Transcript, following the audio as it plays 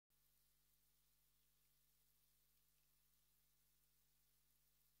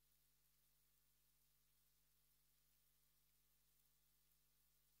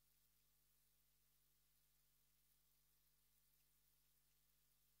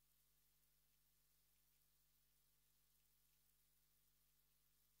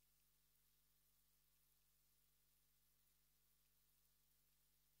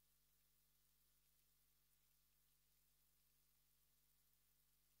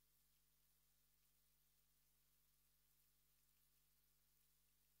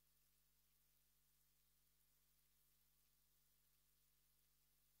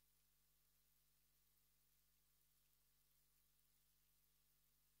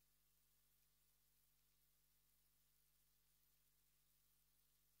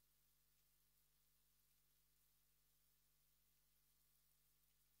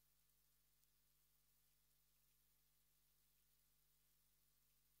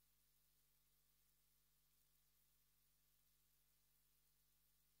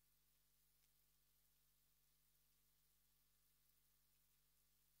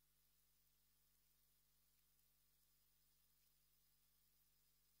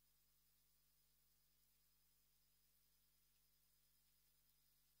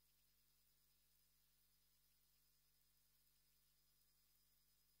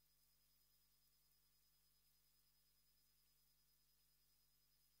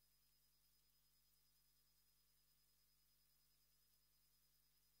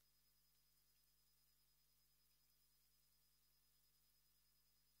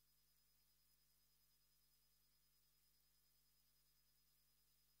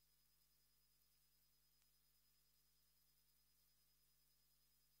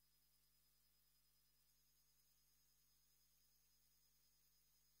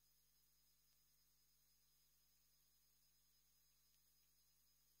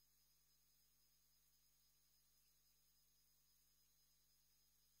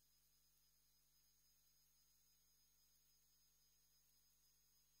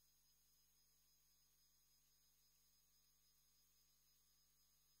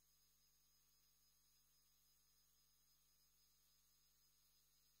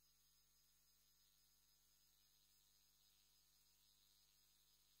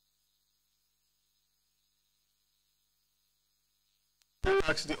I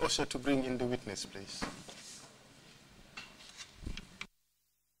ask the usher to bring in the witness, please.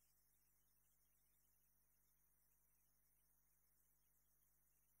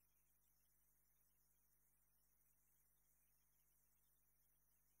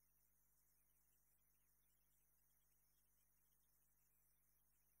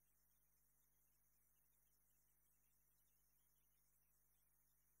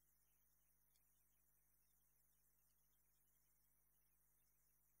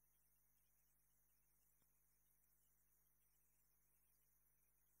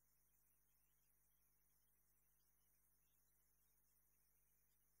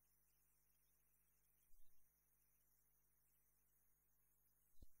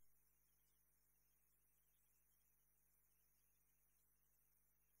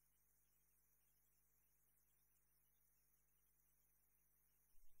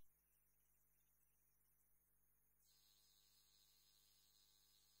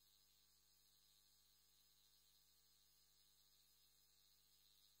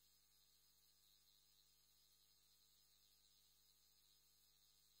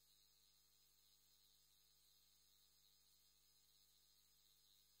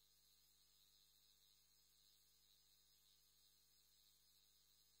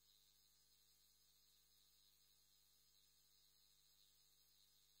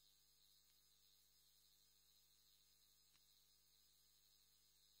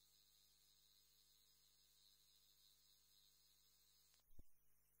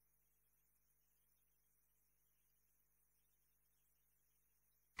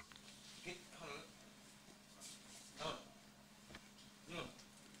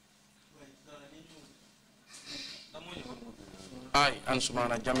 I,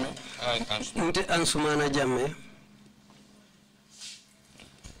 Ansumana Jammeh. Ansumana Jammeh.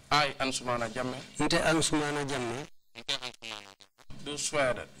 I, Ansumana Jammeh. Ansumana Jammeh. Do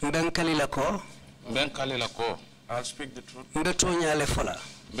swear that. I'll speak the truth.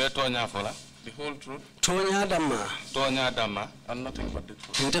 The whole truth. And nothing but the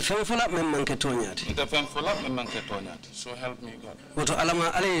truth. So help me God.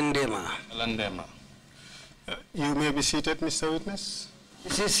 You may be seated, Mr. Witness.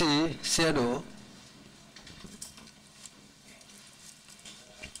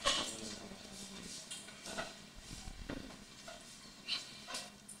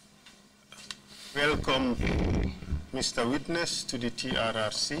 Welcome, Mr. Witness, to the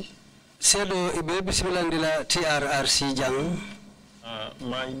TRRC.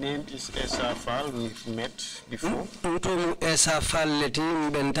 My name is Esa Fall. We've met before.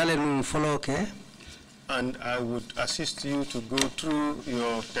 And I would assist you to go through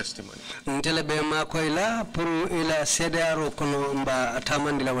your testimony.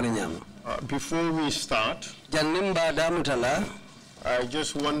 Before we start, I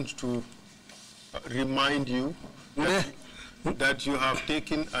just want to remind you that you have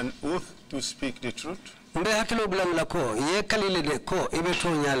taken an oath to speak the truth.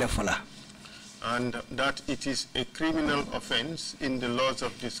 And that it is a criminal offense in the laws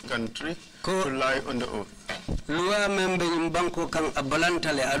of this country to lie on the oath.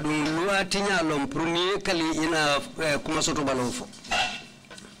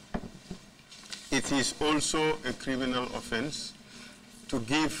 It is also a criminal offense to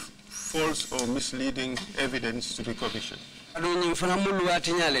give false or misleading evidence to the commission.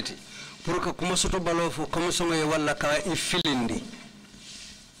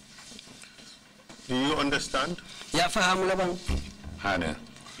 Do you understand?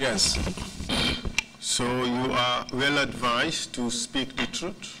 Yes. So you are well advised to speak the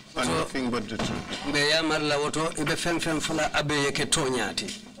truth and nothing but the truth.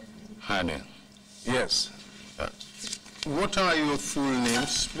 Yes. What are your full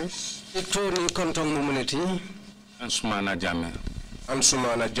names, please? Ansumana Jammeh.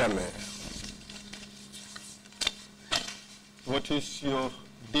 Ansumana Jammeh. What is your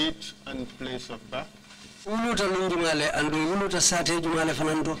date and place of birth?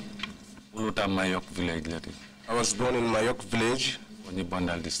 Uluta Mayok village. I was born in Mayok village, Foni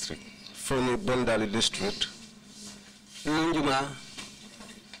Bondal district. Foni Bondal district.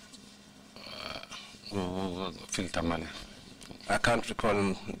 I can't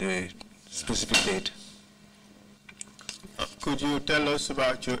recall the specific date. Could you tell us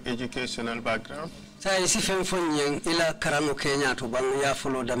about your educational background?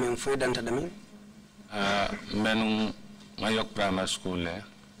 Mayok Primary School.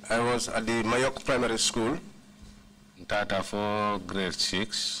 I was at the Mayok Primary School. Tata for grade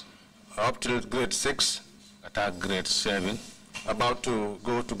 6. Up till grade 6. At grade 7. About to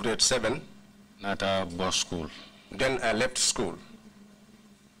go to grade 7. Nata boss school. Then I left school.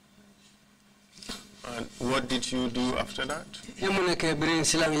 what did you do after that? Yamuneke brin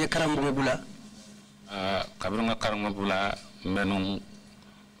silang ye karambu bula. Kabrunga karamabula menung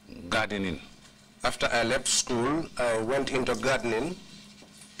gardening. After I left school, I went into gardening.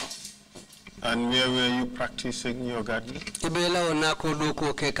 And where were you practicing your gardening? Ibela onako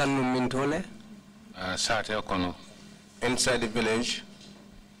doko ke kanu mintole. Sate okono. Inside the village.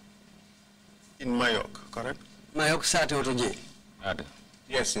 In Mayok, correct? Mayok sate otoje. Ade.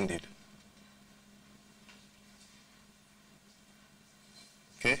 Yes, indeed.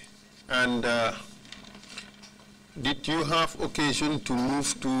 Okay. And did you have occasion to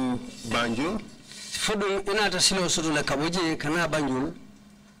move to Banjul? Fudung inata silo soto le kaboje kana Banjul.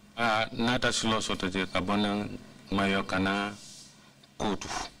 Nata silo soto je kabona Mayok kana Kotu.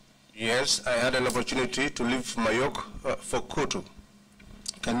 Yes, I had an opportunity to leave Mayok for Kotu.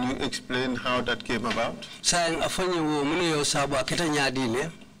 Can you explain how that came about? Sayang afonye wo mune yo sabu aketa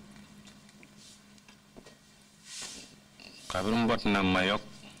nyadile. Kabirumbot na Mayok.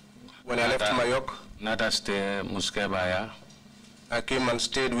 When I left Mayok, Nata stay Muskebaya. I came and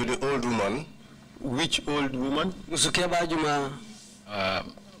stayed with the old woman. Which old woman? Musukeba juma.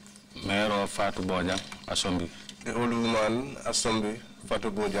 Mayor of Fatu Bojang, Asombi. The old woman, Asombi,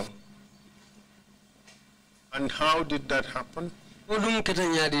 Fatu Bojang. And how did that happen? Odum keta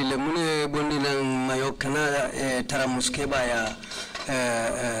nyadile mune bondi nang Mayok kana tara muskeba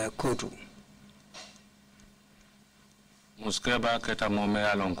ya Kotu. Muskeba keta mome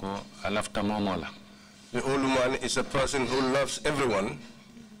alonko alafta momola. The old woman is a person who loves everyone.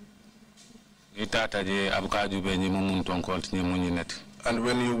 Itata je abukaju be nyimu muntonkol nyimu nyineti. And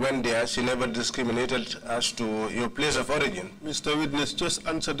when you went there, she never discriminated as to your place of origin. Mr. Witness, just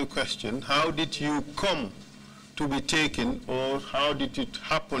answer the question. How did you come to be taken, or how did it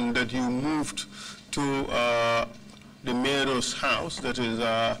happen that you moved to the mayor's house, that is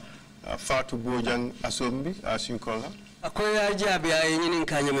Fatu Bojang Asombi, as you call her? Akoya jabi ay nyinin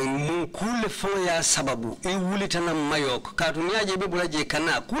kanyame mu kule fo ya sababu e wulita na Mayok katunia je bebula je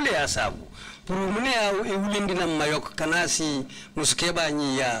kana kule ya sababu puru mune ya e wulindi na Mayok kana si muskeba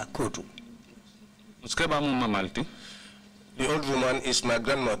nyi ya Kotu. Muskeba mu mamalti. The old woman is my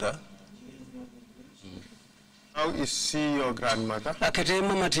grandmother. How is she your grandmother? Akete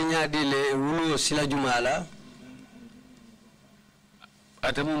mama tinyadile wulu sila jumala.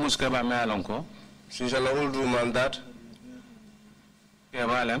 Atemu muskeba me alonko. She's an old woman that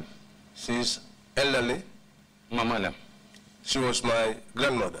Kebalem. she's elderly. Mamalem. She was my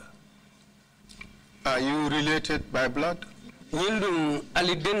grandmother. Are you related by blood? Yindum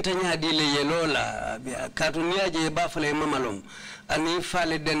alidenta nyadile yelola katunia je bafale mamalom ani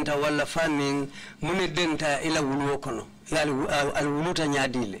fale denta wala fanning mune denta ila wulu kono al wuluta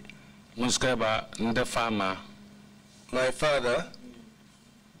nyadile. Muskeba nde fama. My father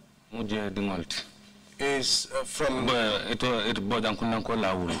Muje dingolti. is from... It Bojankundanko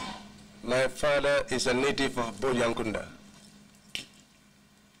Lawulu. My father is a native of Bojankunda.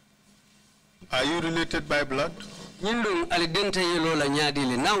 Are you related by blood? Yindum alidenta yelola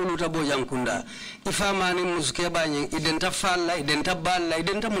nyadile na wuluta Bojankunda ifama ni muskeba nyi identa falla identa balla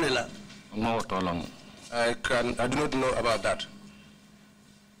identa munela. I do not know about that.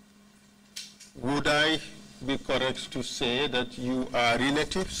 Would I be correct to say that you are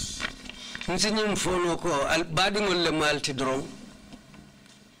relatives? Nsinyim fono ko badingol le malti drom.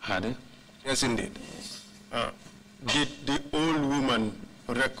 Hade? Yes, indeed. Did the old woman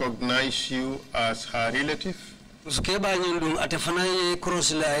recognize you as her relative? Muskeba nyindum atefana ye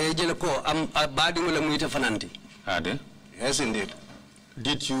crossla ye jele ko am badingol le muita fananti. Hade? Yes, indeed.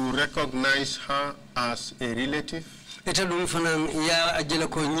 Did you recognize her as a relative? Ita dum fanan ya ajele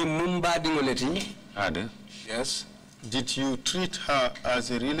ko nyim badingol leti. Hade? Yes. Did you treat her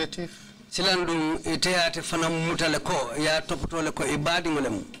as a relative? Silandum ite ate fanam mutale ko ya topotole ko ibadingol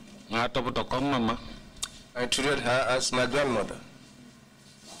lem. Ma topoto ko mama. I treated her as my grandmother.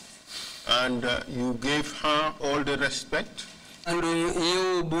 And you gave her all the respect? And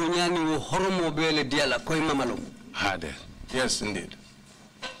you bunyani horomo bele diala ko mamalum. Hade? Yes, indeed.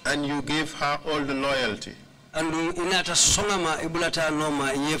 And you gave her all the loyalty? And inata songama ibulata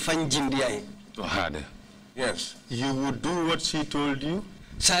noma ye fanjindiai. To Hade? Yes. You would do what she told you?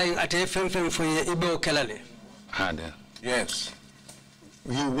 Saying ate fem for ye ibo kelale. Hade? Yes.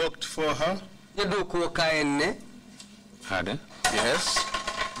 You worked for her? Yedo ko kaenne. Hade? Yes.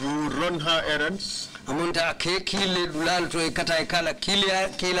 You run her errands? Amunta ke kile dulal to kata kala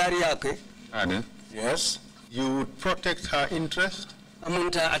kilari yake. Hade? Yes. You would protect her interest?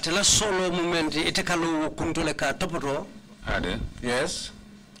 Amunta atela solo momenti itekalo kuntole ka topoto. Hade? Yes.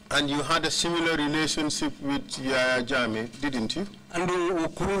 And you had a similar relationship with Yaya Jammeh, didn't you? Andu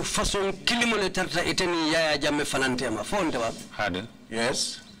ku façon kilimole tarta iteni Yaya Jammeh fanantema fonde wa Hade.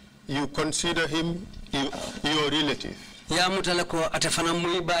 Yes. You consider him your relative? ya mutala ko atafana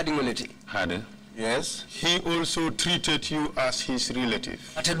muy badi ngoleti Hade. Yes. He also treated you as his relative?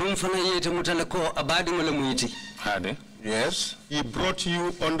 ate dum fana yete mutala ko abadi ngole muyti Hade. Yes. He brought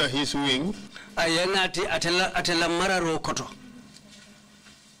you under his wing? ayanati atela mararo koto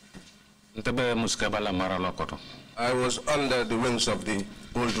Ntebe muskebala maralo koto. I was under the wings of the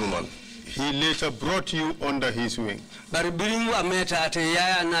old woman. He later brought you under his wing? bari biringu ameta ate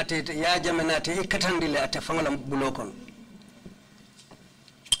Yaya nate ya Jammeh nate ikatandile ate fangala bulokon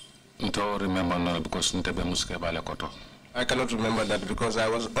Nto remember no because ntebe muskebala koto. I cannot remember that because I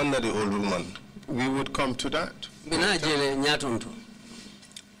was under the old woman. We would come to that. bina jele nyatonto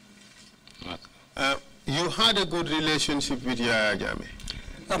You had a good relationship with Yaya Jammeh?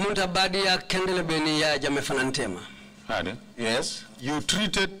 amunta badi ya kendele beni Yaya Jammeh fanantema Hade. Yes. You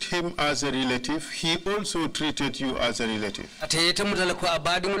treated him as a relative. He also treated you as a relative. ate yete mutala ko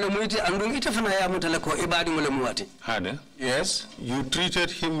abadi ngole muyti andum ite fana ya mutala ko ibadi ngole muwati Hade. Yes. You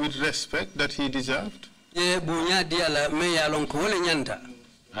treated him with respect that he deserved. ye bunya diala me ya lon ko wole nyanta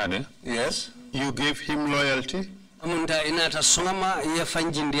Hade. Yes. You gave him loyalty. amunta inata songama ye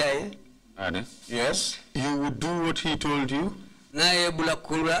fanjindiaye Hade. Yes. You would do what he told you. na ye bula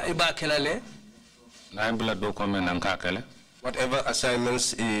kula ibakelale Na mbula do kome nankakele. Whatever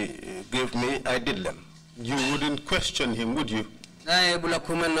assignments he gave me, I did them. You wouldn't question him, would you? na ye bula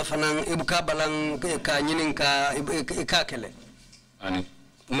kumen na fanan ibuka balang ka nyinin ka ikakele Ani.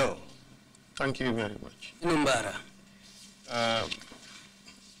 No. Thank you very much. inumbara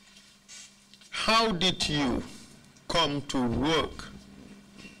How did you come to work,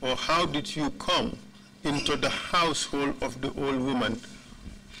 or how did you come into the household of the old woman?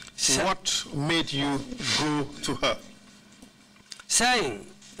 What made you go to her? sai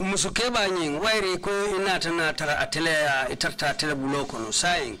musukeba nyin wairi ko inata na tara atele itarta atele buloko no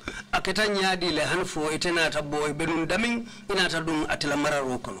sai aketa nyaadi le hanfo itena ta boy benun damin inata dum atela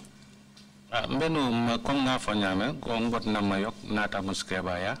mararo kono Mbenu makonga fanyame ko ngot na mayok nata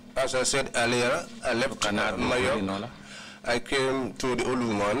muskeba ya. As I said earlier, I left Mayok. I came to the old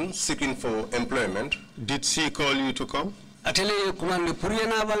woman seeking for employment. Did she call you to come? atele kumande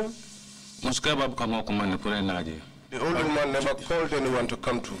puriyana bang Muskeba kama kumani pure naji. The old woman never called anyone to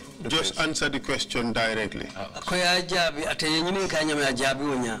come to the Just place. answer the question directly. akoya jabi ateye nyinin kanyame ajabi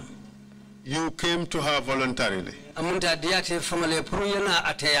wonya You came to her voluntarily? amunta diate famale puriyana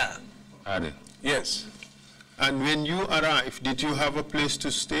ateya Hade. Yes. And when you arrived, did you have a place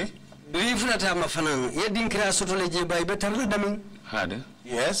to stay? do ifrata mafanan yedinkira sotole je bay betarla damin Hade.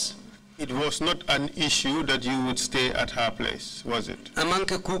 Yes. It was not an issue that you would stay at her place, was it?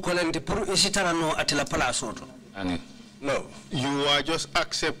 amanke ku kolente pour isitara no atela place oto Ani. No. You were just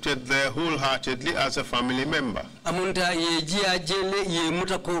accepted there wholeheartedly as a family member. amunta ye jia jele ye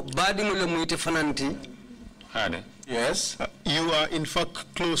mutako badi mule muite fananti Hade. Yes. You are in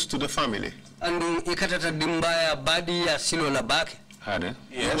fact close to the family. andu ikatata dimbaya badi ya silo la bake Hade.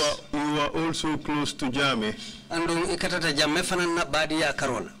 Yes. You are also close to Jammeh. andu ikatata Jammeh fanana badi ya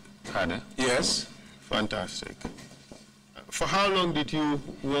karola Hade. Yes. Fantastic. For how long did you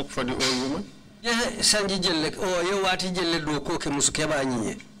work for the old woman? ye sanji jelle o ye wati jelle do ko ke musukeba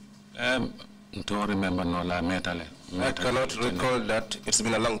nyiye Don't remember no la metale. I cannot recall that. It's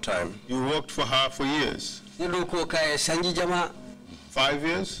been a long time. You worked for her for years? ye do ko kay sanji jama 5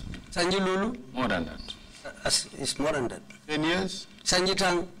 years? sanji lulu More than that. it's more than that 10 years? sanji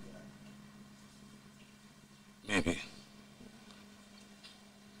tang Maybe.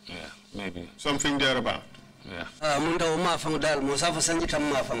 Yeah, maybe. Something thereabout. Yeah. munda o ma fangu dal mo safa sanji tam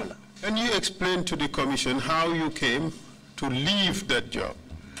ma fangula Can you explain to the commission how you came to leave that job?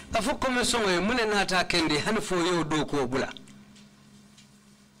 afo commission e mune nata kendi hanfo yo do ko bula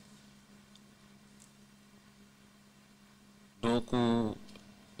Doku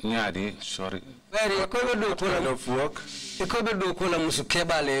nyadi, sorry. wari ko be do ko Kind la of work. ko be do ko la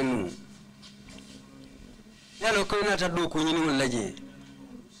musukeba le nu yalo ko nata do ko nyini mun laje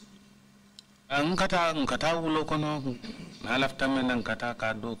Nkata wulo kono na lafta men nkata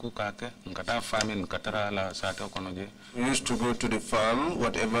ka doku kake nkata famine nkata la sato kono je. We used to go to the farm.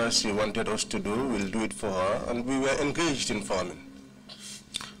 Whatever she wanted us to do, we'll do it for her. And we were engaged in farming.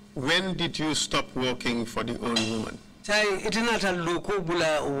 When did you stop working for the old woman? sai itinata do ko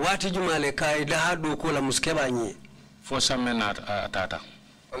bula wati jumale kai da ha do ko la muskeba nyi For some men atata.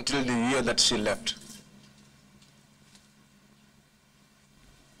 Until the year that she left.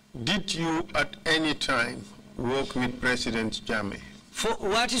 Did you at any time work with President Jammeh? fo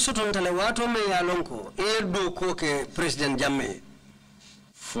wati soton tale wato me ya lonko e do ko ke President Jammeh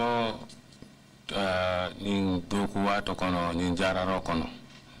fo nin do ko wato kono nin jararo kono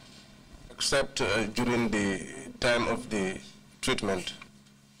except during the time of the treatment.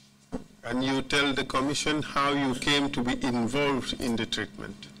 And you tell the commission how you came to be involved in the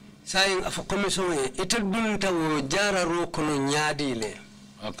treatment. Saying of a commission itadunta wo jararo kono nyadile.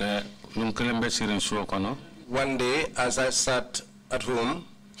 Okay, lunkelembe sirin suo kono. One day as I sat at home,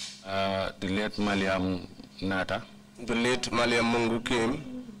 the late Maliam Nata, the late Maliam Mungu came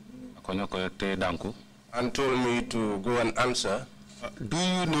and told me to go and answer. Do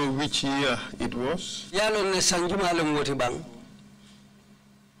you know which year it was? Yalo ne sanjuma le ngoti bang.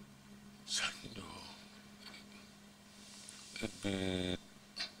 It be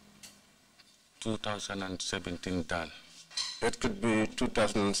 2017 dal. It could be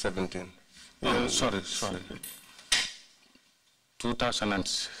 2017. Oh, sorry.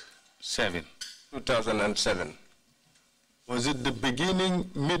 2007. 2007. Was it the beginning,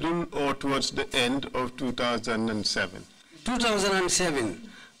 middle, or towards the end of 2007? 2007.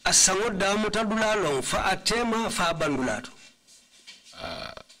 Asango damuta dulalong fa atema fa bandulato.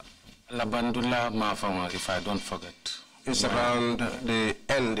 La bandula mafama, if I don't forget. It's around the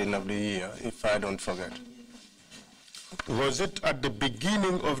ending of the year, if I don't forget. Was it at the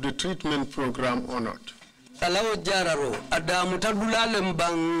beginning of the treatment program or not? Alawo jararo adamuta dulalem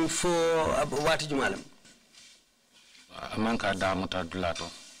bang fo wati jumalem. Amanka adamuta dulato.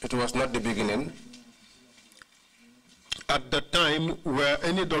 It was not the beginning. At the time, were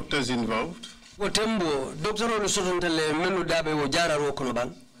any doctors involved? Wotembo doctor olu sotontele menu dabe wo jararo kono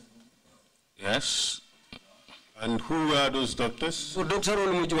bang. Yes. And who were those doctors? So doctor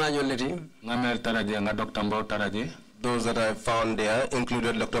olu mujumanyo leti. Ngamel taraje nga Dr. Mbao taraje. Those that I found there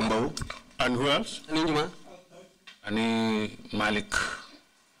included Dr. Mbao. And who else? Ninjuma. Ani Malik.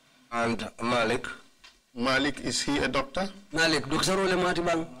 And Malik. Malik, is he a doctor? Malik, doctor olu mati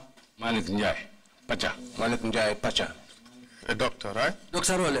bang. Malik Njai. Pacha. Malik Njai Pacha. A doctor, right?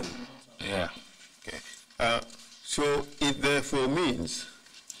 Doctor olu. Yeah. Okay. So it therefore means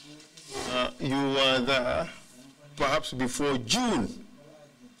you were there perhaps before June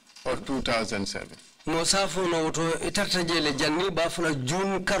of 2007. Mosafo no to itartajele janni bafula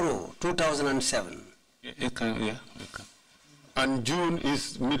June karo 2007. It can. And June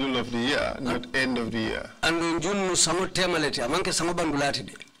is middle of the year, not end of the year. And in June no sango temaleti amanke sango bandulati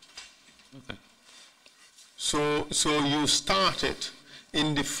de. Okay. So you started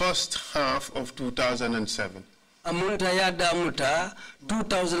in the first half of 2007. Amunta ya damuta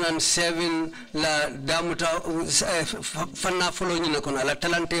 2007 la damuta fanna follow nyina kono la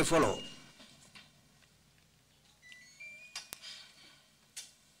talante follow.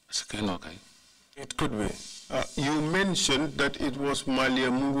 Okay. It could be. You mentioned that it was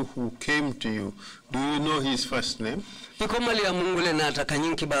Maliamungu who came to you. Do you know his first name? Iko Maliamungu le nata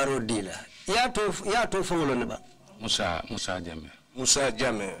kanyinki baro dila. Ya to follow neba. Musa Jammeh. Musa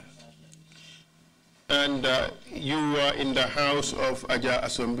Jammeh. And you were in the house of Aja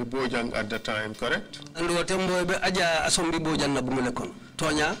Asombi Bojang at the time, correct? And watembo be Aja Asombi Bojang na bumule kono.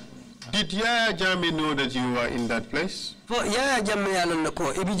 Tonya? Did Yaya Jammeh know that you were in that place? For Yaya Jammeh yalon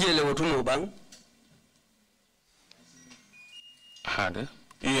nako ibijele wotumo bang. Had?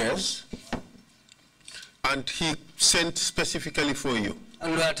 Yes. And he sent specifically for you?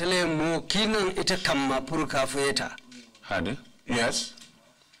 And watele mo kinan ite kamma puruka fueta. Had? Yes.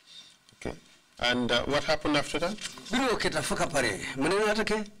 Okay. And what happened after that? Bino kita fuka pare. Maneno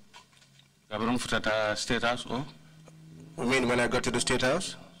atake? Kabron futata State House, oh? You mean when I got to the State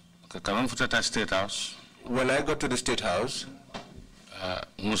House? Okay, kabron futata State House. When I got to the State House,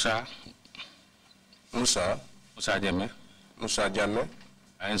 Musa Jammeh. Musa Jammeh.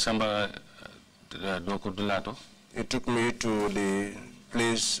 Ansamba doko dulato. He took me to the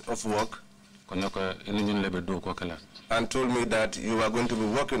place of work and told me that you are going to be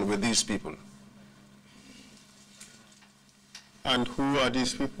working with these people. And who are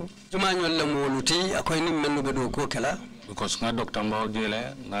these people? Because Dr. Mbao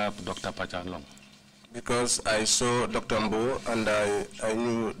jele nga Dr. Pacha long. Because I saw Dr. Mbao and I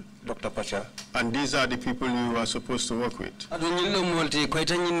knew Dr. Pacha. And these are the people you are supposed to work with?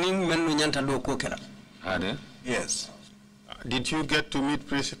 Yes. Did you get to meet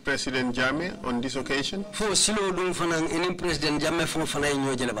President Jammeh on this occasion? President Jammeh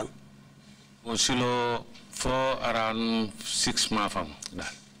Silo for around 6 months.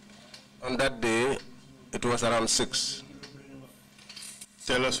 On that day, it was around 6.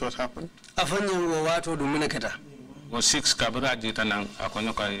 Tell us what happened. 6 kabra jita nang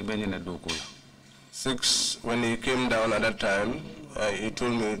akonyoka ibenye na dokula. 6, when he came down at that time, he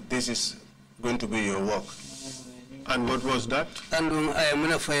told me, this is going to be your work. And what was that?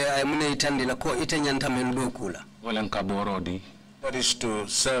 That is to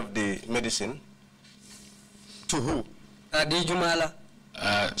serve the medicine. To who?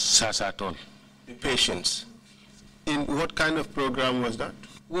 Sasatol. The patients. In what kind of program was that?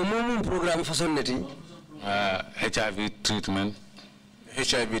 HIV treatment.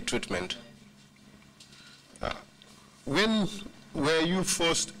 HIV treatment. When were you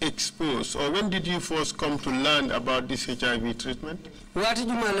first exposed, or when did you first come to learn about this HIV treatment? HIV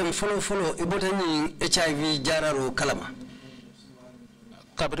jararo kalama.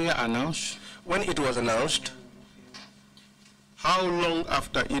 Cabrera announced. When it was announced. How long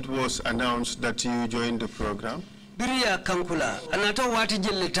after it was announced that you joined the program? Biriya kankula anato wati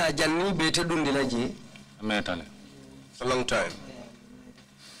jelleta janni bete dundilaji. Metale. A long time.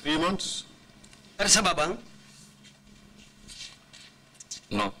 3 months? Sababang?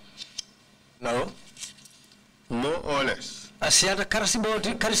 No. No? More or less? Asiata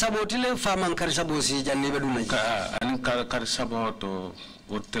karisaboti le faman karisabosi janni bedunaji. Karisaboto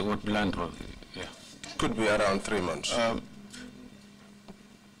would land. Yeah. Could be around 3 months.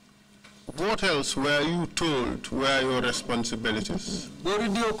 What else were you told were your responsibilities?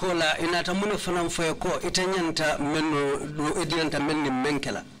 Boridio kola inata mune fanam ko itanyanta menno edinanta menni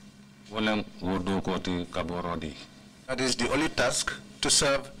menkela. Wolem wodo koti kaborodi. That is the only task, to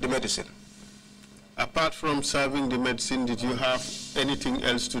serve the medicine. Apart from serving the medicine, did you have anything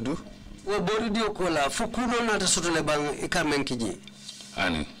else to do? Wo boridio kola fukuno nata sotole bang ikamenkiji.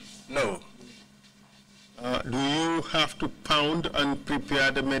 Ani. No. Do you have to pound and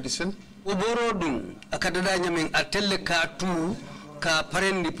prepare the medicine? Uborodun akadada nyamin atelle ka tu ka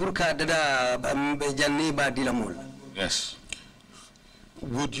parendi pour ka dada janni ba dilamol. Yes.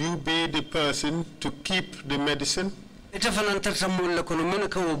 Would you be the person to keep the medicine? Ita fanan tartamul la kono men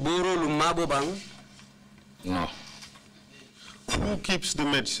ka wo boro lu mabo bang? No. Who keeps the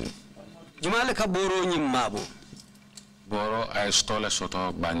medicine? Jumale ka boro nyim mabo. Boro I stole a sort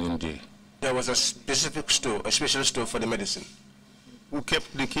of banyundi. There was a specific store, a special store for the medicine. Who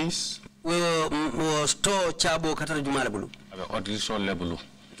kept the keys? Wo store chabo katara jumale bulu.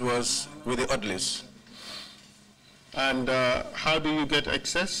 It was with the oddlies. And how do you get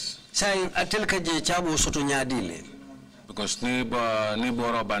access? Saying atel ka je chabo soto nyadile. Because ni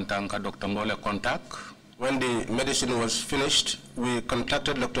boro bantanka Dr. Mbole contact. When the medicine was finished, we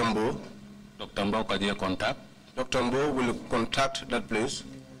contacted Dr. Mbo. Dr. Mbo kaje contact. Dr. Mbo will contact that place.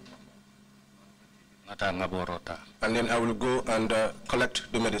 And then I will go and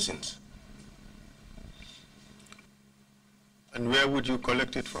collect the medicines. And where would you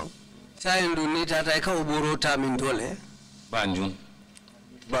collect it from? Banjul.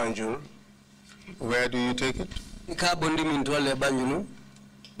 Banjul. Where do you take it?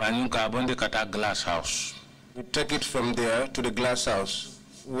 Banjul ka bondi kata glass house. We take it from there to the glass house.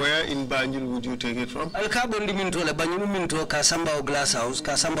 Where in Banjul would you take it from? Alkabondi mintole Banjul minto kasamba glass house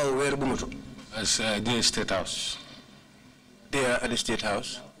kasamba where bumuto. The State House. There at the State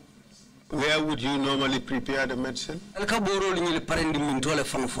House. Where would you normally prepare the medicine? Alkaboro li parendi mintole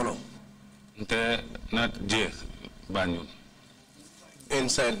follow. Not Banjul.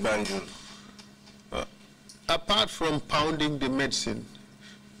 Inside Banjul. Apart from pounding the medicine,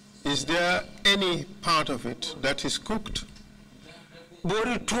 is there any part of it that is cooked?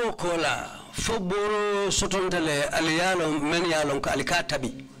 Bori to kola fo boro sotondele aliyalo menialo ka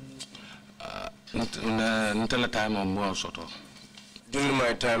alikatabi. During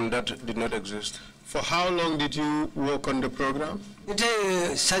my time, that did not exist. For how long did you work on the program?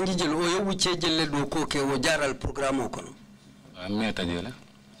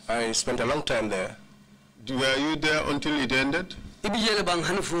 I spent a long time there. Were you there until it ended?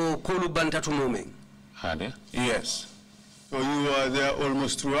 Yes. So you were there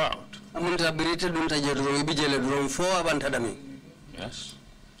almost throughout? Yes.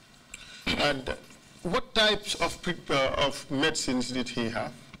 And what types of medicines did he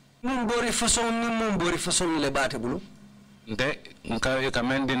have? The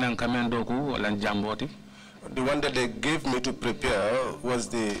one that they gave me to prepare was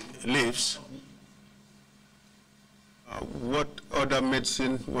the leaves. What other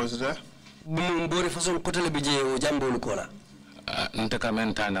medicine was there? The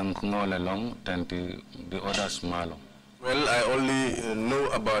others malo. Well, I only know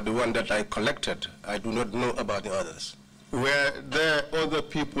about the one that I collected. I do not know about the others. Were there other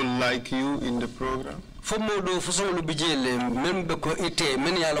people like you in the program?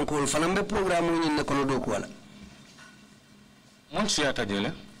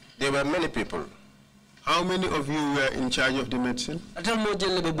 There were many people. How many of you were in charge of the medicine? Atal mo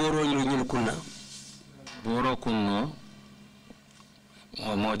jelle be boro nyul kunna. Boro kunno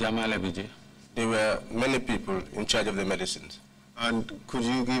mo jamale bije. There were many people in charge of the medicines. And could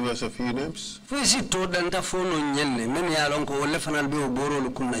you give us a few names? Fisi to danta fono nyelle men ya lon ko wolle fanal be boro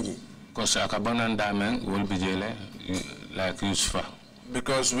lu kunna ji. Ko saka bananda men wol bijele like Yusufa.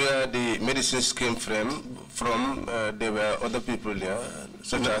 Because where the medicines came from there were other people there,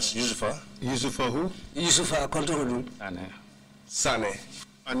 such as Yusufa. Yusufa who? Yusufa kontrolu. Sane.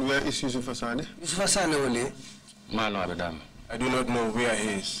 And where is Yusufa Sane? Yusufa Sane wole. Malo abedam. I do not know where he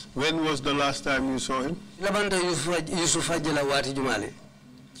is. When was the last time you saw him? Labanda Yusufa jela wati jumale.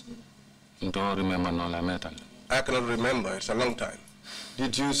 Don't remember no la metal. I cannot remember, it's a long time.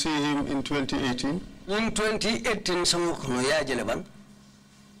 Did you see him in 2018? In 2018 sango kono ya jele ban.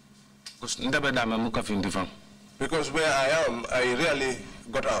 Because where I am, I rarely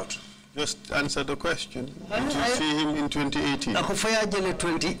got out. Just answer the question. Did you see him in 2018? Ako faya jele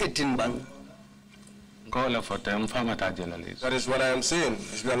 2018 ban. That is what I am saying.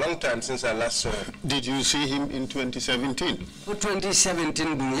 It's been a long time since I last saw him. Did you see him in 2017? For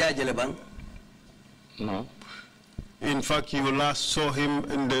 2017 dun ya jele ban. No. In fact, you last saw him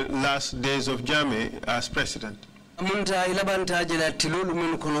in the last days of Jammeh as president. Amunta ilabanta jela tilulu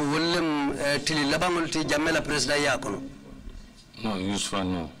mun kono wollem tili labangol ti Jammeh la president ya kono. No, Yusufa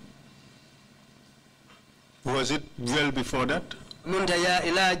no. Was it well before that? Munta ya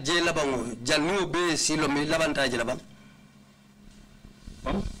ila je labango jalnu be silo mi labanta jela ban.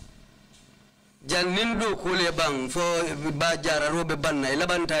 Jalnin do kule bang fo ba jara robe banna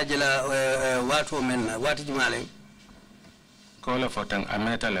ilabanta jela wato menna wati jumale. Kola fotang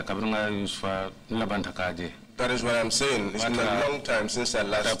ameta le kabrunga Yusufa labanta kaje. That is what I'm saying. It's been a long time since I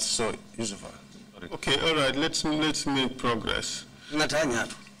last saw Yusufa. Okay, all right, let's make progress.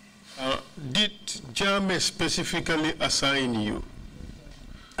 Did Jammeh specifically assign you?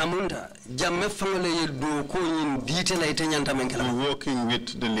 Amunda, Jammeh family do ko yin detail ay tanyanta men kala. Working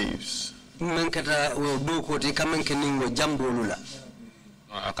with the leaves. Men kata do ko ti kamen keningo jambolu la.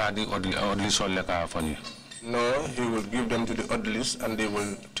 Akadi odli solle ka fani. No, he will give them to the orderlies and they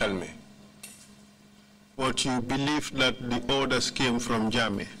will tell me. But you believe that the orders came from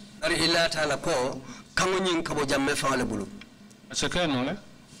Jammeh?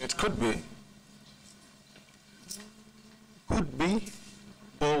 It could be. Could be,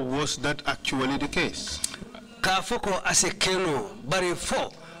 or was that actually the case? Kafoko asekeno bari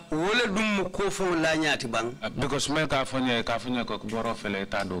fo wole dum ko fo la nyati bang because me kafunya ko boro fele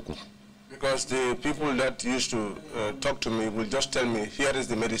ta doku. Because the people that used to talk to me will just tell me, here is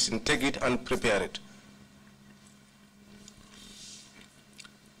the medicine, take it and prepare it.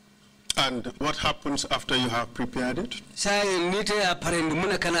 And what happens after you have prepared it?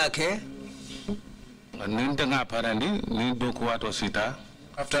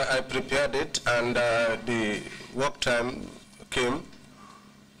 After I prepared it and the work time came,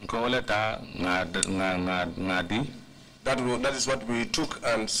 that is what we took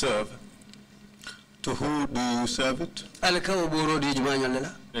and served. To who do you serve it?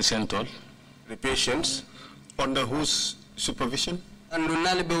 The patients. Under whose supervision? And Dr.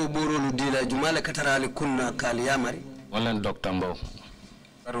 Mbo.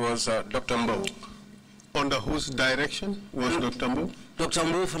 That was Dr. Mbo. Under whose direction was Dr. Mbo? Dr.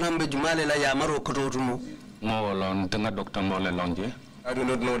 Mbo fanambe jumale la yamaro kototumo. Dr. Mbo le lonje. I do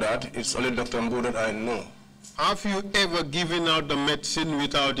not know that. It's only Dr. Mbo that I know. Have you ever given out the medicine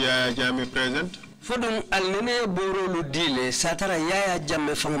without Yaya Jammeh present? Fodun alnene boro ludile satara Yaya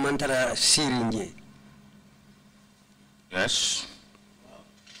Jammeh fangmantara sirinje. Yes.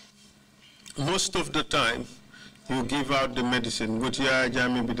 Most of the time, you give out the medicine. Would Yaya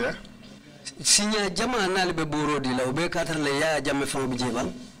Jammeh be there? Sinya jama nalbe boro dila ube katar le Yaya Jammeh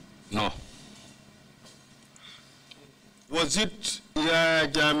fangbijebang? No. Was it Yaya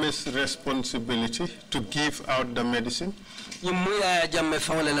Jammeh's responsibility to give out the medicine? Yimu Yaya Jammeh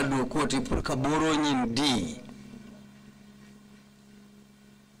fangle la do koti pour ka boro nyin di.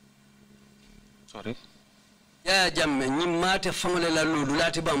 Sorry. Yaya Jammeh nyimate fangle la do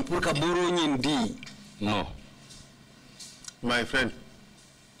dulati bam pour ka boro nyin di. No. My friend,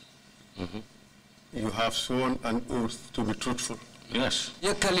 you have sworn an oath to be truthful. Yes.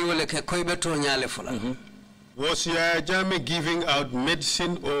 Yekali wole ke koybe to nyale fula. Was Yaya Jammeh giving out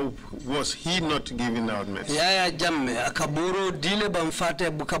medicine or was he not giving out medicine? Yaya Jammeh akaboro dile bamfate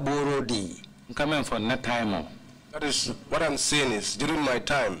bukaboro di. Coming for net time. That is what I'm saying is during my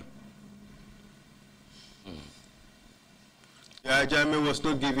time. Yaya Jammeh was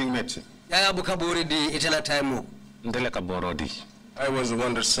not giving medicine. Yaya bukabori di itela time. I I was the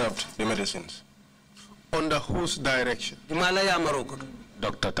one that served the medicines. Under whose direction?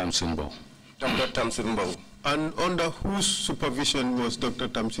 Dr. Tamsimbo. Dr. Tamsimbo. And under whose supervision was Dr.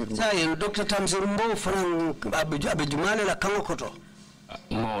 Tamsimbo? Dr. Tamsimbo from Abijumale la Kamokoto. I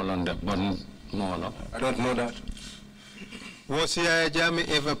don't know that. Was Yaya Jammeh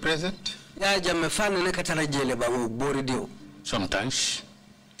ever present? Yaya Jammeh fan nekatala jele ba boridio. Sometimes.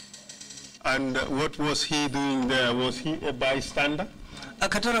 And what was he doing there? Was he a bystander?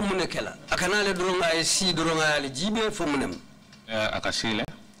 Akatara munekela. Akanale duronga esi duronga alijibe for munem. Akasile.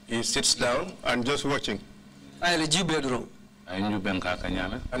 He sits down and just watching. Alijibe durong.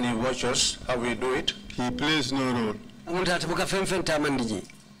 And he watches how we do it. He plays no role.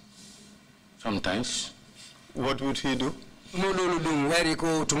 Sometimes. What would he do?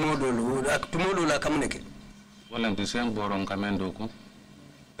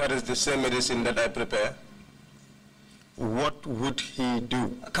 That is the same medicine that I prepare. What would he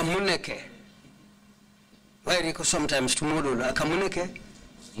do? Sometimes tomorrow, that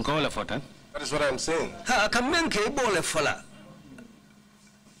is what I'm saying.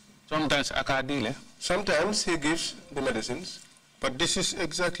 Sometimes he gives the medicines. But this is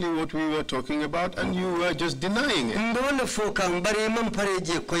exactly what we were talking about, and you were just denying it.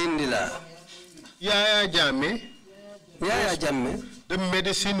 Yaya Jammeh, the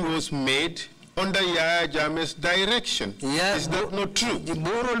medicine was made under Yaya Jammeh's direction. Is that not true?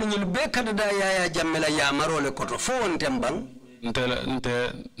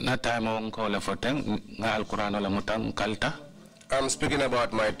 I'm speaking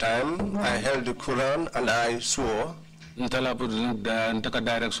about my time. I held the Quran and I swore. From Dr.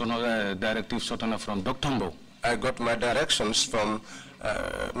 Mbo. I got my directions from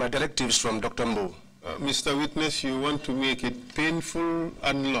my directives from Dr. Mbo. Mr. Witness, you want to make it painful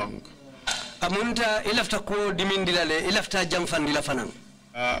and long.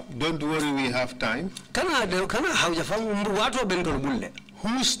 Don't worry, we have time.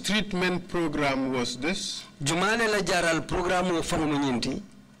 Whose treatment program was this?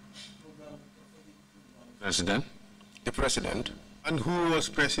 President. The president. And who was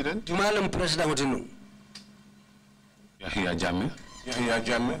president? Yahya Jammeh. Yahya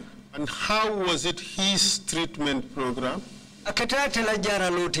Jammeh. And how was it his treatment program? I cannot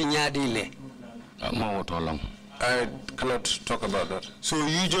talk about that. So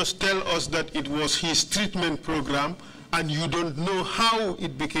you just tell us that it was his treatment program and you don't know how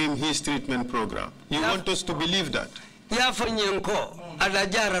it became his treatment program. You want us to believe that? Ada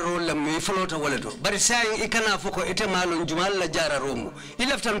jara rola mi folota waleto bari sai ikana foko ite malon jumal la jara romu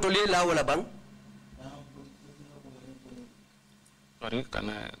ilaftan to le la wala bang. Sorry, can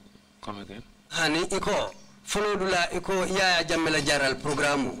I come again? Hani iko folodula iko Yaya Jammeh la jara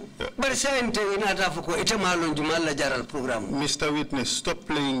programu bari sai inte inata foko ite malon jumal la jara programu. Mr. Witness, stop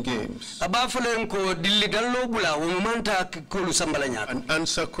playing games. Aba folen ko dilli dallo bula wo manta ko lu sambala nyaka and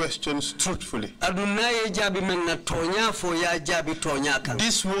answer questions truthfully. Aduna ye jabi men na tonya fo ya jabi tonya kan.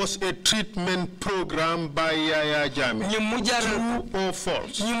 This was a treatment program by Yaya Jammeh. True or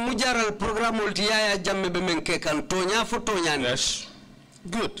false? Mujaral program multi Yaya Jammeh be men ke kan tonya fo tonya. Yes.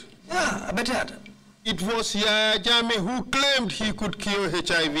 Good. Yeah, better. It was Yaya Jammeh who claimed he could cure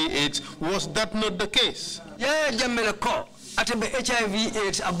HIV/AIDS. Was that not the case? Yaya Jammeh la ko atebe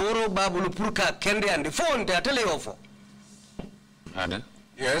HIV/AIDS aboro babulu purka kende ande phone te atele ofo.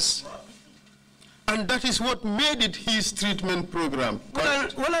 Yes. And that is what made it his treatment program.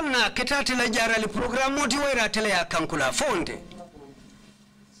 Wala na ketati la jarali program moti waira tele ya kankula phone te.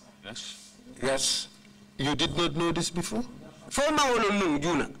 Yes. Yes. You did not know this before? Forma wolo nung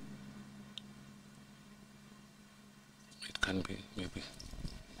juna. Can be, maybe.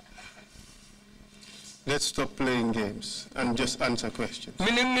 Let's stop playing games and just answer questions.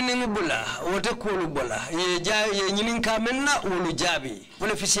 Mining bula, what a cool bula. Ye nyinin kamenna ulu jabi.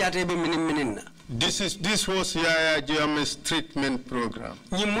 Wala fisiate be mininna. This was Yaya Jammeh's treatment program.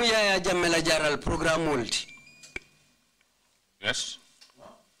 Nyimu Yaya Jammeh la jaral program multi. Yes.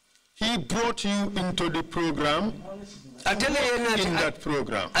 He brought you into the program. In that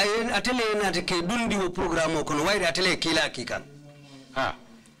program.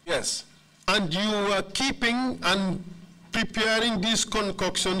 Yes. And you were keeping and preparing these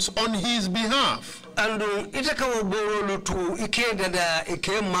concoctions on his behalf. And itaka borolu tu ikedada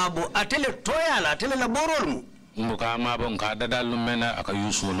ikemabo atele toyala atele la borolu.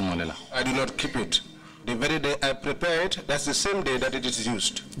 I do not keep it. The very day I prepare it, that's the same day that it is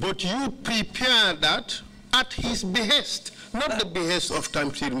used. But you prepare that at his behest, not the behest of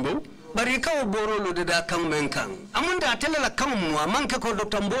Tamsimbo. Barika borolu de da kam menkang. Amunda atele la kamu amanke ko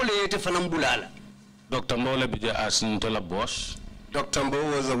Dr. Mbole yete fanambulala. Dr. Mbole bija as the boss. Dr. Mbo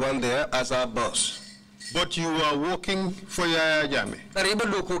was the one there as our boss. But you are working for Yaya Jammeh. Kariba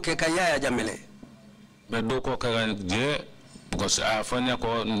doko ke ka Yaya Jammeh le. Be doko ka je because afanya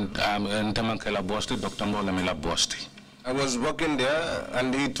ko ntamankela bosti Dr. Mbola me la bosti. I was working there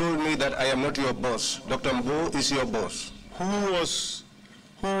and he told me that I am not your boss. Dr. Mbo is your boss. Who was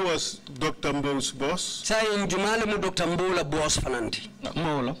Dr. Mbo's boss? Sa injumale mu Dr. Mbola boss fananti.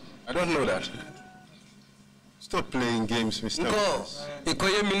 Mbola. I don't know that. Stop playing games, Mr.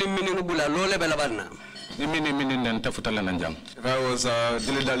 Ikoye mini ngubula lole belabanna. If I was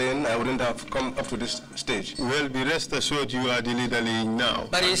dilly-dallying, I wouldn't have come up to this stage. Well, be rest assured you are dilly-dallying now.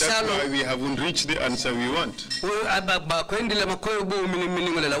 But and that's why we haven't reached the answer we want.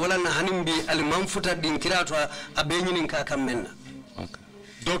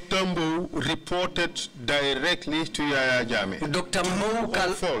 Dr. Mbo reported directly to Yaya Jammeh. Dr.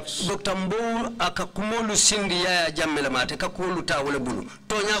 Mbo false. Dr. Mbo akakumolu sindi Yaya Jammeh lamate kakulu tawole bulu.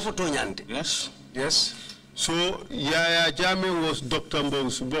 Tonya fu tonyante. Yes. Yes. So Yaya Jammeh was Dr.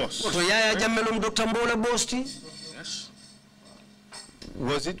 Mbo's boss. So Yaya Jammeh Dr. Mbo le boss. Yes.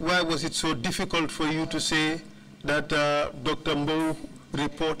 Why was it so difficult for you to say that Dr. Mbo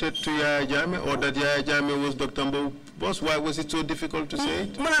reported to Yaya Jammeh or that Yaya Jammeh was Dr. Mbo's boss? Why was it so difficult to say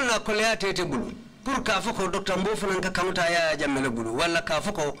it? Mana na kolea tete bulu. Pour ka foko Dr. Mbo fananka kamuta Yaya Jammeh le bulu. Wala ka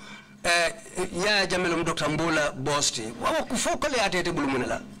foko Yaya Jammeh Dr. Mbo la boss ti. Wawa kufoko le tete bulu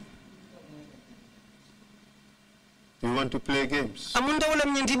munela. You want to play games?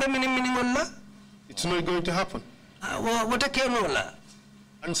 It's not going to happen.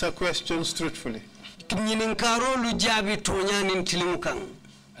 Answer questions truthfully. And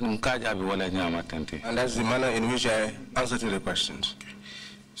that's the manner in which I answer to the questions.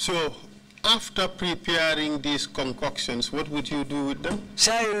 So, after preparing these concoctions, what would you do with them?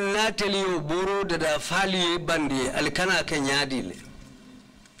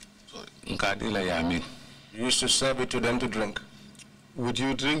 You used to serve it to them to drink. Would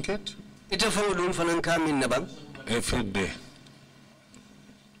you drink it? Every day.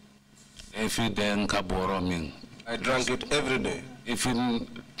 Every day I drank it every day. If in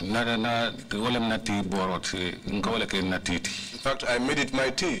fact, I made it my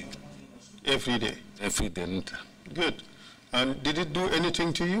tea. Every day? Every day. Good. And did it do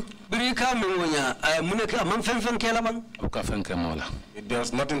anything to you? It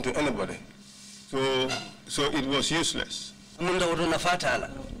does nothing to anybody. So it was useless. It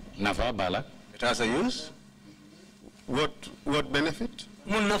has a use. What benefit?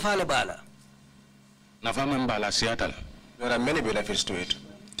 There are many benefits to it.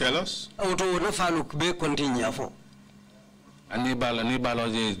 Tell us. If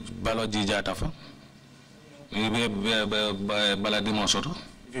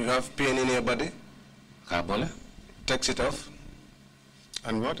you have pain in your body, takes it off.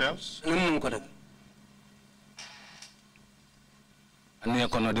 And what else?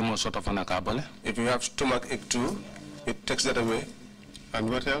 If you have stomach ache too, it takes that away. And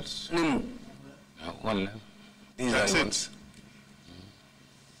what else? These That's are it. ones.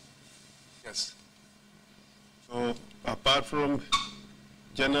 Yes. So apart from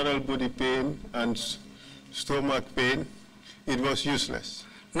general body pain and stomach pain, it was useless.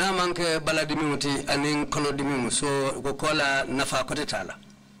 Na manke baladimimuti aning konodimimu so gokola nafa kotetala.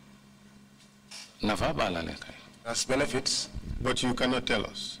 Nafa bala le kai. That's benefits. But you cannot tell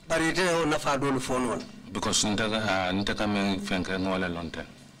us. Because nitaka me fenke ngole lonten.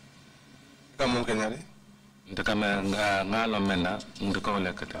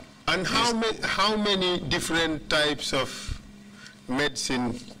 And how many different types of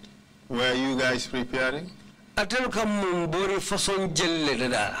medicine were you guys preparing? Atel kam bori façon jelle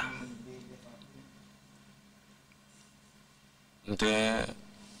da. Nte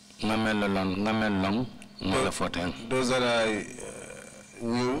ngamelong those that I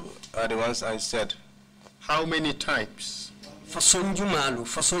knew are the ones I said. How many types? Façon jumalu,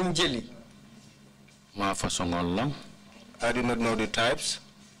 façon jelly. Ma façon long. I do not know the types.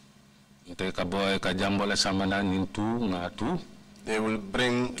 They will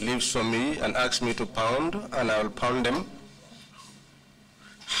bring leaves for me and ask me to pound, and I will pound them.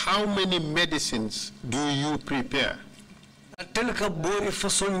 How many medicines do you prepare? I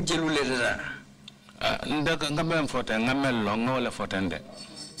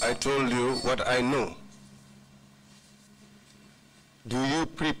told you what I know. Do you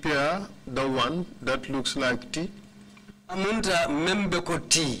prepare the one that looks like tea? Amunta membeko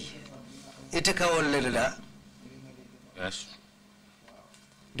tea. Yes.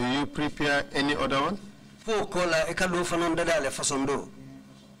 Do you prepare any other one?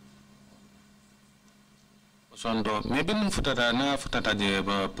 Sondo maybe futata na futata je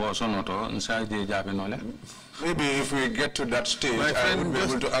posonoto nsa je jabe nole. Maybe if we get to that stage, I will be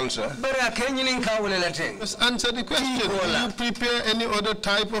able to answer. Just answer the question. Do you prepare any other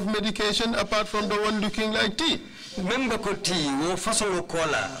type of medication apart from the one looking like tea?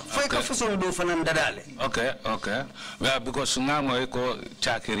 Okay. Well, because ngamo iko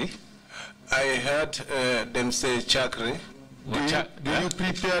chakiri. I heard them say chakri. Do you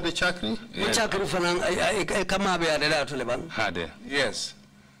prepare the chakri? Hade. Yes.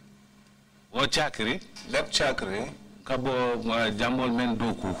 What chakri? That chakri, kabo jamol men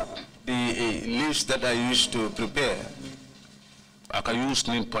doku. The leaves that I used to prepare, Aka use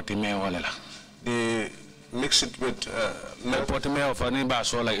nin potime walela. they mix it with milk. Potime of ani ba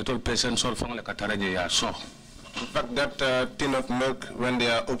so like itol patient sol fang le kataraje ya so. In fact, that tin of milk, when they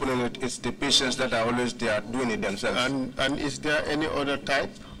are opening it, it's the patients that are always they are doing it themselves. And is there any other type?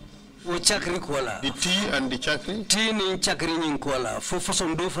 The tea and the chakri? Tea ni chakri ni kola. For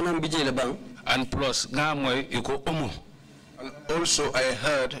some do for bijele bang. And plus ngamwe iko omo. And also, I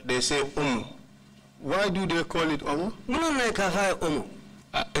heard they say Why do they call it omo?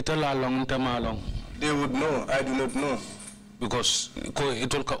 Itola long tema long. They would know. I do not know. Because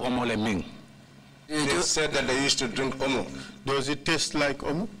itol ka omo le ming. They said that they used to drink omo. Does it taste like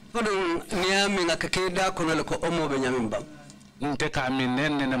omo? I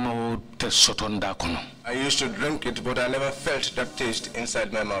used to drink it, but I never felt that taste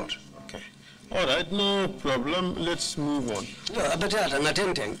inside my mouth. Okay. All right, no problem. Let's move on.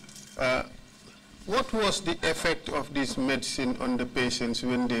 What was the effect of this medicine on the patients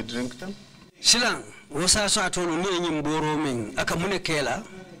when they drink them? Silang, wasa so atolu ni nyimboro min akamune kela.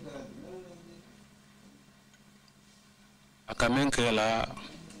 Akamenkela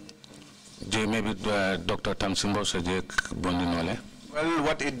je maybe Dr. Tamsimbo Sejek Boninole. Well,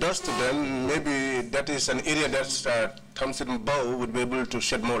 what it does to them, maybe that is an area that Tamsin Bow would be able to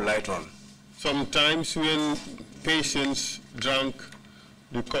shed more light on. Sometimes when patients drank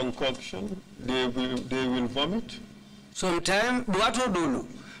the concoction, they will vomit. Sometimes duato dolu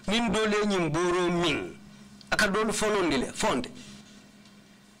nin dole nyimboro min akadolu folondile fonde.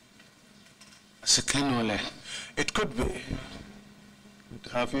 Sikenole. It could be.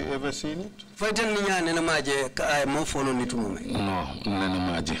 Have you ever seen it?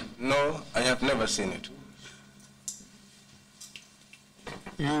 No, I have never seen it.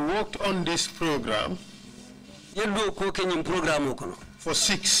 You worked on this program for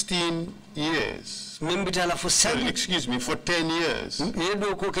 16 years. Excuse me, for 10 years.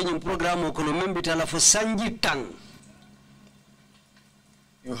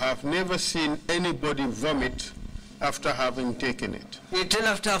 You have never seen anybody vomit after having taken it. I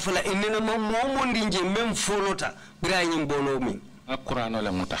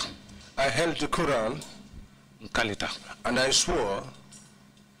held the Quran and I swore.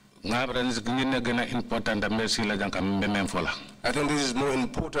 I think this is more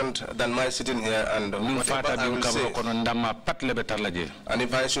important than my sitting here and whatever I will say. And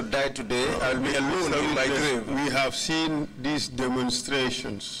if I should die today, I will be alone in my grave. We have seen these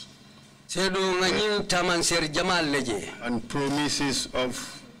demonstrations and promises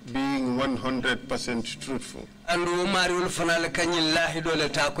of being 100% truthful. Hear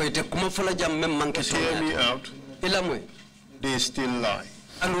me out. They still lie.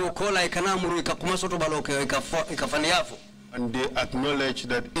 And they acknowledge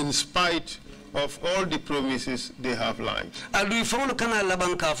that in spite of all the promises, they have lied.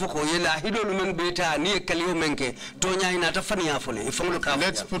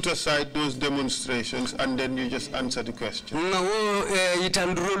 Let's put aside those demonstrations and then you just answer the question.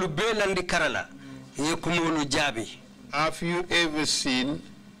 Have you ever seen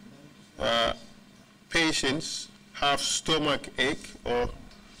patients have stomach ache or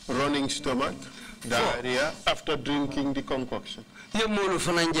running stomach, diarrhea, after drinking the concoction? Ye molu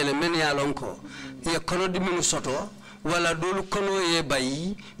fanangele men ya lonko ye kono di minu soto wala dolu kono ye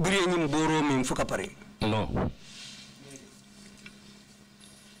bayi buri nyim boro min fuka pare. No.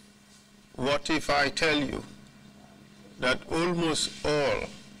 What if I tell you that almost all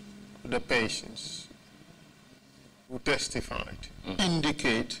the patients who testified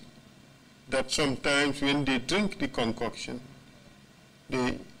indicate that sometimes when they drink the concoction,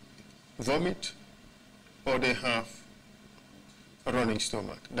 they vomit or they have a running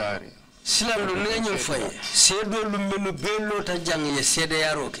stomach, diarrhea? Silando nenyo faye sedo lumenu bello ta jang ye sede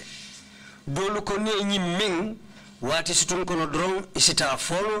yaroke dolu ko ni nyi ming wati situn kono dron isita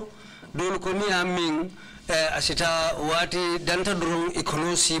folo dolu ko ni aming asita wati danta dron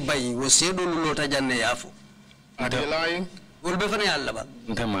ikonosi bayi wo sedo lulo ta janne yafo. Are they lying? Wolbe fane yalla ba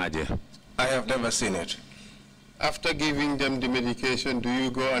Ngamaje. I have never seen it. After giving them the medication, do you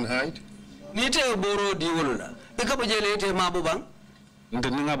go and hide? Nite boro di wolula. Ikabo jele ite mabubang.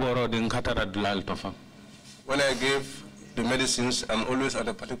 Ndeninga boro di nkatara dulal tofa. When I give the medicines, I'm always at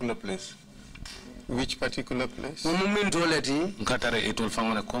a particular place. Which particular place? Nkatara itul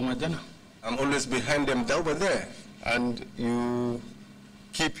fangone koma jana. I'm always behind them over there. And you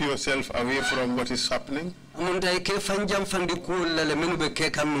keep yourself away from what is happening?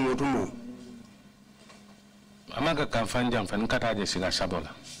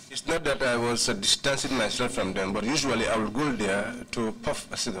 It's not that I was distancing myself from them, but usually I would go there to puff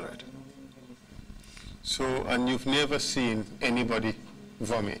a cigarette. So, and you've never seen anybody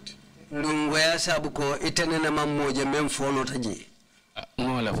vomit? That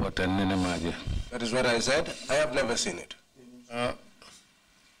is what I said. I have never seen it.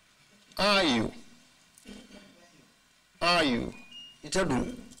 Are you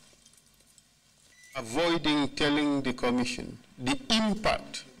avoiding telling the Commission the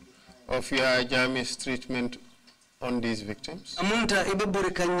impact of Yahya Jammeh's treatment on these victims? Amunta ibe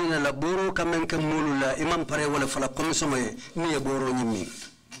bori kanyina la boro kamenke mulula imam pare wala fala komisomo ni boro nyimi.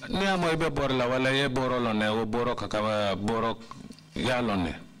 Ni amo ibe boro la wala ye boro lone o boro kakawa boro ya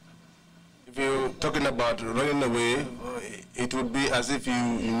lone. If you're talking about running away, it would be as if you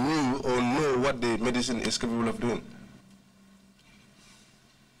knew or know what the medicine is capable of doing.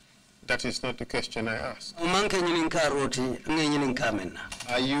 That is not the question I asked.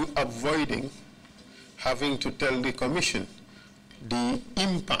 Are you avoiding having to tell the Commission the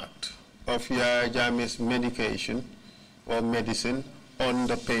impact of Yahya Jammeh's medication or medicine on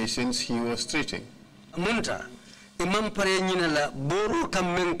the patients he was treating? Munta, imam pare nyina la boro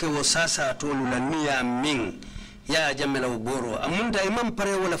kamenke wo sasa tolu la niya ming ya jamela boro amunda imam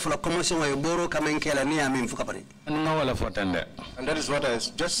pare wala fula commotion wa boro kamenke la niya ming fuka pare nga wala fotande and that is what I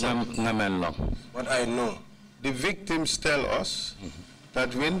just said. What I know, the victims tell us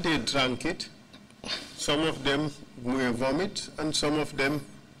that when they drank it, some of them may vomit and some of them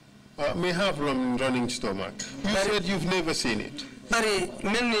may have running stomach. You said you've never seen it. Bari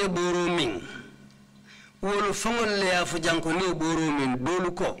men boro ming wolu fangol le afu janko ni boro min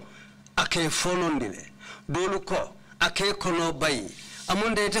dolu ko ake fonondile dolu ko ake kono bay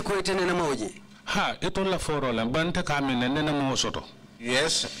amunde ite ko itene na mawji ha eto la forola bante kamene nena mo soto.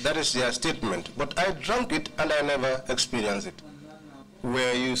 Yes, that is their statement, but I drank it and I never experienced it.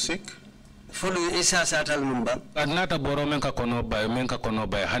 Were you sick? Fulu isa satal numba anata boro menka kono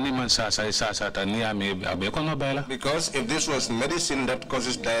bay haniman sasa isa sata ni ame abe kono bayla. Because if this was medicine that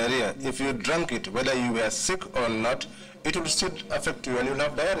causes diarrhea, if you drank it, whether you were sick or not, it will still affect you and you'll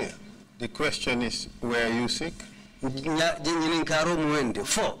have diarrhea. The question is, were you sick? No.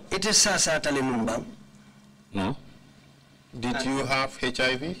 Did you have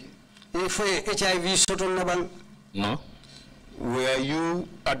HIV? No. Were you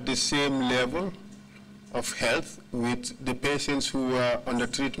at the same level of health with the patients who were under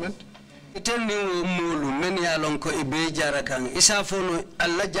treatment? It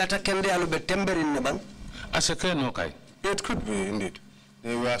could be, indeed.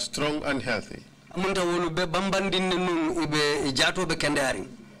 They were strong and healthy.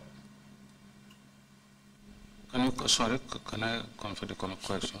 Can you, sorry, can I come for the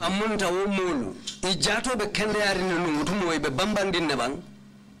question?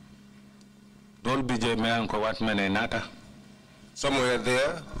 Don't be me what nata. Some were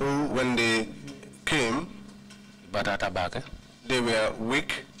there who, when they came, they were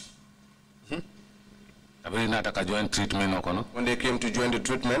weak. When they came to join the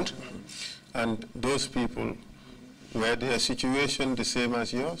treatment. And those people, were their situation the same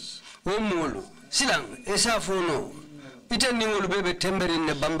as yours? No.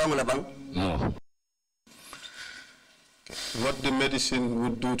 What the medicine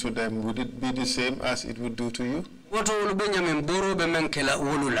would do to them, would it be the same as it would do to you?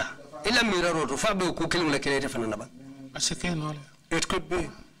 It could be.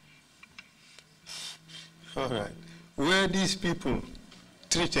 All right. Were these people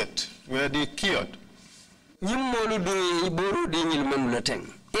treated? Were they cured?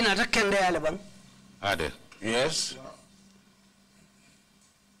 Yes.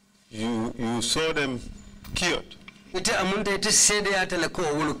 You saw them cured?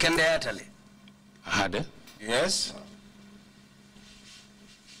 Yes.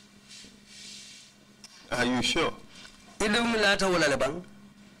 Are you sure?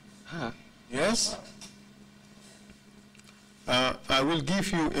 Yes. I will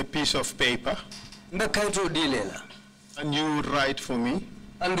give you a piece of paper and you write for me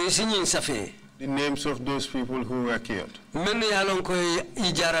the names of those people who were killed. Men yalon ko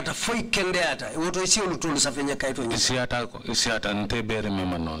ijarata foy kendeata woto isiolu tolu safenya kaito nyi. Isiata nte bere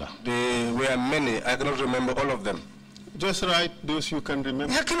memanola. There were many. I cannot remember all of them. Just write those you can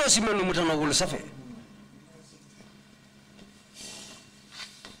remember. Hakilo simenu mutano wulu safe.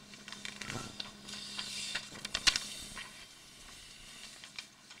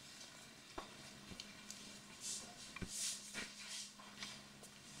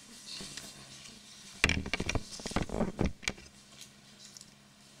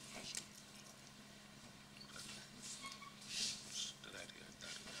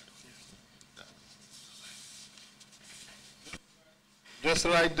 Just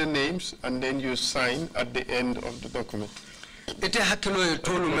write the names and then you sign at the end of the document. Ite hakilo ye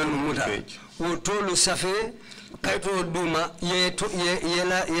tolu menu muta. Wo tolu safe kaito duma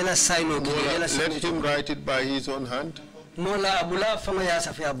yela sign ogi yela sign. Let him write it by his own hand. Mola abula fanga ya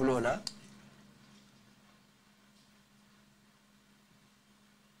safe abulola.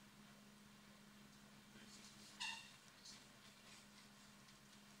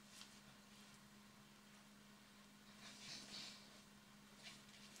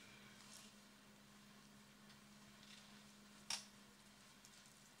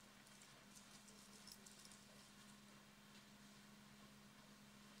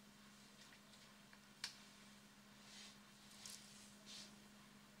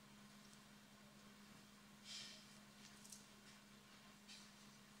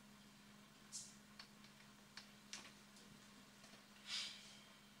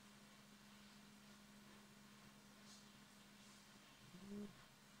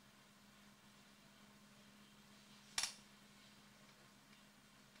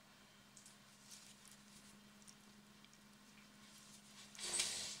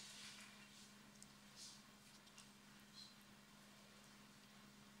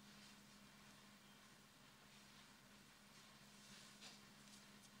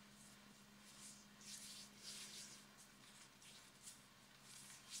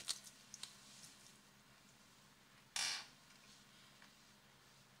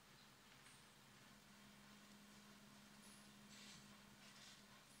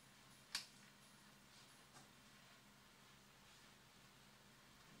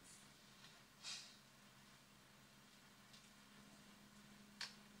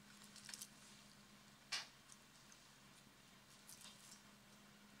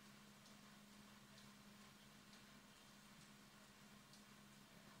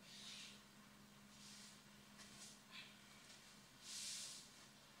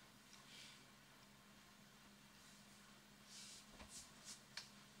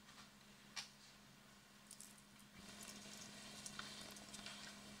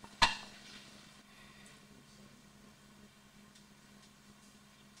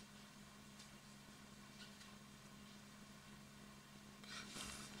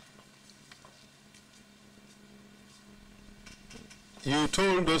 You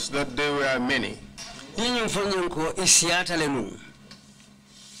told us that there were many.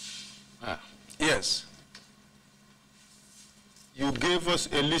 Yes. You gave us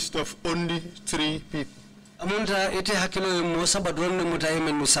a list of only 3 people.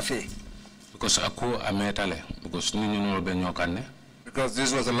 Because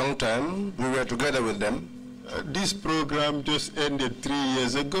this was a long time, we were together with them. This program just ended 3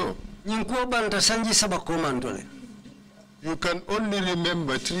 years ago. You can only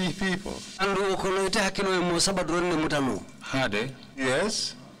remember 3 people.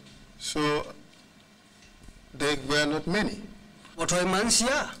 Yes. So there were not many.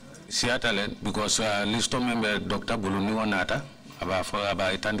 Because list member Dr. Buluni Wanata about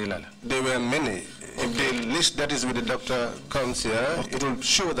Itandilala. There were many. If the list that is with the doctor comes here, it will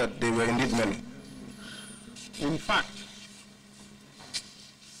show that there were indeed many. In fact,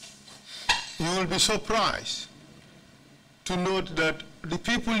 you will be surprised to note that the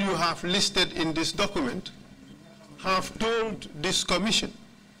people you have listed in this document have told this commission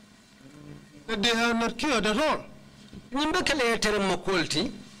that they are not cured at all.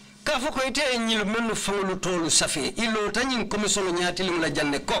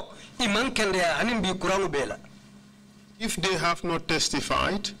 If they have not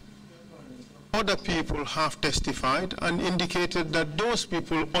testified, other people have testified and indicated that those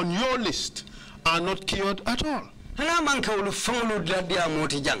people on your list are not cured at all.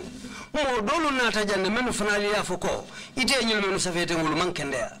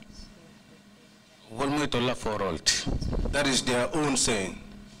 That is their own saying.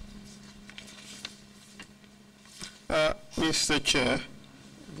 Mr. Chair,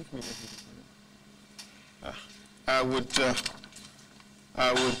 I would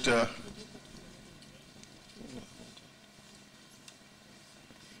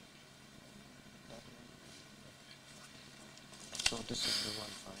this is the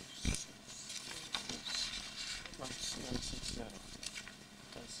 160.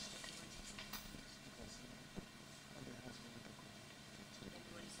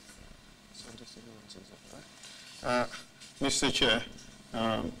 Mr. Chair,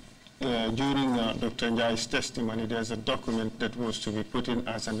 during Dr. Njai's testimony, there's a document that was to be put in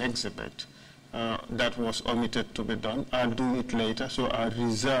as an exhibit that was omitted to be done. I'll do it later, so I'll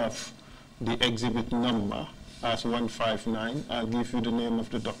reserve the exhibit number as 159. I'll give you the name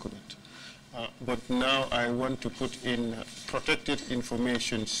of the document. But now I want to put in protected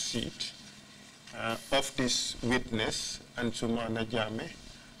information sheet of this witness, Ansumana Jammeh,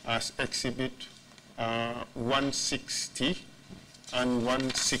 as exhibit 160 and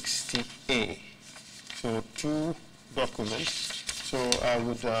 160A. So 2 documents. So I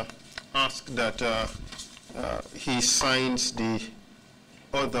would ask that he signs the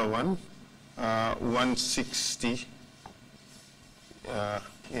other one, 160.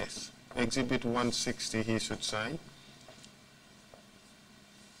 Yes, exhibit 160 he should sign.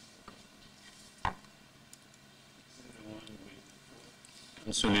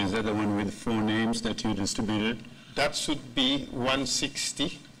 So is that the one with 4 names that you distributed? That should be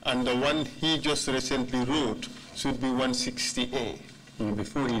 160, and the one he just recently wrote should be 160A. Well,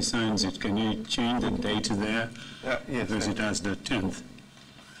 before he signs it, can you change the date there? Yes. Because it has the 10th.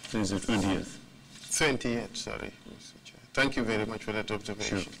 There's the 20th. 28th, sorry, Mr. Chair. Thank you very much for that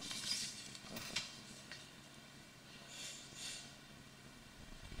observation. Sure.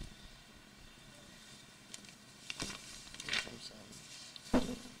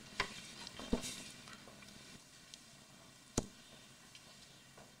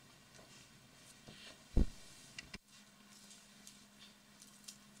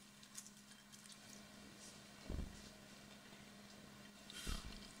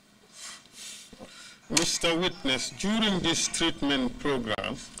 Mr. Witness, during this treatment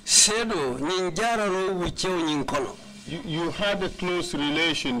program, you had a close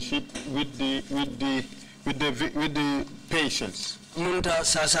relationship with the patients.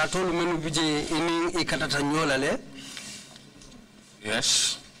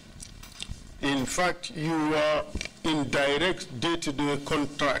 Yes. In fact, you were in direct day-to-day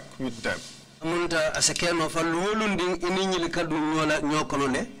contact with them.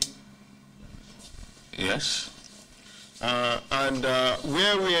 Yes. And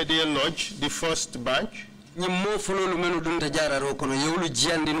where were they lodged, the first batch?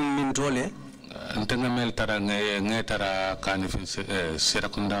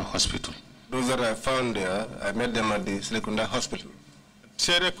 Serekunda Hospital. Those that I found there, I met them at the Serekunda Hospital.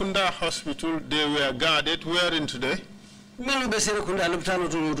 Serekunda Hospital, they were guarded. Where in today?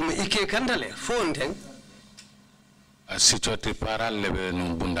 Situati para lebe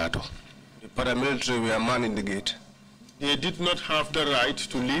numbundato. The paramilitary were manning the gate. They did not have the right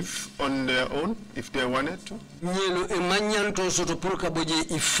to live on their own if they wanted to.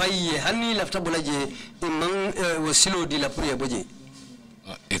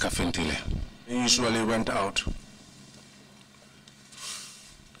 They usually went out.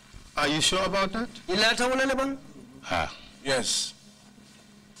 Are you sure about that? Yes.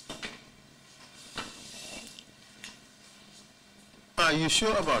 Are you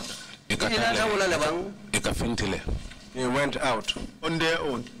sure about that? They went out. On their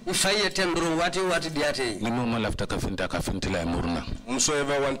own. Whosoever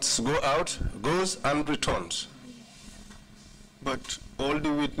wants to go out, goes and returns. But all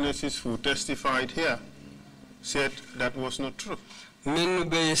the witnesses who testified here said that was not true.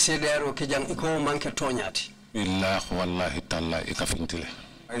 I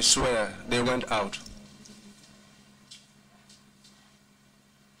swear they went out.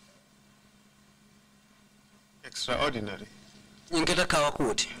 Extraordinary.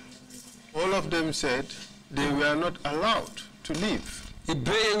 All of them said they were not allowed to leave.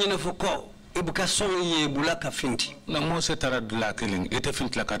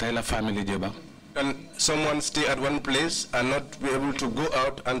 Can someone stay at one place and not be able to go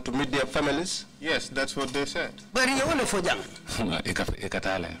out and to meet their families? Yes, that's what they said. They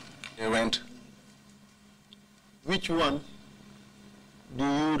went. Which one do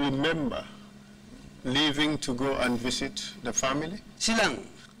you remember leaving to go and visit the family?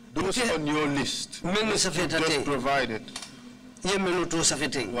 Those on your list just provided.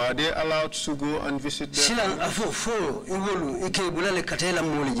 Were they allowed to go and visit their family?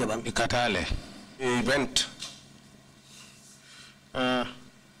 He went.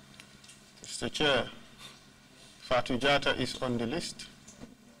 Mr. Chair, Fatu Jata is on the list.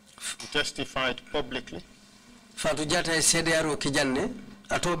 He testified publicly. Fatu Jata is Sediaro Kijanne,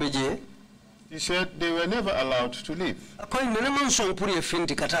 Atobeje. He said they were never allowed to leave.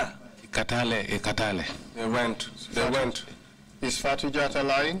 They went. Is Fatu Jata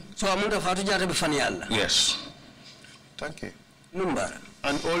lying? So Amunda Fatu Jata bifanyalla. Yes. Thank you. Number.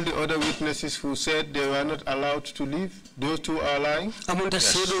 And all the other witnesses who said they were not allowed to leave, those two are lying?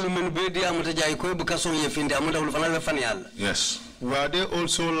 Yes. Were they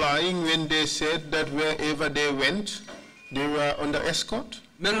also lying when they said that wherever they went, they were under escort?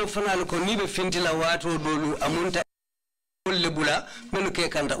 I have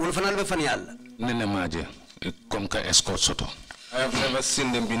never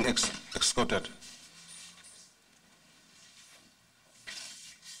seen them being escorted.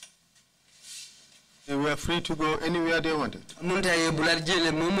 They were free to go anywhere they wanted.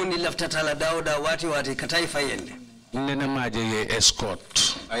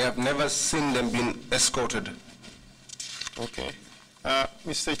 Escort. I have never seen them being escorted. Okay.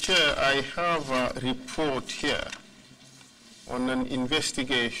 Mr. Chair, I have a report here on an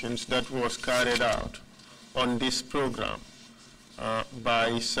investigation that was carried out on this program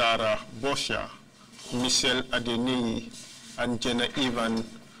by Sarah Bosha, Michelle Adeni, and Jenna Ivan,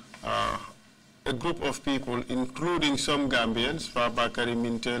 a group of people, including some Gambians, Fabakari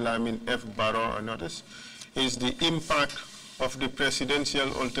Minte, Lamin F. Barrow, and others, is the impact of the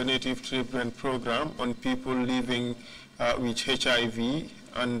Presidential Alternative Treatment Program on people living with HIV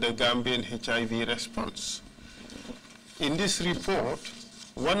and the Gambian HIV response. In this report,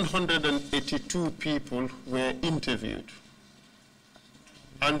 182 people were interviewed,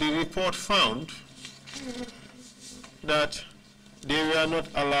 and the report found that they were not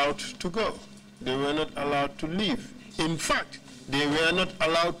allowed to go. They were not allowed to leave. In fact, they were not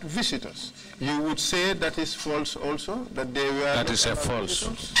allowed visitors. You would say that is false also, that they were That is a false.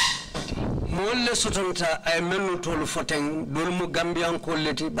 Molle sotonta ay menu tolu foteng dolmu Gambian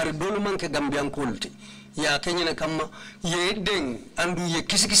kolleti bari dolu manke Gambian kolti ya kenyene kama ye deng andu ye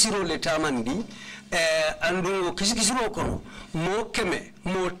kisikisiro le tamandi andu kisikisiro kono mo keme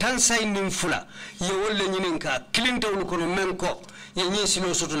mo tansay nimfula ye wolle nyininka kilintawul kono menko ye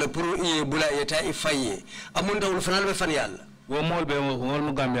nyesilo soto le pour ye bula yeta ifaye amunda wul fanal be fan yalla wo molbe wol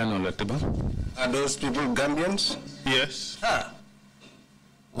mu Gambian la tiba. Are those people Gambians? Yes.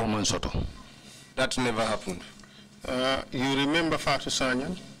 Woman soto. That never happened. You remember Fatu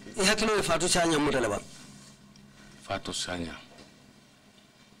Sanyan? Fatu Sanya mutalaba. Fatu Sanya.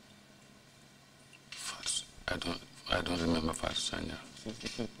 I don't remember Fatu Sanya.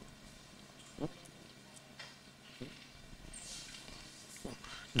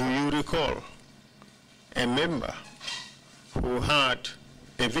 Do you recall a member who had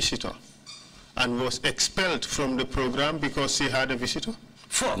a visitor and was expelled from the program because he had a visitor?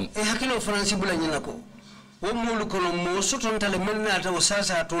 Hakilo Franci Bulanako. Womulu kono mo sotontale melnata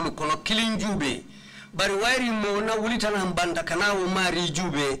wasasa tolu kono killing jube. Bari wairi mo na wulitana mbanda kana wo mari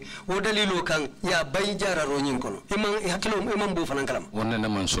jube wo dalilo kan ya bayjara ronyin kono. Imam hakilo imam bu fanan kalam. Wonne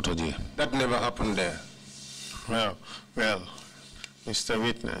man sotoje. That never happened there. Well, Mr.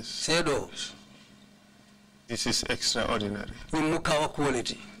 Witness. Sedo. This is extraordinary. Nimukawa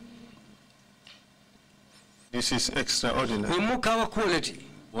quality. This is extraordinary. Nimukawa quality.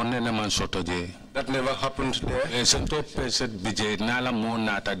 That never happened there.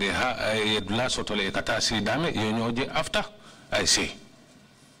 After I see.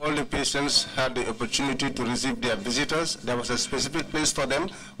 All the patients had the opportunity to receive their visitors. There was a specific place for them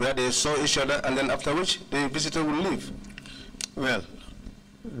where they saw each other, and then after which the visitor will leave. Well,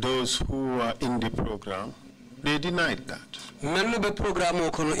 those who are in the program, they denied that.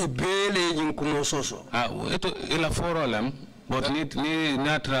 But ni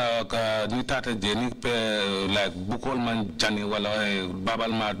natra ka ni tata je ni pe like bukol man jani wala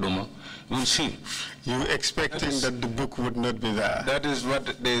babal ma doma. We'll see. You expecting that the book would not be there? That is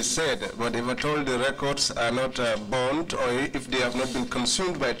what they said. But if at all the records are not burnt, or if they have not been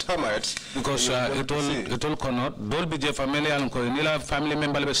consumed by termites, because it all cannot. Don't be je family and ko nila family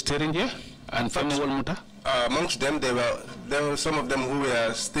member be steering je and family wal muta. Amongst them, there were some of them who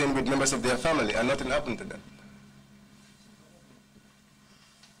were staying with members of their family, and nothing happened to them.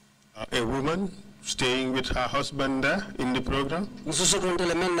 A woman staying with her husband there in the program?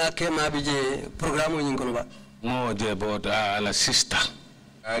 No, but a sister.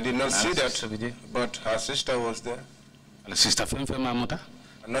 I did not see that, but her sister was there. Sister,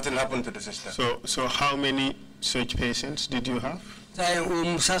 nothing happened to the sister. So how many such patients did you have?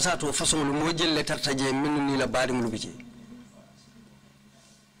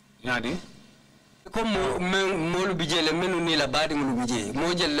 Nadi?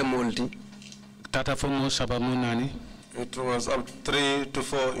 It was up 3 to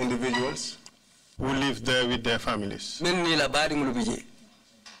 4 individuals. who live there with their families?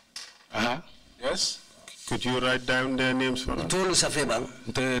 Yes. Could you write down their names for us? I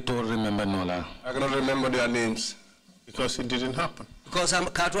cannot remember their names. Because it didn't happen. Because I'm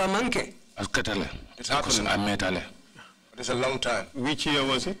Katwa Manke. It happened. It is a long time. Which year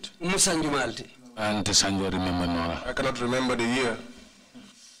was it? Musanjumalti. And Sanjo remember Nora. I cannot remember the year.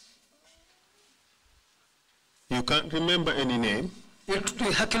 You can't remember any name?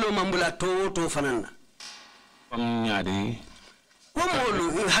 Hakilo mambula to fanana.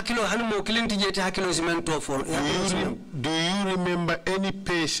 Do you remember any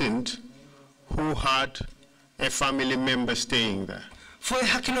patient who had a family member staying there? For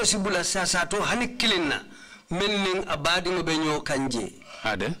hakilo sibula sasa to hanikilina meaning abading benyo kanje.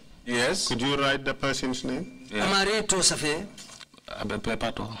 Ade? Yes. Could you write the person's name? Amari to safe.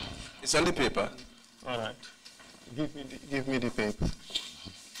 It's on the paper. All right. Give me the paper.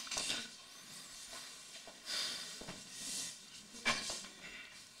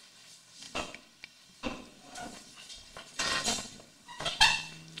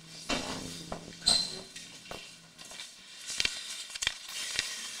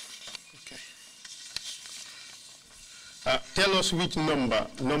 Tell us which number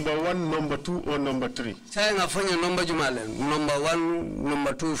 1, number 2, or number 3. Saya ngafanya number jumale, number 1,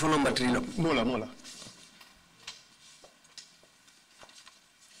 number 2, for number 3. Mola.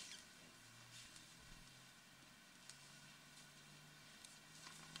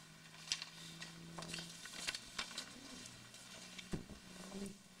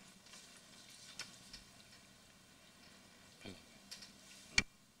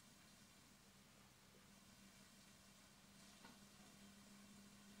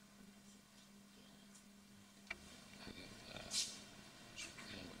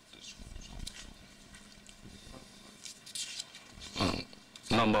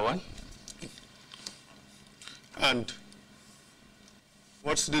 Number 1. And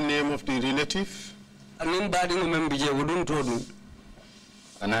what's the name of the relative? Can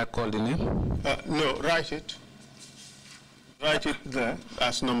I call the name? No, write it. Write it there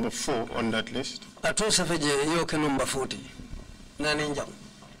as number 4 on that list. Number 40.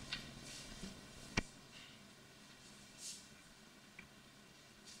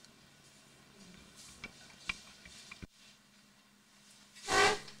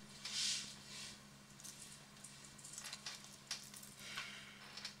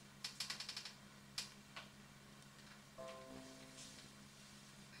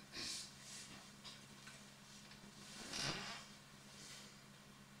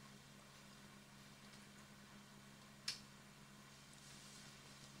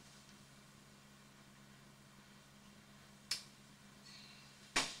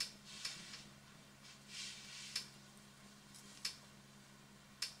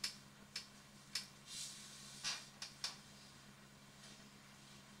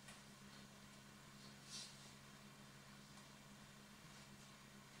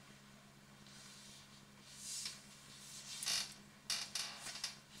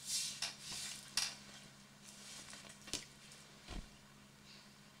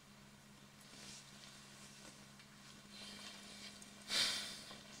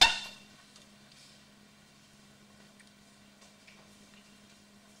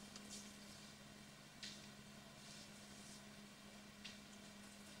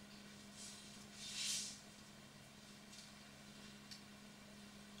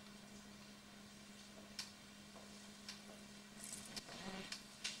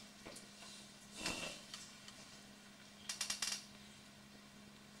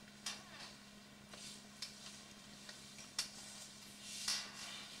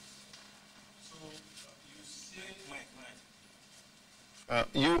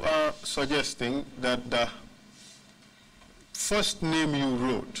 You are suggesting that the first name you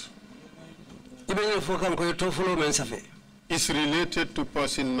wrote is related to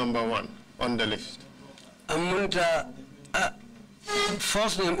person number 1 on the list.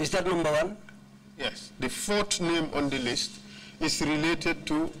 First name, is that number 1? Yes. The 4th name on the list is related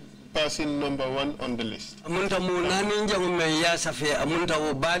to person number 1 on the list.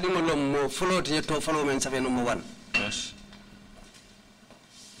 Yes.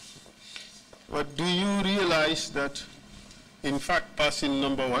 But do you realize that, in fact, person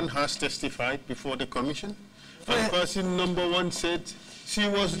number 1 has testified before the commission? And person number 1 said she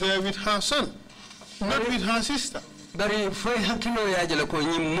was there with her son, not with her sister. Bari foi hakilo ya jele ko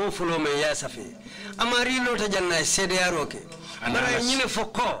nyimmo fulo me ya safi amari lota janna sede ya roke bara nyine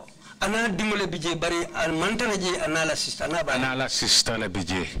foko ana dimole bije bari al mantana je anala sister na ba Anala sister la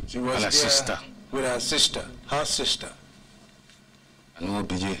bije. She was there sister. With her sister. Anu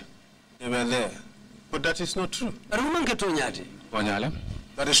bije. They were there. But that is not true. That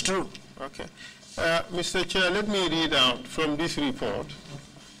is true. Okay. Mr. Chair, let me read out from this report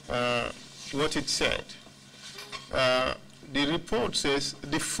what it said. The report says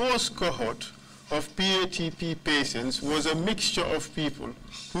the first cohort of PATP patients was a mixture of people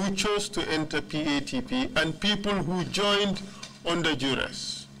who chose to enter PATP and people who joined under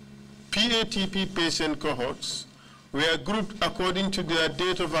duress. PATP patient cohorts were grouped according to their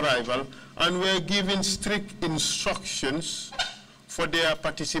date of arrival and were given strict instructions for their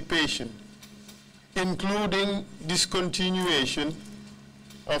participation, including discontinuation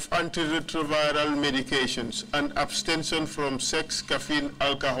of antiretroviral medications and abstention from sex, caffeine,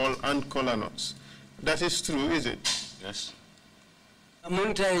 alcohol, and cola nuts. That is true, is it? Yes.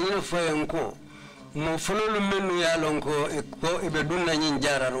 Amunta yino foyenko mo fololu menu ya lonko ko ibe dunna nyin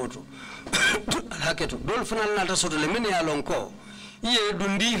jara roto haketo dol fanal nata soto le men ya lonko iye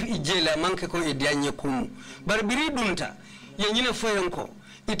dundi ijela manke ko idianye kunu barbiri dunta ye nyina foyenko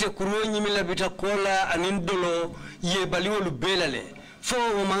ite kuro nyimila bita kola anindolo ye baliwolu belale fo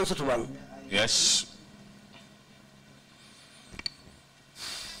o man soto bang. Yes.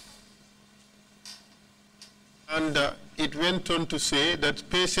 And it went on to say that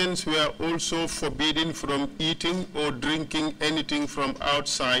patients were also forbidden from eating or drinking anything from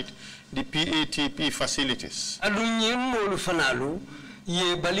outside the PATP facilities. Adunye molu fanalu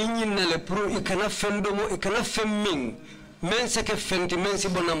ye balinyi nale pro ikana fendomo ikana femming men seke fenti men si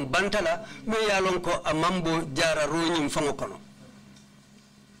bonam bantala me yalon ko amambo jara ronyim mfango kono.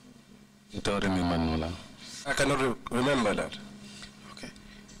 I cannot remember that. Okay.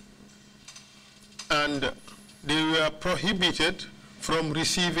 And they were prohibited from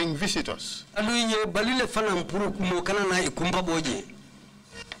receiving visitors.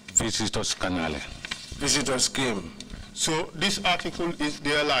 Visitors kanale. Visitors came. So this article is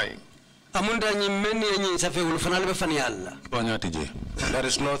they're lying. That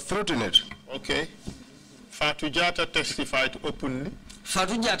is not truth in it. Okay. Fatu Jata testified openly.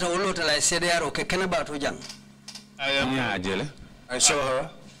 Fatu Jata wolota la CDR ke kenabato jang. I saw her.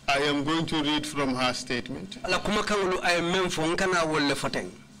 I am going to read from her statement. And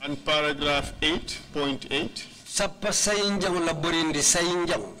paragraph 8.8.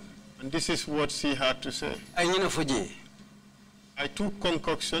 And this is what she had to say. I took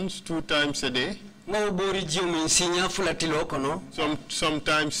concoctions 2 times a day.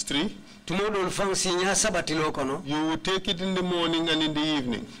 Sometimes 3. You would take it in the morning and in the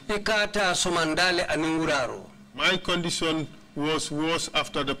evening. My condition was worse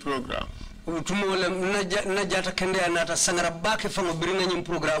after the program. I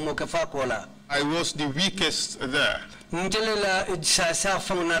was the weakest there.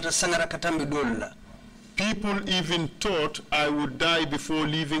 People even thought I would die before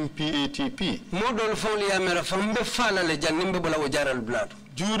leaving PATP.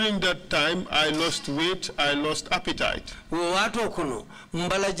 During that time, I lost weight, I lost appetite.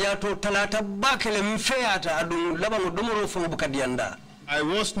 I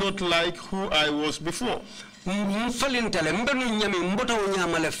was not like who I was before.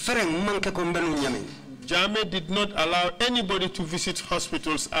 Jammeh did not allow anybody to visit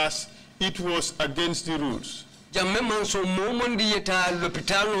hospitals as it was against the rules.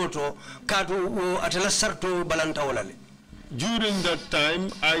 During that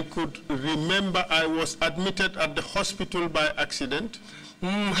time, I could remember I was admitted at the hospital by accident.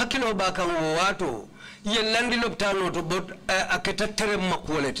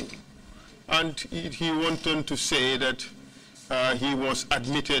 And he wanted to say that he was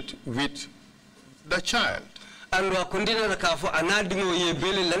admitted with the child.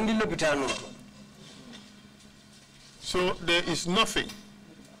 So there is nothing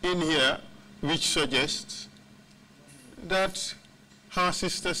in here which suggests that her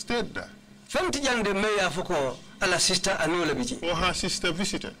sister stayed there. Or her sister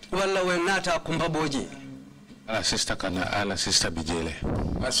visited. Her sister bijele.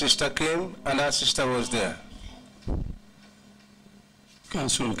 Her sister came and her sister was there.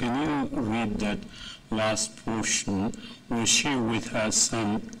 Counsel, can you read that last portion? Was she with her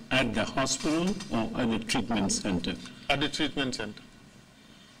son at the hospital or at the treatment center? At the treatment center.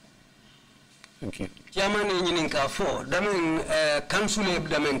 Thank you.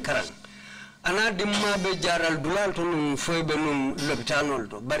 Ana dimma be jaral dulal to num foy be num lopitanol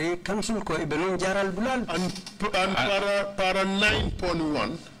to bari council ko be num jaral dulal and para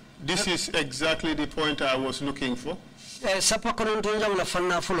 9.1 this is exactly the point I was looking for. Sapa ko non to jam la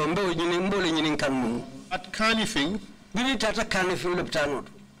fanna fulo mbe nyini mbole nyini kan mum at Kanifing bini tata Kanifing lopitanol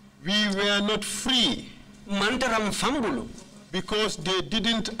we were not free mantaram fambulu Because they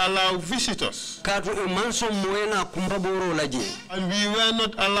didn't allow visitors. And we were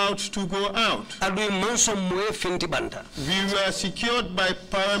not allowed to go out. We were secured by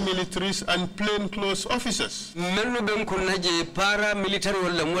paramilitaries and plainclothes officers.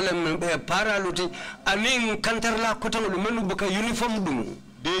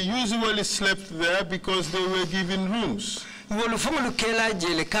 They usually slept there because they were given rooms.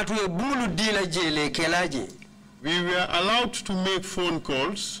 We were allowed to make phone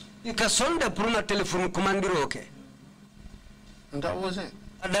calls. And that was it.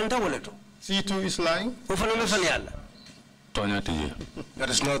 C2 is lying. That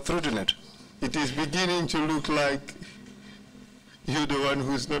is not true, it. It is beginning to look like you're the one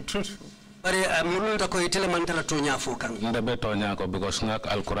who is not truthful. I am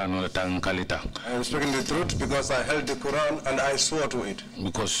speaking the truth because I held the Quran and I swore to it.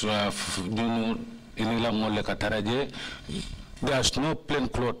 Because there's no plain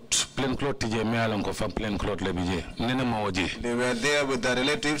clothes from plain clothes. They were there with their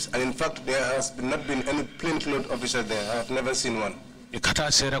relatives, and in fact there has not been any plain clothes officer there. I have never seen one. They went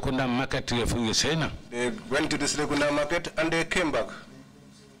to the Serekunda market and they came back.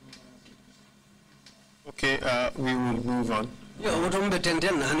 Okay, we will move on.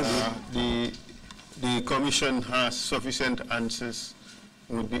 The commission has sufficient answers.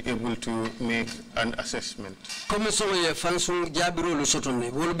 Would be able to make an assessment.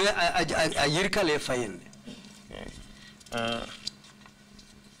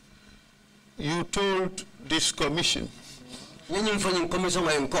 You told this commission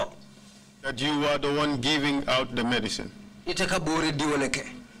that you were the one giving out the medicine.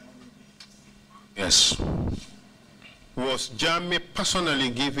 Yes. Was Jammeh personally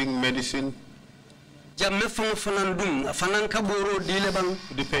giving medicine to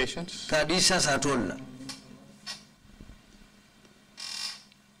the patients?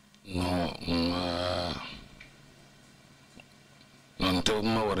 No,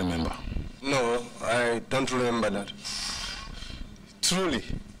 no, remember. No, I don't remember that. Truly,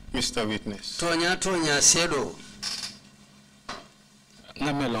 Mr. Witness. You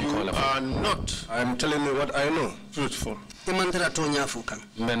are not. I am telling you what I know. Truthful. I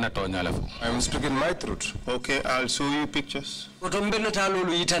am speaking my truth. Okay, I'll show you pictures. I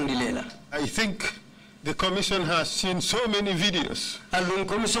think the commission has seen so many videos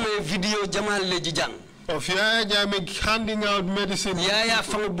of Yaya Jammeh handing out medicine. And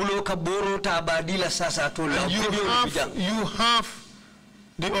you have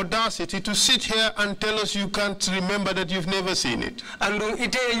the audacity to sit here and tell us you can't remember that you've never seen it. One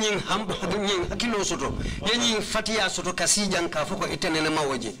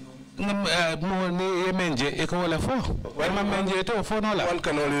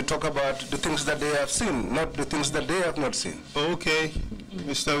can only talk about the things that they have seen, not the things that they have not seen. Okay,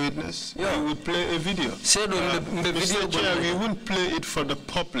 Mr. Witness, we will play a video. Mr. Chair, we won't play it for the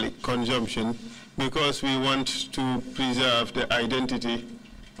public consumption because we want to preserve the identity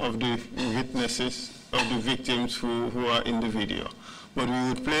of the witnesses, of the victims who are in the video. But we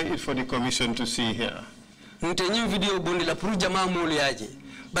would play it for the commission to see here.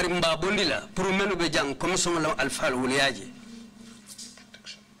 Barimba bondila pour menu be jang commission la alfal wuliaji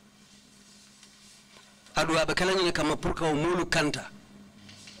adu abakala nyine kama pour ka mulu kanta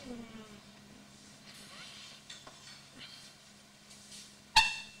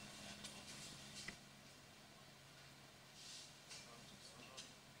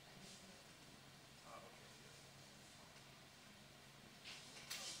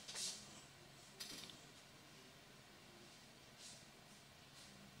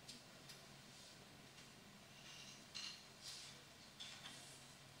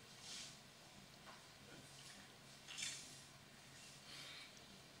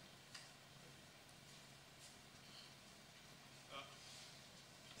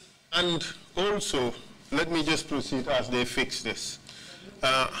And also, let me just proceed as they fix this.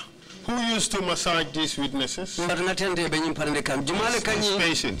 Who used to massage these witnesses? These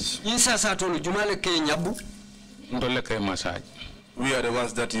patients. We are the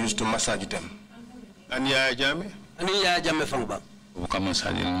ones that used to massage them. And Yaya Jammeh?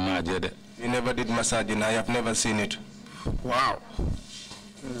 We never did massaging. I have never seen it. Wow.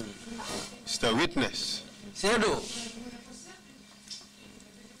 Mr. Witness.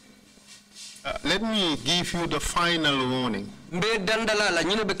 Let me give you the final warning.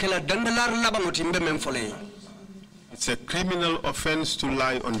 It's a criminal offense to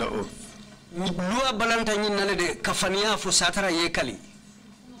lie under oath.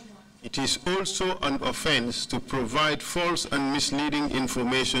 It is also an offense to provide false and misleading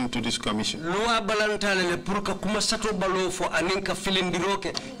information to this commission. Loi balantale le pour ka kuma sato balo fo aninka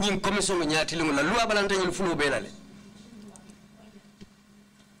filindiroke nyim commission nyati la loi balantale le fulo belale.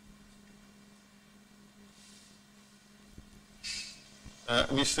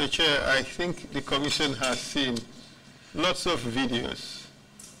 Mr. Chair, I think the commission has seen lots of videos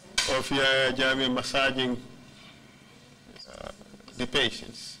of Yaya Jammeh massaging the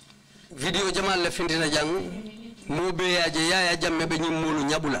patients. Video jamal le findina jang mobe Yaya Jammeh be nyimulu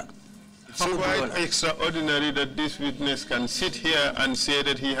nyabula. It's quite extraordinary that this witness can sit here and say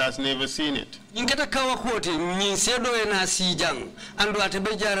that he has never seen it. Ingeta kawa kwoti nsedo ena si jang andu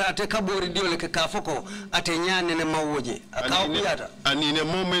atebejara atekabori diole ke kafoko atenyane ne mawoje akawa kuyata. And in a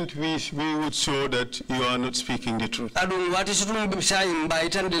moment we would show that you are not speaking the truth. Adun wati sutum bibisai mba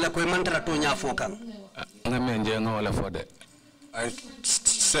itande la kwe mantara to nyafokan. I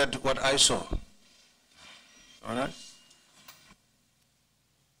said what I saw. All right.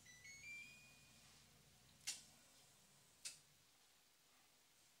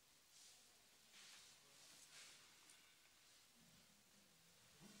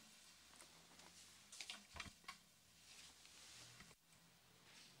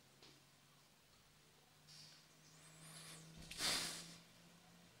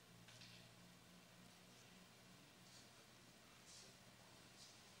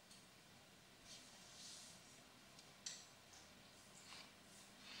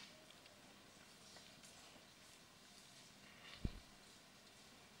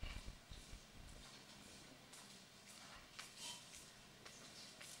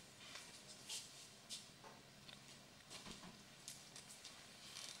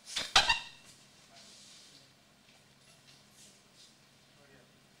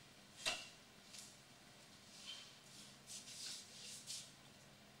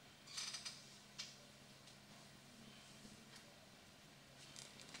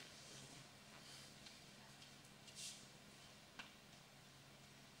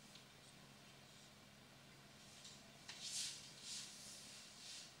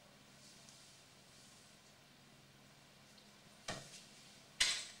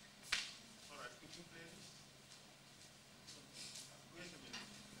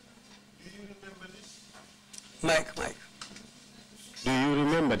 Mike. Do you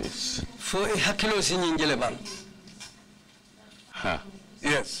remember this? For a hakilo sinyingele bang.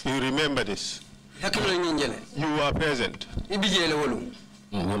 Yes. You remember this? Hakilo nyingele. You were present. Ibijele wolu.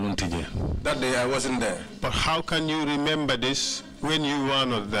 That day I wasn't there. But how can you remember this when you were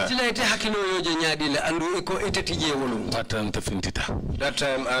not there? That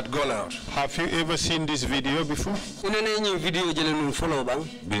time I had gone out. Have you ever seen this video before?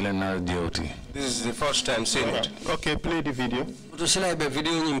 This is the first time seeing it. Okay, play the video.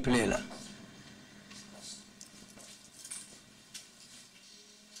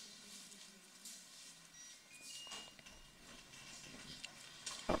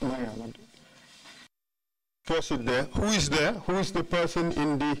 Pause it there. Who is there? Who is the person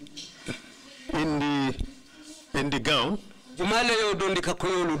in the gown?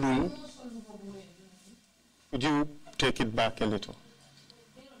 Would you take it back a little?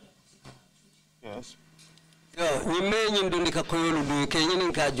 Yes.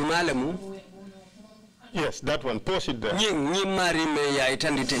 Yes, that one. Pause it there.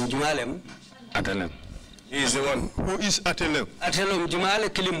 Atelem. He is the one. Who is Atelem? Atelem Jumale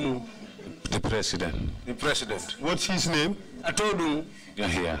Kilimu. The president. The president. What's his name? Atodum.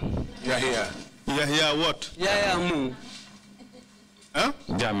 Yahya. Yahya what? Yahya Mu. Huh?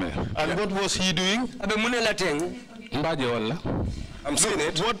 Jammeh. And what was he doing? Abe mune lateng. Mbaje wala. I'm seeing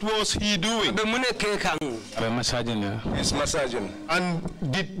it. What was he doing? Abe mune kekang. Abe massaging ya. He's massaging. And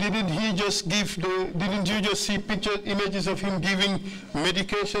didn't he just give didn't you just see images of him giving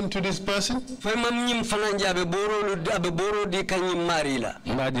medication to this person? I'm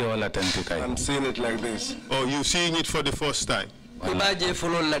seeing it like this. Oh, you're seeing it for the first time? Wallahi.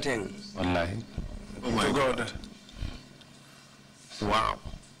 Oh my God. Wow.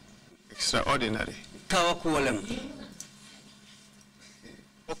 Extraordinary.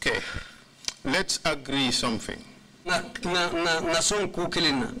 Okay. Let's agree something.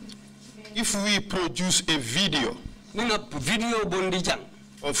 If we produce a video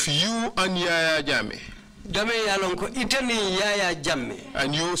of you and Yaya Jammeh,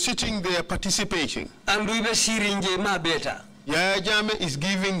 and you're sitting there participating, Yaya Jammeh is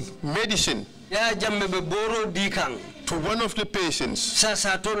giving medicine to one of the patients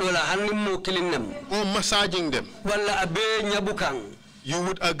or massaging them, you you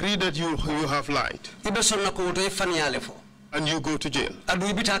would agree that you have lied. And you go to jail. Adu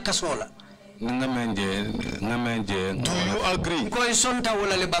ibita kasola. Do you agree? Ko isonta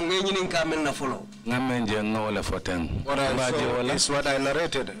wala le bangi nyini nkamen na follow. What I saw is what I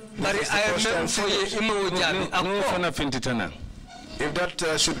narrated. Bari I am for you imo jabi. If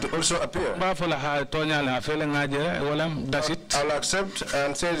that should also appear, that's it. I'll accept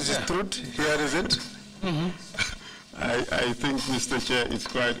and say this is truth. Here is it. I think, Mr. Chair, it's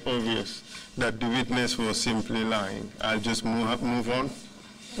quite obvious that the witness was simply lying. I'll just move on.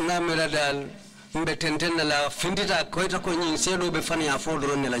 Not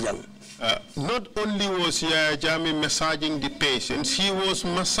only was Yaya Jammeh massaging the patients, he was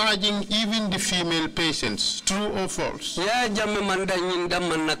massaging even the female patients. True or false? Yaya Jammeh manda nyinda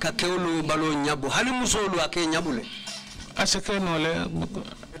manna kakelu balo nyabu. Hani musolu ake nyabule.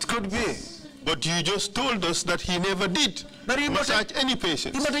 It could be. But you just told us that he never did massage any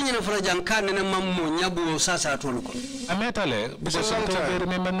patient. I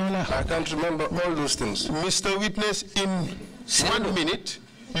can't remember all those things. Mr. Witness, in 1 minute,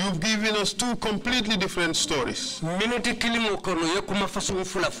 you've given us two completely different stories.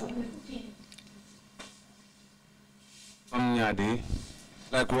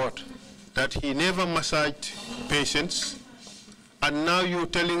 Like what? That he never massaged patients. And now you're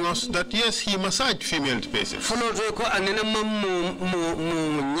telling us that yes, he massaged female patients. I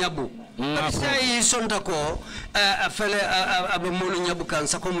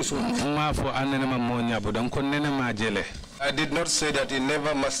did not say that he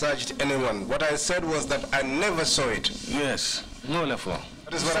never massaged anyone. What I said was that I never saw it. Yes. No,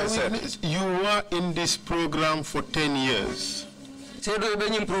 that is what I said. You were in this program for 10 years.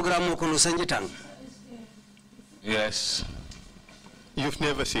 Yes. You've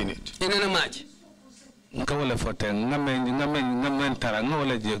never seen it. In a match. That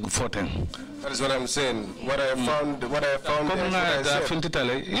is what I'm saying. What I found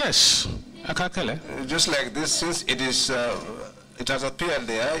yes. Just like this, since it is it has appeared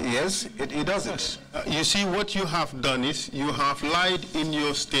there, yes, it does it. You see, what you have done is you have lied in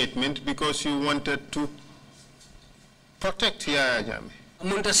your statement because you wanted to protect Yaya Jammeh.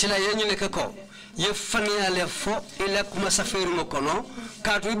 Ye faniale fo ila kuma safiru mokono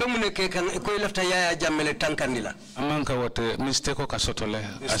katu ibe muneke kan ko ilafta Yaya Jammeh tankandila amanka wote mistake ka sotole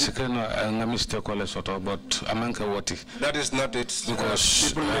asikeno nga mistake le soto but amanka wote. That is not it,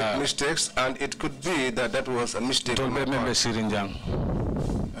 because people make mistakes and it could be that that was a mistake.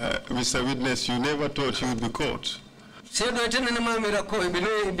 Mr. Witness, you never thought you would be caught. This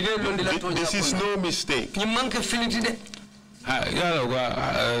is no mistake.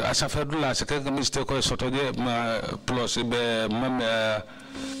 Asafadula sekega mistake ko sotoje plus be no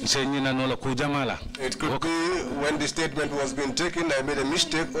kujamala. It could be when the statement was being taken I made a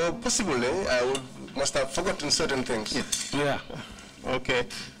mistake, or possibly I must have forgotten certain things. Yes. Yeah. Okay.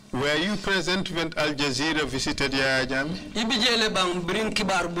 Were you present when Al Jazeera visited Yaya Jammeh? Ibijele bang bring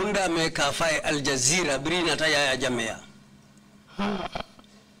kibar bunda me ka fay Al Jazeera bring ata Yaya Jammeh.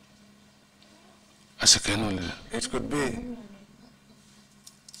 It could be.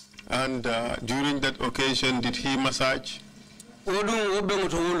 And during that occasion, did he massage? Well,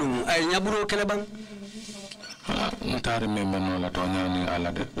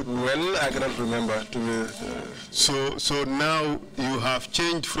 I cannot remember. So now you have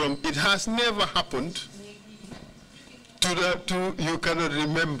changed from it has never happened to you cannot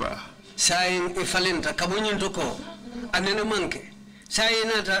remember. Saying ifalenta kabunyin toko anene manke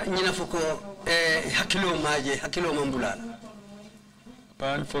sayinata nyina fuko hakilo maje hakilo mambulala.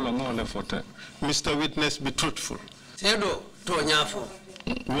 Mr. Witness, be truthful.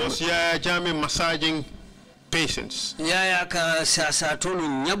 Was Yaya Jammeh massaging patients? Yaya ka sasa tolu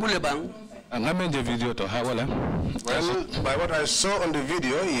nyabule bang. Well, by what I saw on the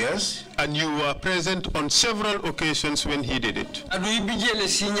video, yes. And you were present on several occasions when he did it.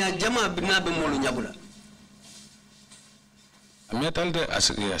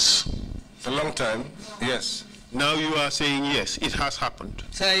 Yes. A long time, yes. Now you are saying yes, it has happened.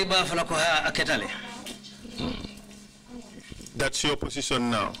 That's your position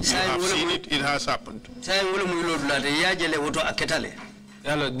now. You have seen it, it has happened. You know,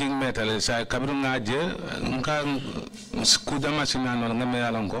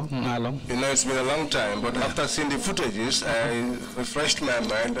 it's been a long time, but after seeing the footages, I refreshed my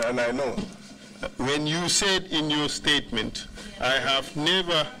mind and I know. When you said in your statement, I have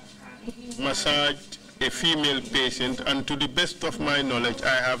never massaged a female patient, and to the best of my knowledge,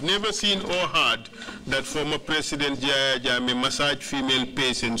 I have never seen or heard that former President Yaya Jammeh massaged female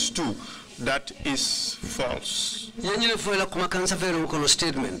patients too. That is false.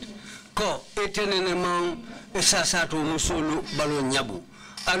 Statement. ko etenene man sasato musulu balo nyabu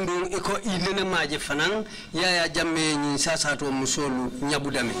andu iko inene maje fanan Yaya Jammeh ni sasato musulu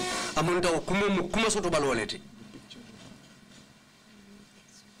nyabu dami amunda kuma soto balolete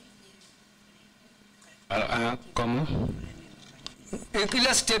Comment?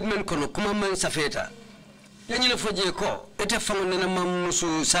 Ila statement kono kuma man safeta yanyina foje ko ete fangonena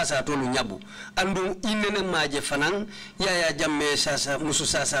mamusu sasa tolu nyabu andu inene maje fanan Yaya Jammeh sasa musu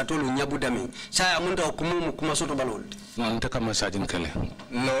sasa tolu nyabu dami sa amunda kuma soto balol No,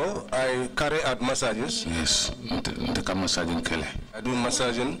 no, I carry out massages. Yes, I do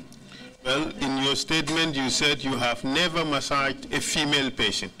massaging. Well, in your statement you said you have never massaged a female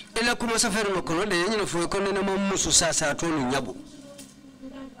patient. Ila kuma safero no kono de yanyina fo ko nena mamusu sasa tolu nyabu.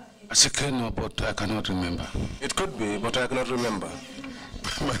 No, but I cannot remember. It could be, but I cannot remember.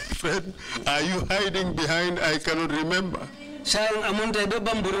 My friend, are you hiding behind I cannot remember? Sayang amunde be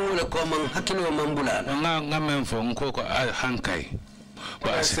bamburu wala ko man hakilo mambula. Nga memfo nkoko hankai. But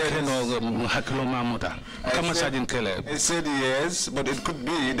I said no hakilo mamuta. Kama sajin kele. I said yes, but it could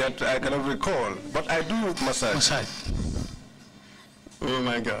be that I cannot recall. But I do massage. Oh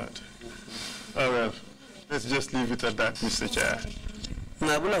my God. Oh well, let's just leave it at that, Mr. Chair.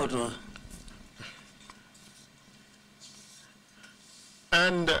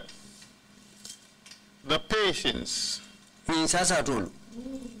 And the patients, you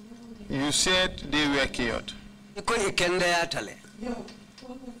said they were cured.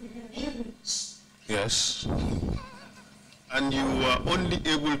 Yes. And you were only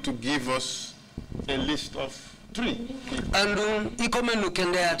able to give us a list of 3.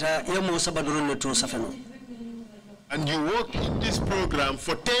 And you worked in this program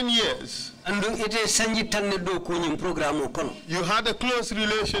for 10 years. You had a close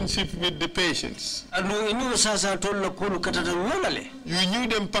relationship with the patients. You knew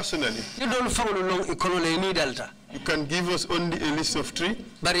them personally. You can give us only a list of 3.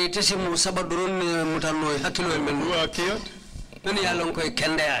 Who are cured?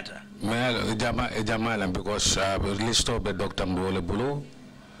 Because list of the Dr. Mbole.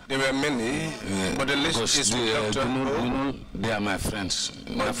 There were many, but the list is they are my friends.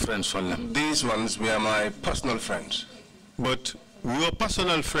 My friends all them. These ones were my personal friends. But your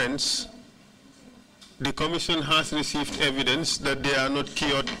personal friends, the commission has received evidence that they are not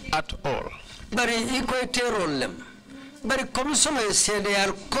cured at all. But commission said they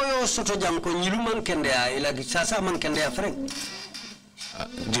are koyo soto jam ko nyiluman kendea ila sasa man kendea friend. No,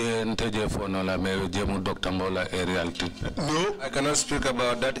 I cannot speak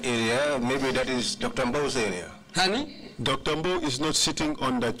about that area. Maybe that is Dr. Mbo's area. Honey? Dr. Mbo is not sitting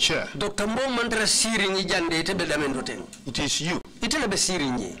on the chair. Dr. Mbo mandra siringi jande ite bedamendoten. It is you. Itele be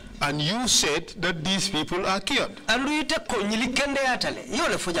siringi. And you said that these people are cured. Andu ite ko nyilikende atale.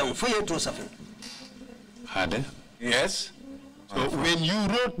 Yole fojam foye to safi. Hade? Yes. So when you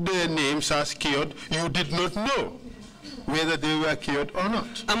wrote their names as cured, you did not know whether they were cured or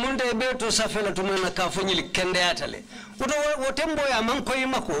not. Amunda ebeto safela tumana ka fo nyilikende atale. Uto wotembo ya manko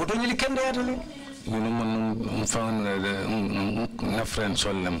yimako uto nyilikende atale.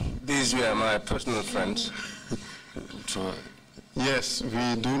 These were my personal friends. So, yes,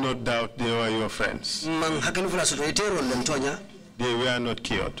 we do not doubt they were your friends. They were not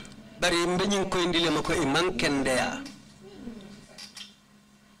cured. I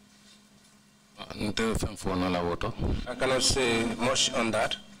cannot say much on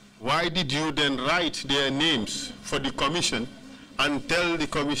that. Why did you then write their names for the commission and tell the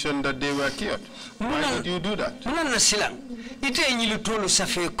commission that they were cured? Why did you do that?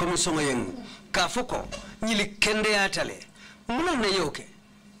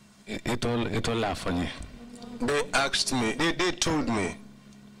 They asked me, they told me.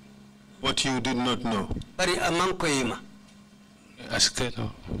 What you did not know. It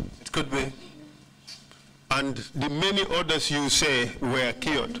could be. And the many others you say were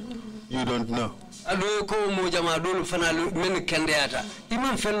cured, you don't know.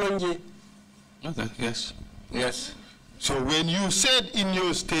 Okay, yes. Yes. So when you said in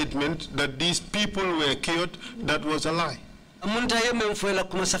your statement that these people were cured, that was a lie.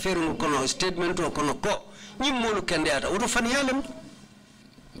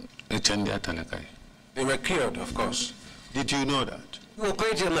 They were cured, of course. Did you know that?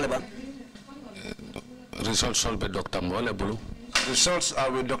 Results are with Dr. Mbo. Results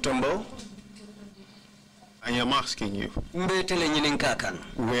are with Dr. Mbo. I am asking you, were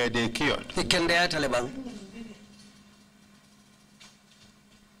they cured?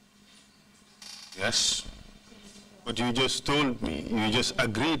 Yes. But you just told me, you just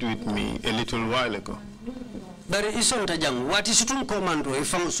agreed with me a little while ago Bari isonta jang wati situn komando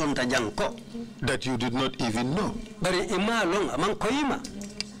ifang sonta jang ko. That you did not even know. Bari ima long amang ko ima.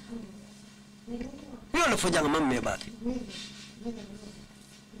 Yo le fo jang mam me bati.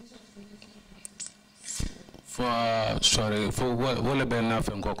 Sorry, for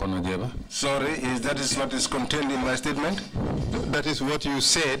sorry, that is what is contained in my statement? That is what you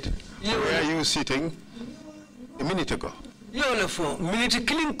said. Where are you sitting a minute ago? Military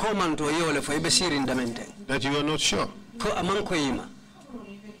killing commando that you are not sure.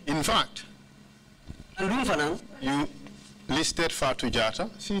 In fact, you listed Fatu Jata.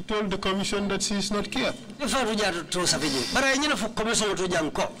 She told the commission that she is not cured.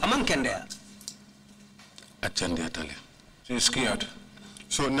 She is scared.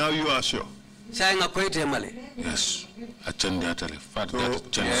 So now you are sure? Yes.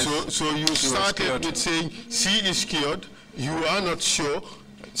 So you started with saying she is cured, you are not sure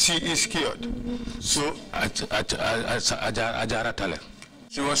she is cured. So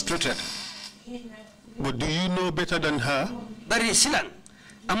she was treated. But do you know better than her? Bari silan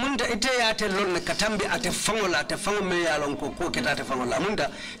amunda ite ate lon katambi ate fango me yalon ko keta ate fangola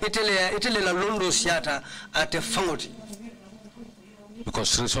amunda itele la londo siata ate fangoti.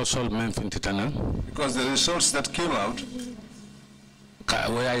 Because the results that came out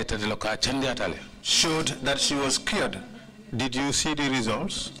showed that she was cured. Did you see the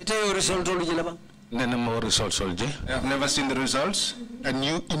results? I have never seen the results. And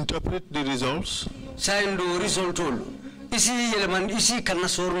you interpret the results?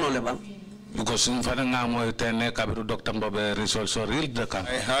 Because I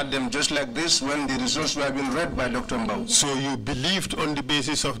heard them just like this when the results were being read by Dr. Mbao. So you believed on the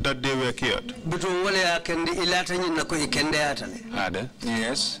basis of that they were cured?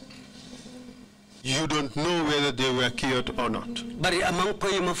 Yes. You don't know whether they were cured or not?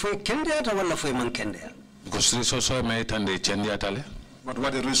 Because results but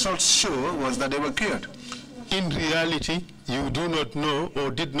what the results show was that they were cured. In reality, you do not know or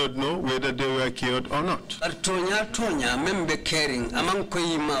did not know whether they were cured or not. Tonya membe caring among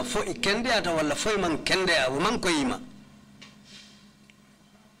koima for ikendea wala for man kendea among koima.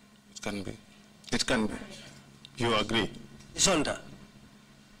 It can be. It can be. You agree? Isonta.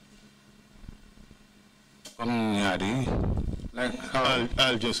 Like how?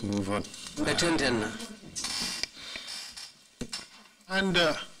 I'll just move on. And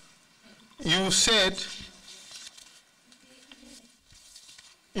you said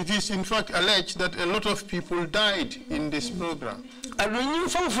it is in fact alleged that a lot of people died in this program. I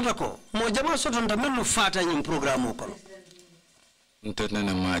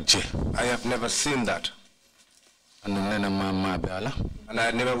have never seen that. And I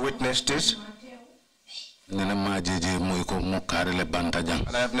have never witnessed it. And I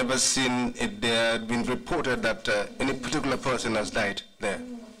have never seen it there been reported that any particular person has died there.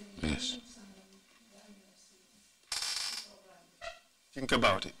 Yes. Think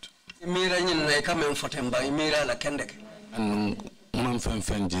about it. And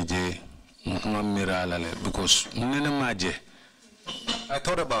because I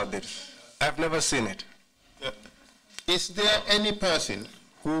thought about it. I've never seen it. Is there any person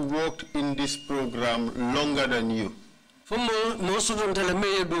who worked in this program longer than you? There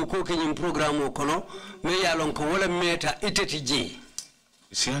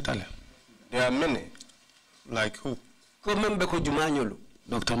are many. Like who?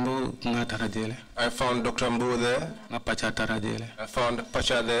 Dr. Mbo Tarajele. I found Dr. Mbo there. Pacha Tarajele. I found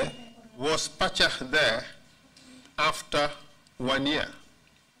Pacha there. Was Pacha there after 1 year?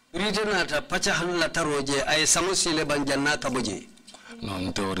 No,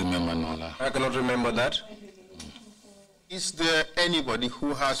 I don't remember no. I cannot remember that. Is there anybody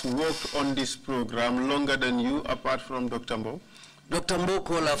who has worked on this program longer than you apart from Dr. Mbo? Dr.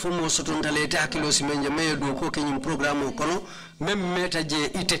 Mboko la fumo sotontalete hakilo simenje meyo duko kenyim programu kono mem meta je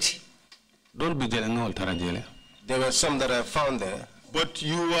iteti. Don't be jelengol tarajele. There were some that I found there. But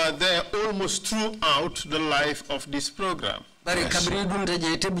you were there almost throughout the life of this program. Bari kabri dunta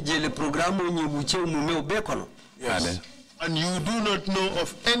je tebi jele programu nyi buche umumeo bekono. Yes. And you do not know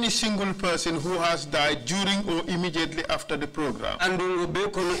of any single person who has died during or immediately after the program. Andu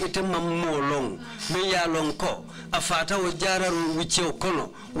bekono itema long me ya long ko afata o jararu wiche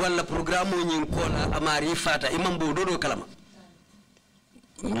kono wala programu nyinkola amari fata imambo dodo kalama.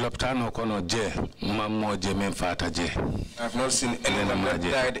 Loptano kono je mammo je men fata je. I have not seen anyone that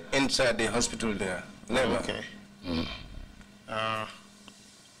died inside the hospital there. Never. Okay.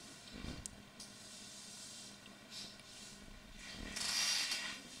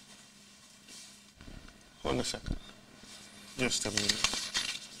 Hold a second. Just a minute.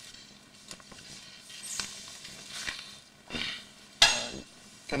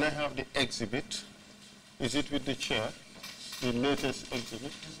 Can I have the exhibit? Is it with the chair? The latest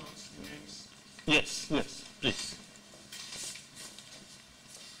exhibit? Yes, yes, please.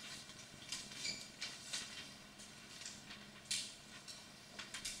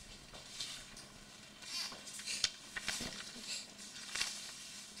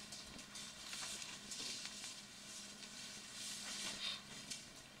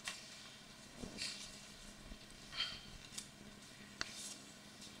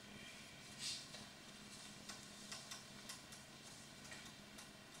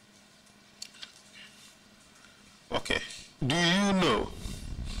 Okay. Do you know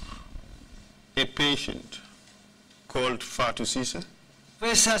a patient called Fatou Cisse?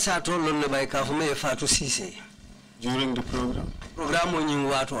 During the program?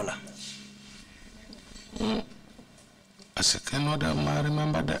 I cannot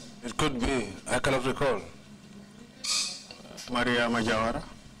remember that. It could be. I cannot recall. Mariama Jawara?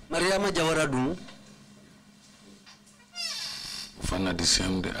 Mariama Jawara do. Fana the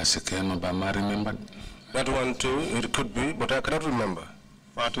same day, I cannot remember. That one too, it could be, but I cannot remember.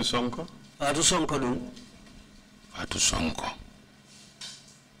 Fatou Sonko? Fatou Sonko do. Fatou Sonko.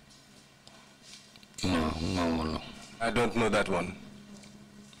 No. I don't know that one.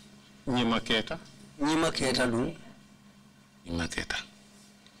 Nyima Keta? Nyima Keta do. Nyima Keta.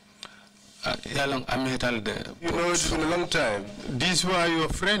 You know, it's been a long time. These were your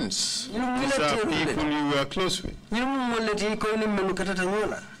friends. These are people you were close with.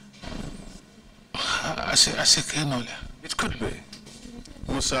 It could be.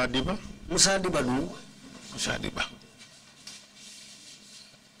 Musa Diba? Musa Diba do. Musa Diba.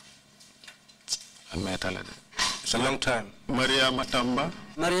 It's a long time. Maria Matamba?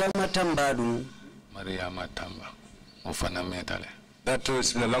 Maria Matamba do. Maria Matamba. Ufana metale. That too,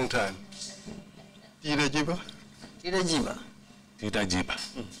 it's been a long time. Tida Jiba? Tida Jiba. Tida Jiba.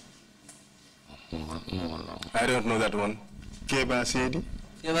 I don't know that one. Keba Sedi?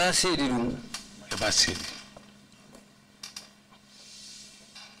 Keba Sedi do. Keba Sedi.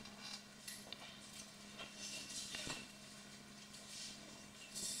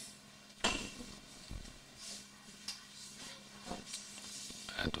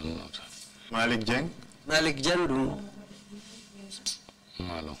 I don't know. Malik Jeng? Malik Jeng do.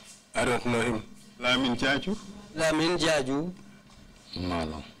 Malo. I don't know him. Lamin Jaju? Lamin Jaju.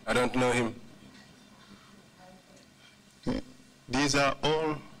 Malo. I don't know him. These are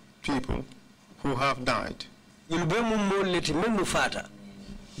all people who have died during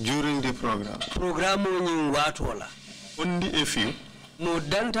the program. Only a few.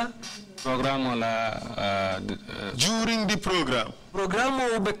 Program during the program.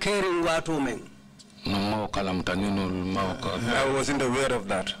 I wasn't aware of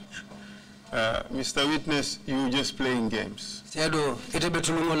that. Mr. Witness, you just playing games.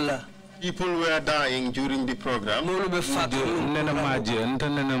 People were dying during the program. But do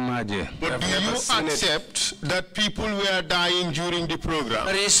you accept that people were dying during the program?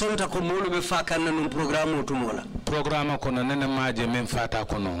 I've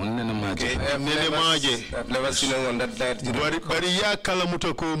never seen anyone that died.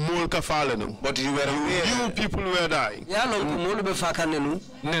 But you were aware. You people were dying. I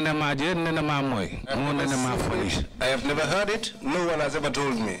have never heard it. No one has ever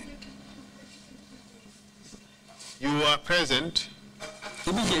told me. You were present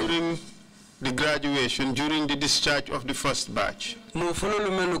during the graduation, during the discharge of the first batch.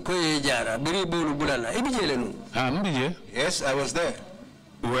 Yes, I was there.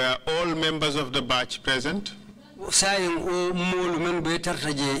 Were all members of the batch present?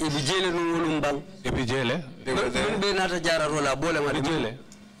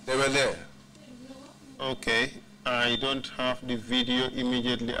 They were there. Okay, I don't have the video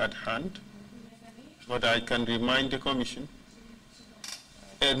immediately at hand, but I can remind the Commission.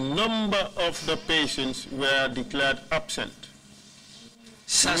 A number of the patients were declared absent.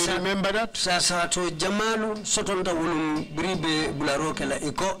 Do you remember that? Sasato Jamalu Sotonta Wulum Bribe Bularokela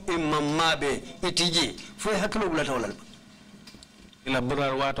Iko Imamabe Itiji for Hakilo Bulatola.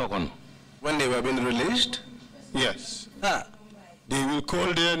 When they were being released? Yes. They will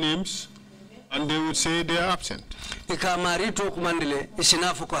call their names and they will say they are absent. Ika marito kumandile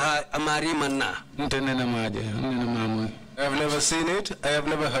isinafu kwa amari manna. I have never seen it. I have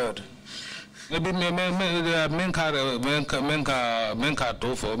never heard. Maybe menka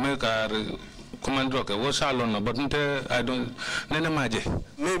tofo menka commander was alone, but I don't.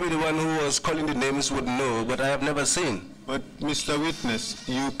 Maybe the one who was calling the names would know, but I have never seen. But Mr. Witness,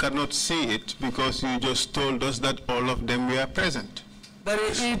 you cannot see it because you just told us that all of them were present. But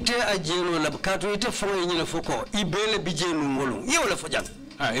ite ajeno la kato ite fonga yinyina foko ibele bijenu ngolung. Iyo la fojang.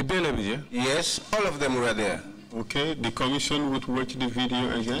 Yes, all of them were there. Okay, the commission would watch the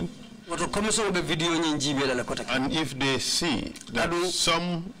video again. And if they see that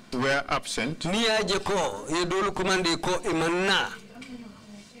some were absent, you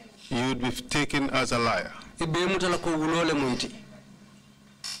would be taken as a liar.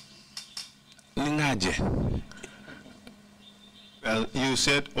 Well, you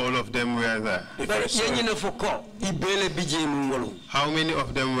said all of them were there. How many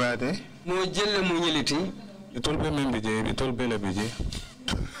of them were there?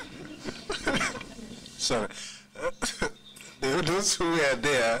 Sorry. Those who were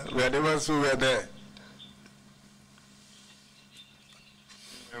there were the ones who were there.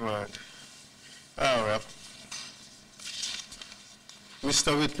 Right. Oh, well.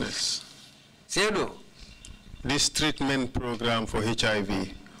 Mr. Witness, this treatment program for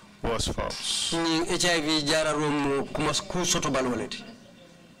HIV was false. HIV jara room kusoto balwaleti.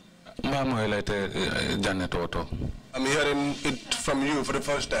 I'm hearing it from you for the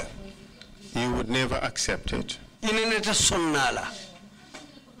first time. You would never accept it. I'm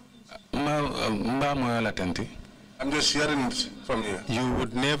just hearing it from you. You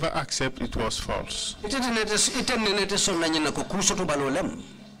would never accept it was false. If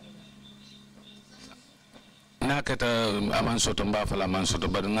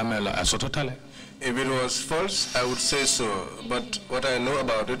it was false, I would say so. But what I know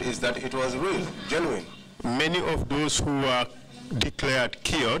about it is that it was real, genuine. Many of those who were declared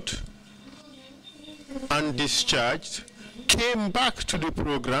cured and discharged came back to the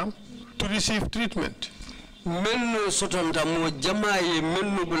program to receive treatment. Menno sotonta mo jamaye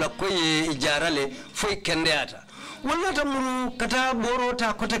menno bula koye ijarale foi kendeata wala tamuru kata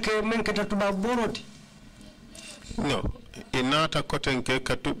borota kotake men kata tuba boroti. No, inata kotenke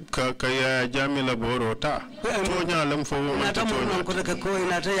kaya jamila borota tonya lam fo wona tonya kotake ko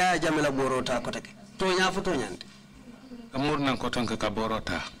inata ya jamila borota kotake tonya fo tonyante amur nan kotenke ka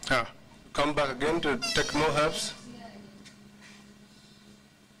borota. Come back again to take more herbs.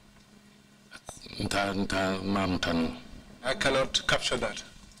 I cannot capture that.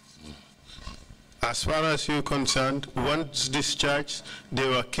 As far as you're concerned, once discharged, they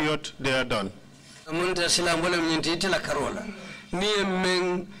were cured, they are done. Amunta silambole mnyinti itila karola. Niye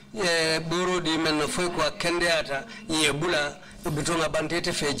men buru di men foi kwa kendeata yebula bitonga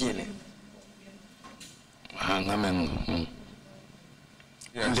bantete fejile.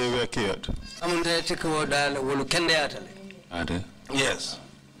 Yes. They were cured. Amunta tiko dal wolu kendeata le. Yes.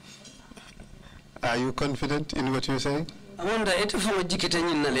 Are you confident in what you're saying? Amunda ite fongo jikite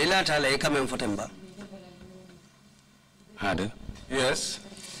nyinna le ilata le kamen fotemba. Yes.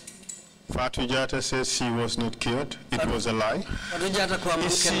 Fatu Jata says she was not cured. It was a lie.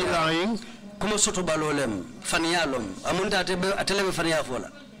 Is she lying? Kuma soto balolem faniyalom amunda atelebe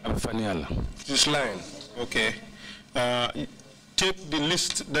faniyafola. Faniyala. She's lying. Okay. Take the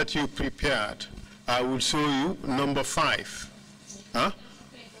list that you prepared. I will show you number 5. Huh?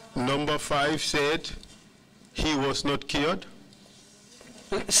 Number 5 said he was not cured.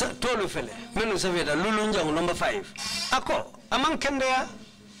 Tolu fele. Menu saveda lulunja number 5. Ako amang kendea.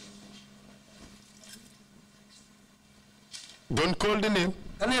 Don't call the name.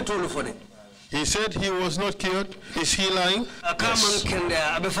 He said he was not cured. Is he lying? Yes.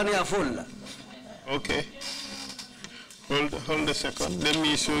 Okay. Hold a second. Let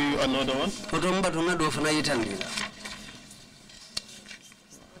me show you another one.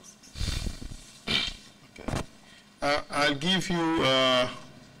 Okay. I'll give you.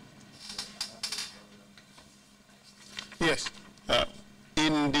 Yes.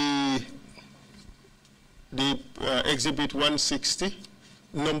 In the exhibit 160,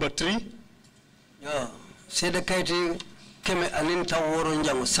 number 3. Yeah. Say the kaiti keme aninta woro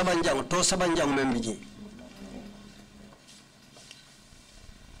njango sabanjango to sabanjango membiji.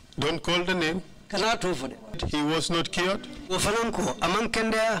 Don't call the name. Kanato for it. He was not cured. Ufananko amang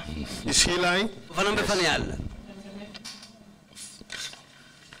kendea. Is he lying? Ufanambe fanial.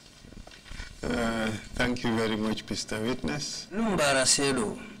 Thank you very much, Mr. Witness. Lumbara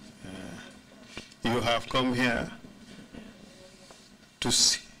sedo. You have come here to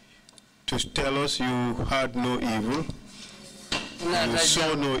tell us you had no evil, you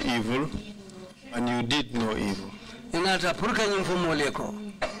saw no evil, and you did no evil. Inata purka nyimfo moleko.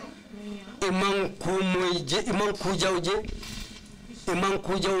 Imang kujauje, imang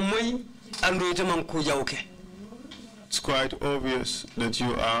kujaumoi, andu ite mang kujauke. It's quite obvious that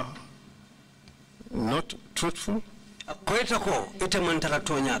you are not truthful. Koita ko ite mantara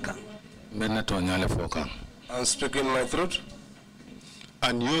tonyaka. I'm speaking my truth.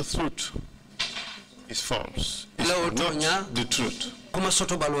 And your truth is false. It's not the truth. kuma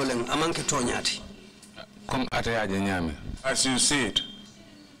soto baloleng amanke tonyati as you see it.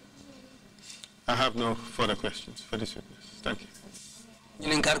 I have no further questions for this witness. Thank you.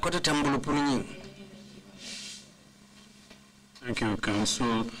 Thank you,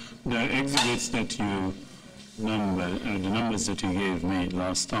 counsel. The exhibits that you the numbers that you gave me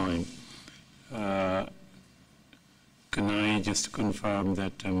last time, can I just confirm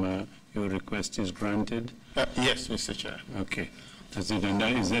that your request is granted? Yes, Mr. Chair. Okay, that's it. And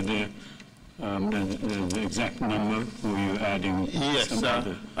is that the exact number, or are you adding? Yes,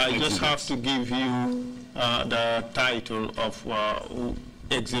 I just have to give you the title of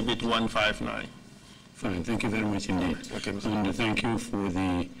Exhibit 159. Fine, thank you very much indeed. Okay, and thank you for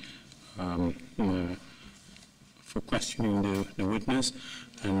the for questioning the witness.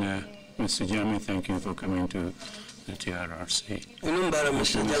 And Mr. Jammeh, thank you for coming to the TRRC.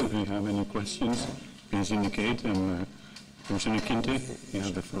 If you have any questions, please indicate. Commissioner Kinte, you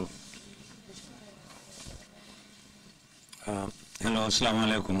have the floor. Hello, assalamu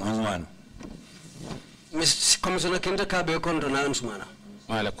alaikum, Ansumana. Mr. Commissioner Kinte kabe kondo na Ansumana.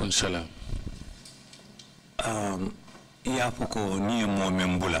 Wa alaikum salam.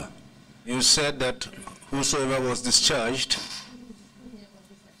 You said that whosoever was discharged,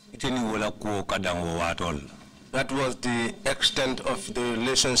 that was the extent of the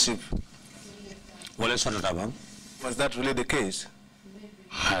relationship. Was that really the case?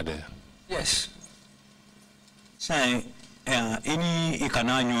 Yes. Say, any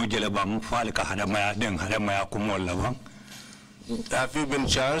ikananyo jelabang falika hadamaya deng hadamaya kumol. Have you been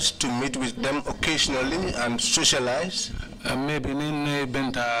charged to meet with them occasionally and socialize? Maybe nini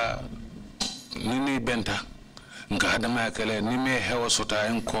benta nka hadamaya kele ni me hewa sota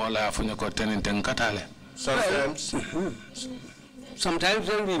enkola funyo ko teninte nkatale. Sometimes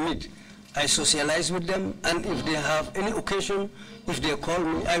when we meet, I socialize with them, and if they have any occasion, if they call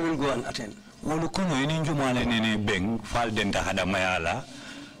me, I will go and attend. Wolukono ininju male nene beng fal denta hadamayala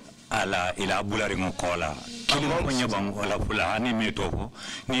ala ila bularingo kola.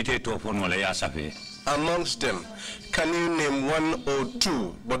 Amongst them, can you name one or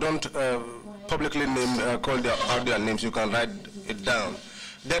two, but don't publicly name, call out their names, you can write it down,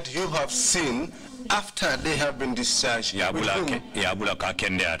 that you have seen after they have been discharged? Who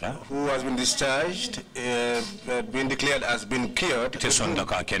has been discharged, been declared as been cured,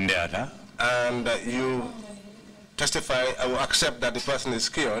 and you testify or accept that the person is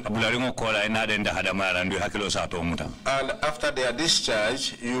cured, and after their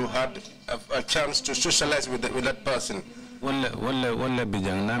discharge, you had a chance to socialize with that person. Number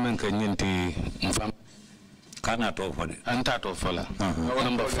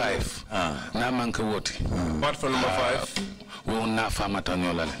 5. Apart from number 5,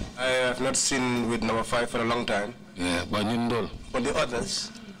 I have not seen with number 5 for a long time. Yeah, but the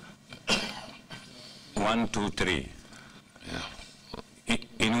others? 1, 2, 3. Yeah. Did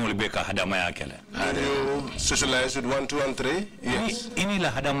you socialize with 1, 2, and 3? Yes.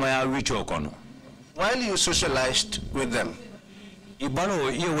 While you socialized with them,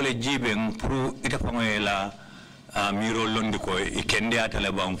 miro londiko ikende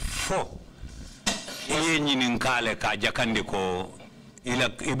atalebang fo nyininkale ka jakandiko ila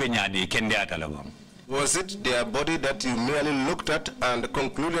ibenyadi ikende atalebang. Was it their body that you merely looked at and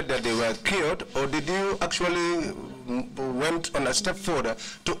concluded that they were cured, or did you actually went on a step further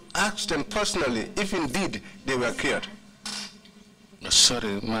to ask them personally if indeed they were cured?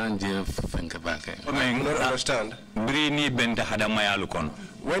 Sorry, man, think back. I don't understand.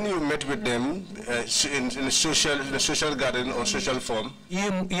 When you met with them in the social gathering or social forum,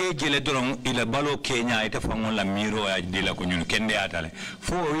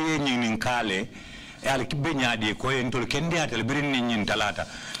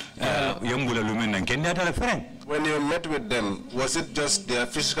 when you met with them, was it just their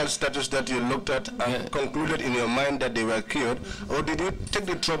physical status that you looked at and concluded in your mind that they were cured, or did you take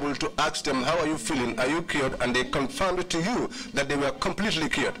the trouble to ask them, how are you feeling, are you cured, and they confirmed to you that they were completely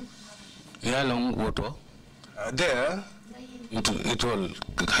cured? Yeah, long water. There, it all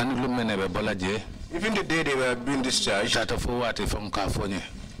even the day they were being discharged,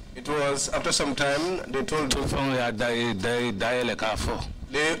 it was after some time they told you,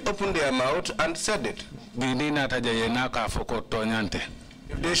 they opened their mouth and said it. If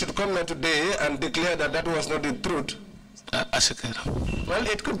they should come here today and declare that that was not the truth, well,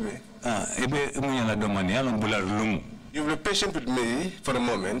 it could be. You will be patient with me for a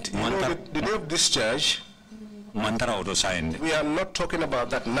moment. You know, the day of discharge, we are not talking about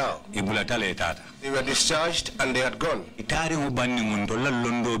that now. They were discharged and they had gone.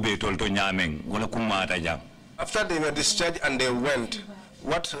 After they were discharged and they went,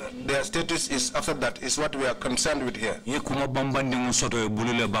 what their status is after that is what we are concerned with here. Ye kuma bambandi musoto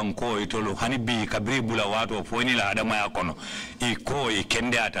bulule banko itolo hanibi kabri bula watu foni la adama ya kono iko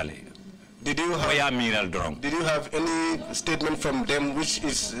ikende atale. Did you have any statement from them which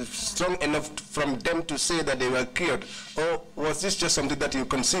is strong enough from them to say that they were cured, or was this just something that you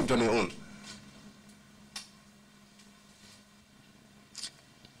conceived on your own?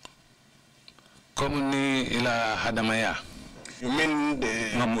 Komuni ila hadamaya. You mean the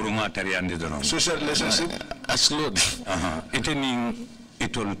social relationship? Aslod. Itening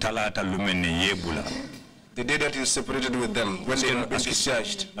itol talata lumene yebula. The day that you separated with them, when they were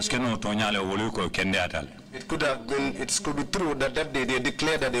discharged. It could have been, it could be true that that day they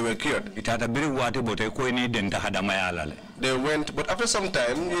declared that they were cured. They went, but after some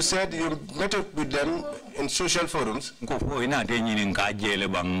time, you said you met up with them in social forums. The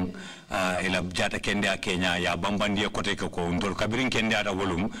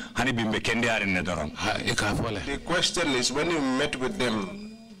question is, when you met with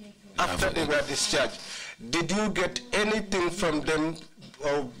them after they were discharged, did you get anything from them,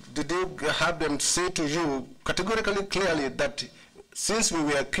 or did you have them say to you categorically clearly that since we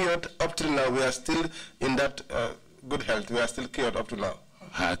were cured up till now, we are still in that good health, we are still cured up to now?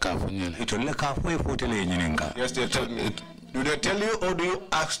 Yes, they tell me. Do they tell you or do you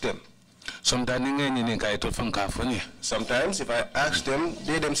ask them? Sometimes if I ask them,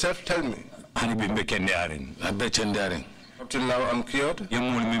 they themselves tell me. Up till now, I'm cured.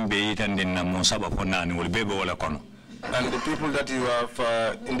 And the people that you have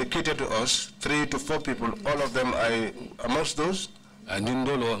indicated to us, 3 to 4 people, all of them are amongst those? Well,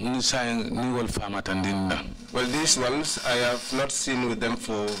 these ones, I have not seen with them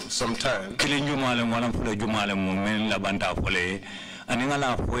for some time.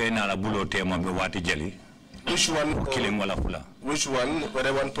 Which one,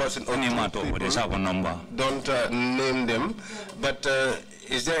 whether one person or two people, don't name them, but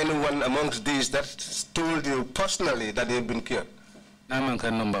is there anyone amongst these that told you personally that they've been cured?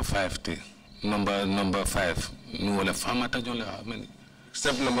 Number 5. Number 5.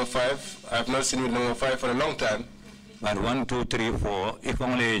 Except number 5, I have not seen with number 5 for a long time. But 1, 2, 3, 4, if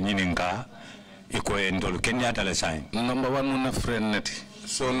only Nininka, number 1 friend.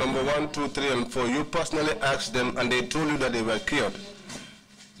 So number 1, 2, 3, and 4, you personally asked them and they told you that they were cured.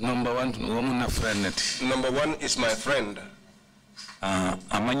 Number 1 friend. Number 1 is my friend. And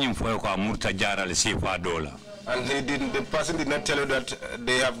the person did not tell you that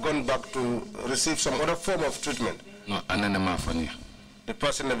they have gone back to receive some other form of treatment. No, the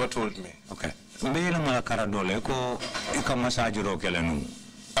person never told me. Okay.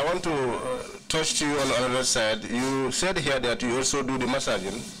 I want to touch you on another side. You said here that you also do the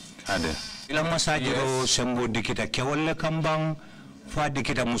massaging. Ila massagiro sembo dikita kewole kambang fa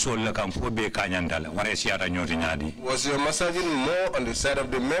dikita musolle kam fo be kanyandala ware siata nyoti nyadi. Was your massaging more on the side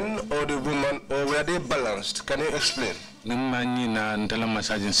of the men or the women, or were they balanced? Can you explain?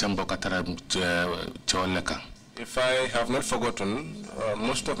 If I have not forgotten,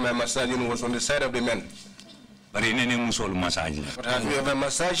 most of my massaging was on the side of the men. But have you ever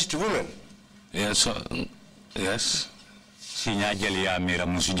massaged women? Yes. Yes. How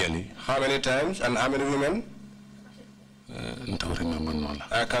many times and how many women?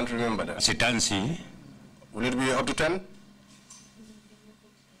 I can't remember that. Will it be up to 10?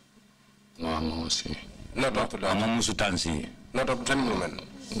 No, not up to that. Not up to 10 women.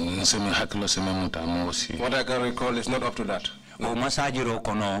 What I can recall is not up to that. O masajiro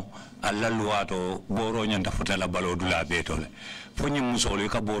kono alla luato boro nyanda futala balodula betole fonyi musolo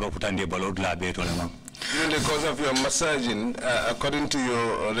ka boro futande balodula betole ma. During the course of your massaging, according to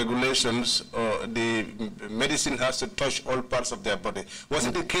your regulations, the medicine has to touch all parts of their body. Was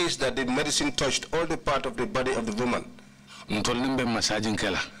it the case that the medicine touched all the part of the body of the woman? When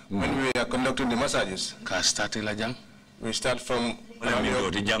we are conducting the massages, we start from around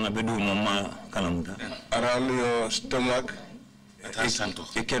your stomach.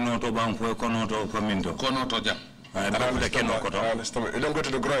 Around the stomach. You don't go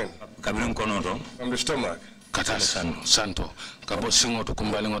to the groin. From the stomach.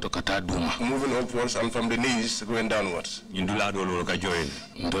 Moving upwards and from the knees going downwards. These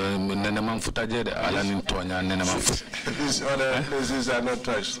other places are not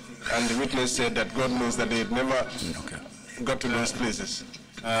touched. And the witness said that God knows that they never got to those places.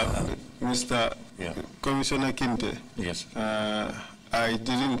 Mr. Commissioner Kinte, yes. I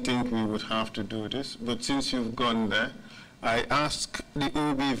didn't think we would have to do this, but since you've gone there, I asked the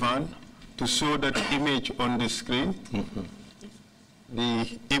OB van to show that image on the screen.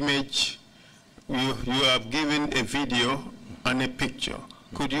 The image you have given a video and a picture.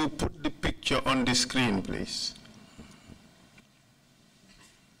 Could you put the picture on the screen, please?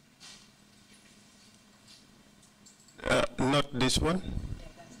 Not this one?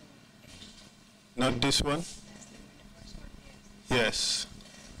 Not this one? Yes.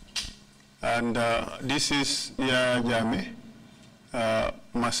 And this is Yaya Jammeh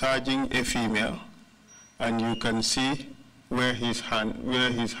massaging a female, and you can see where his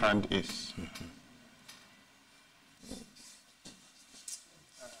hand is.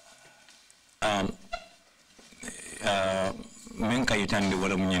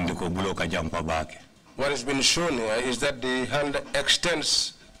 What has been shown here is that the hand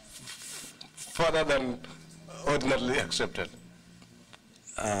extends further than ordinarily accepted.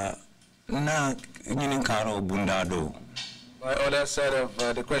 Na karo bundado. My other side of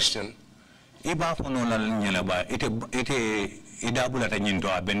the question. Iba fono la nyela ba ite idabula ta nyinto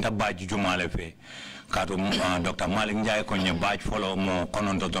abenta baji jumale fe kato Dr. Malik Njai konye badge follow mo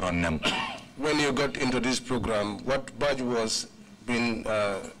kononto doronem. When you got into this program, what badge was being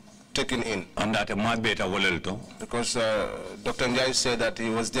taken in? And that my beta walelto. Because Dr. Njai said that he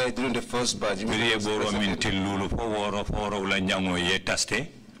was there during the first badge.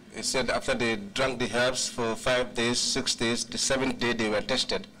 He said after they drank the herbs for 5 days, 6 days, the 7th day they were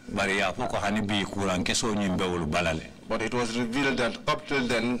tested. But it was revealed that up till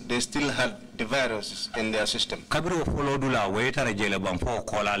then, they still had the virus in their system. Were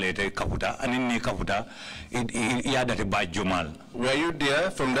you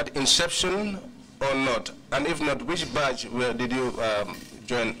there from that inception or not? And if not, which badge did you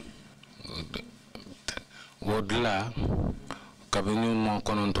join? When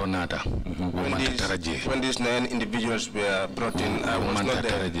these 9 individuals were brought in, I was not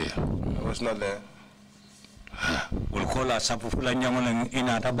there. I was not there.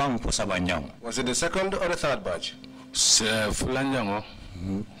 Was it the second or the third batch?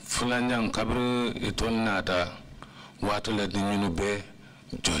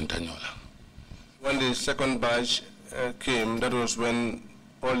 When the second batch came, that was when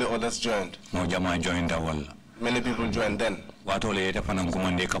all the others joined. Many people joined then. And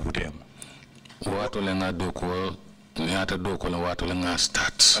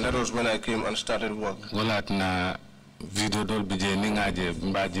that was when I came and started work. Video dol bije ningaje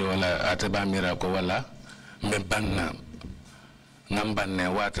mbaje wala ateba miracle wala mbanna ngambanne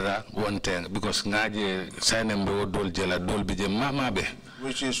watra wonte because ngaje sanembe dol jela dol bije mamabe.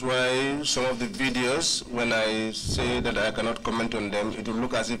 Which is why some of the videos, when I say that I cannot comment on them, it will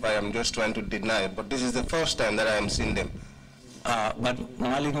look as if I am just trying to deny. But this is the first time that I am seeing them. But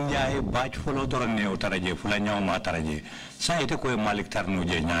Malik Njai batch follow Toroneo Taraje, Fulanyama Taraje. Saite ko Malik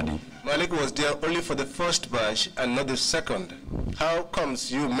Tarnuje Nyadi. Malik was there only for the first batch and not the second. How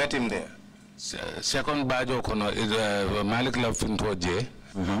comes you met him there? Second batch okono Malik la fintoje.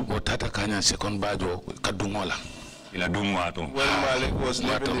 Otata kanya second batch kadungola. Ila dumwato. When Malik was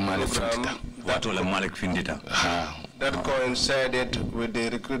leaving the program, Malik Findita. That coincided with the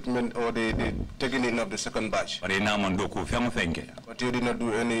recruitment or the taking in of the second batch. But you did not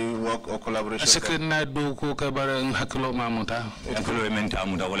do any work or collaboration. It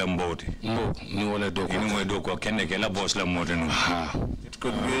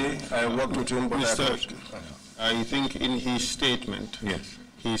could be I worked with him, but I think in his statement, yes,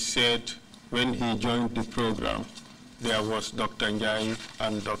 he said when he joined the program, there was Dr. Njai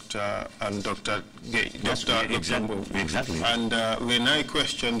and Dr. Gay. Yes, exactly. And when I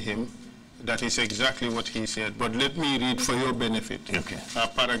questioned him, that is exactly what he said. But let me read for your benefit,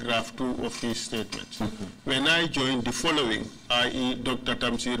 paragraph 2 of his statement. When I joined the following, i.e. Dr.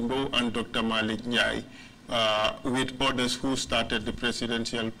 Tamsir Mbow and Dr. Malik Njai, with others who started the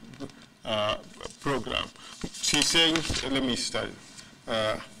presidential program. She's saying, let me start.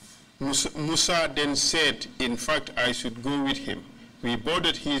 Musa then said, in fact, I should go with him. We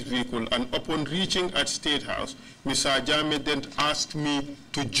boarded his vehicle, and upon reaching at State House, Mr. Jammeh then asked me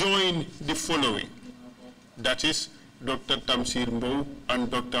to join the following. That is, Dr. Tamsir Mbow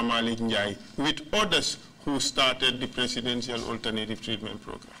and Dr. Malik Njai, with others who started the Presidential Alternative Treatment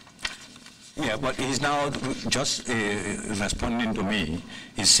Program. Yeah, but he's now just responding to me.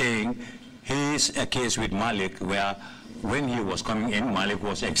 He's saying his a case with Malik where when he was coming in, Malik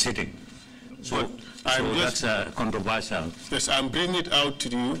was exiting. So that's controversial. Yes, I'm bringing it out to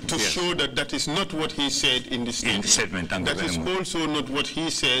you to show that that is not what he said in the statement. That is also not what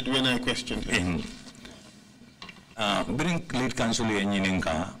he said when I questioned him. Bring lead counsel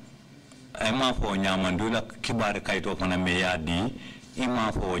Nyininka, Emma for Nyamandula Kibar Kaito Fana Meyadi,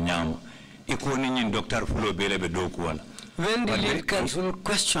 Ima for Nyam, Ikonin Dr. Fulo Belebe Dokuala. When the lead counsel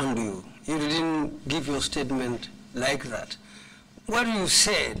questioned you, You didn't give your statement like that. What you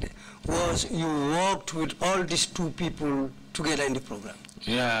said was you worked with all these two people together in the program.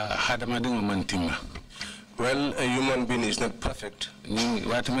 Yeah, Well, a human being is not perfect.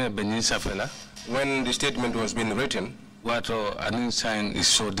 When the statement was being written, what an sign is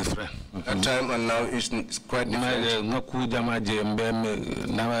so different. At time and now is quite different.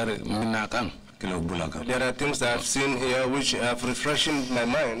 There are things that I've seen here which have refreshed my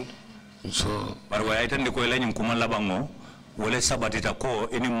mind. So, but why I tend to call in Kumalabango, wole sabatita ko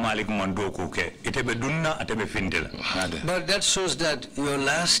ini malik mandoku ke itebe dunna atebe findela. But that shows that your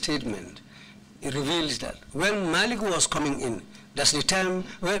last statement reveals that when Malik was coming in, that's the time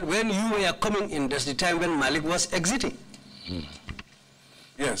when you were coming in, that's the time when Malik was exiting.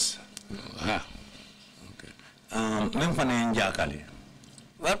 Yes. Okay.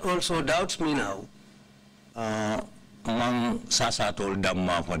 What also doubts me now,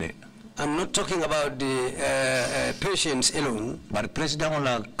 I'm not talking about the patients alone. But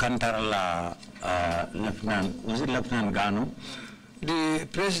President Kantara Lieutenant, was it Lieutenant Gano? The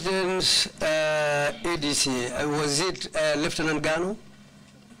President's ADC, was it Lieutenant Gano?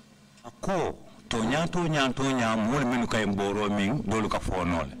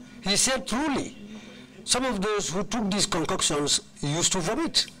 He said truly, some of those who took these concoctions used to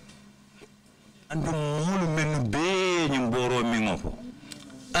vomit. And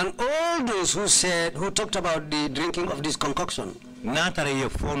all those who talked about the drinking of this concoction,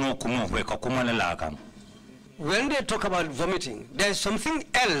 when they talk about vomiting, there is something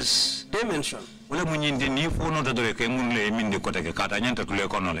else they mention.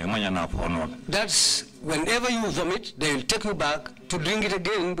 That's whenever you vomit, they will take you back to drink it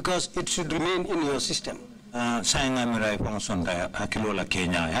again because it should remain in your system.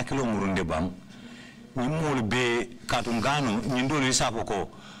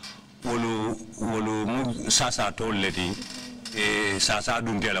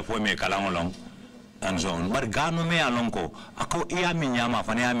 And so on. But Gano me alonko, ako iyami nyama,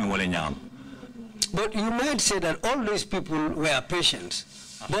 faniyami wale nyama. But you might say that all these people were patients.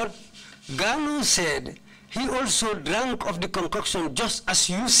 But Gano said he also drank of the concoction just as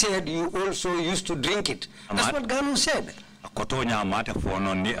you said you also used to drink it. That's what Gano said.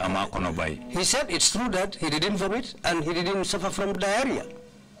 He said it's true that he didn't vomit and he didn't suffer from diarrhea.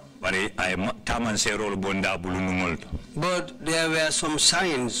 But there were some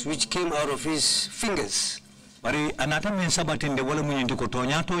signs which came out of his fingers. But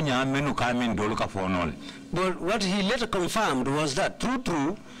what he later confirmed was that,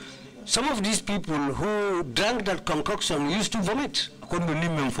 true, some of these people who drank that concoction used to vomit. And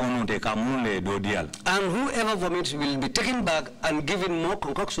whoever vomits will be taken back and given more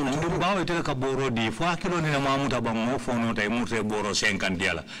concoction. And you are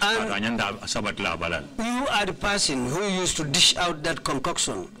the person who used to dish out that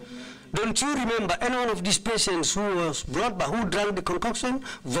concoction. Don't you remember any one of these patients who was brought back, who drank the concoction,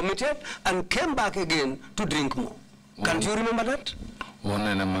 vomited, and came back again to drink more? Can't you remember that?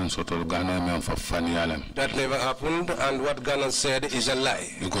 That never happened, and what Ghana said is a lie.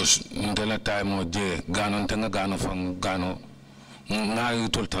 Because the time Ghana from Ghana,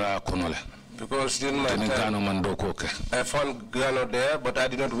 because during my time, I found Ghana there, but I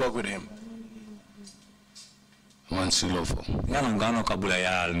did not work with him. Ghana kabula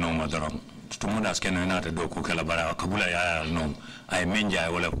ya al no madram. Tumuda skeno inate doku kala bara kabula ya al no. I menja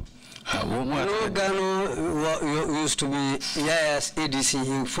wala. Gano used to be Yaya's ADC.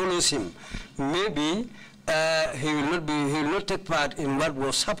 He follows him. Maybe he will not take part in what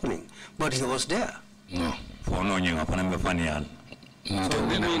was happening, but he was there. No. For no nyinga panembe fanial.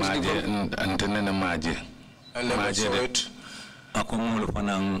 I never saw it. Akomolo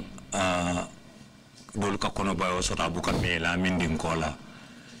panang doluka kono bayo sota buka mela minding kola.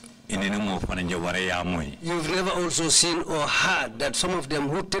 You've never also seen or heard that some of them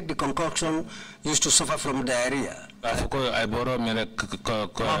who take the concoction used to suffer from diarrhea. I'm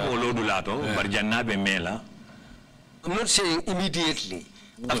not saying immediately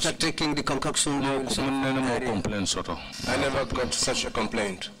after taking the concoction. I never got such a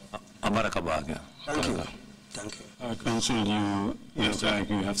complaint. Thank you. Thank you. Counsel, you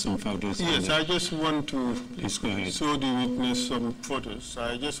have some photos. Yes, I just want to show the witness some photos.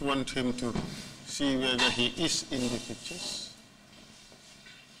 I just want him to see whether he is in the pictures.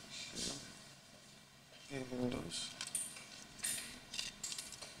 Give him those.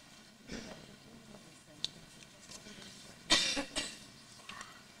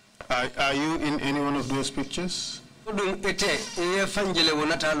 Are you in any one of those pictures?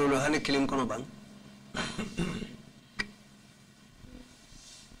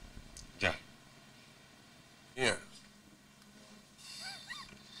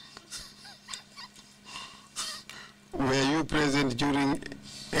 Were you present during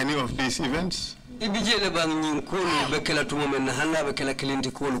any of these events? I'm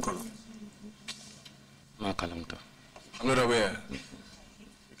not aware.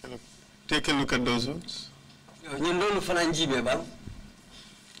 Take a look at those ones.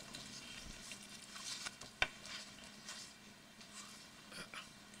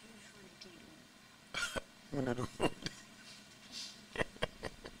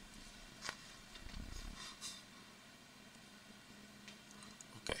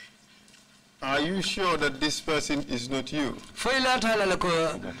 Okay. Are you sure that this person is not you? Can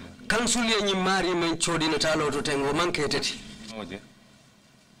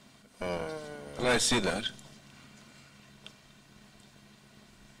I see that?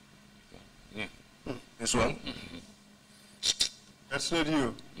 Yeah. This one? That's not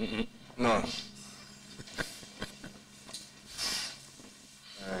you? No.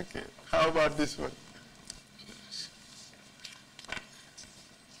 Okay. How about this one?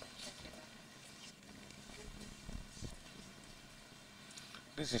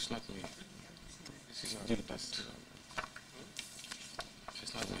 This is not me. This is Gilbert.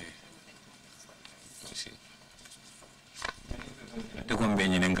 It's not me. You see. The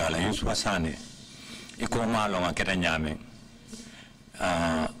convenient in Gala, you swasane. Iko malo nga keta nyame.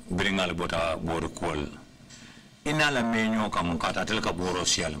 Bring albota boru kwal. Inala menyo kamukata telka boro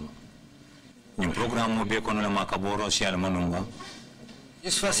sialma. Ni program mo be kono la makaboro sialma numba.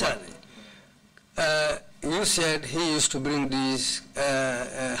 Yusfasane. You said he used to bring these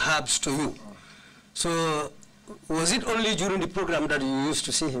herbs to you. So, was it only during the program that you used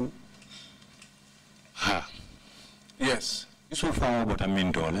to see him? Ha. Yes. Yusufa about a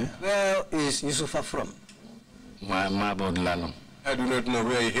mintole. Where is Yusufa from? My about Lalong. I do not know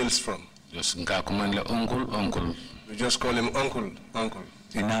where he hails from. Just uncle. You just call him uncle.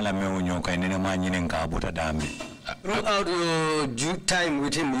 Inala meunyo kay nina manyine nka abota dami. Throughout your time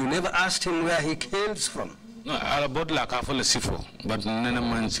with him, you never asked him where he hails from? No, I bought like half a sifo, but none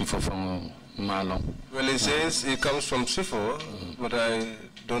man sifo from Malong. Well, he says he comes from Sifo, but I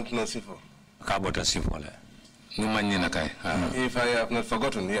don't know Sifo. Kabota sifo le. If I have not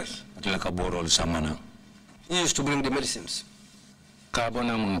forgotten, yes. He used to bring the medicines. Bring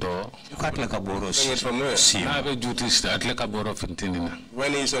it from where?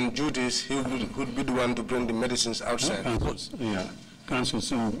 When he's on duties, he would be the one to bring the medicines outside. Yeah. Council,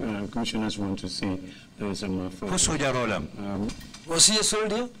 some commissioners want to see some was he a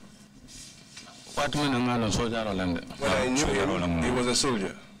soldier? What mean Well, I knew him, he was a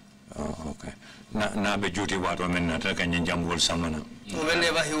soldier. Oh, okay. Whenever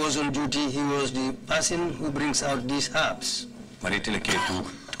he was on duty, he was the person who brings out these herbs. But you are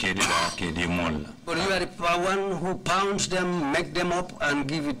the one who pounds them, make them up, and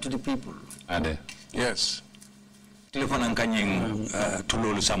give it to the people. Yes. Is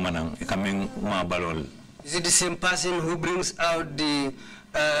it the same person who brings out the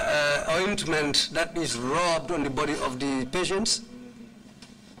ointment that is rubbed on the body of the patients?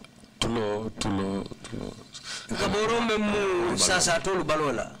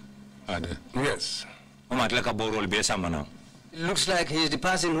 Yes. It looks like he is the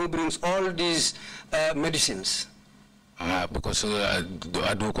person who brings all these medicines. Because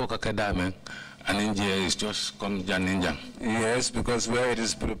and India is just come Janinjang. Yes, because where it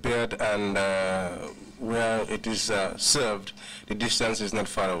is prepared and where it is served, the distance is not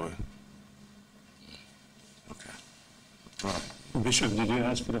far away. Okay. Bishop, did you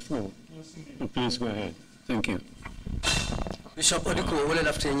ask for the floor? Yes, please go ahead. Thank you. Bishop Odiko, wale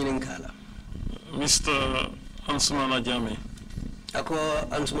lafte nyini nkala. Mr. Ansumana Jammeh. Ako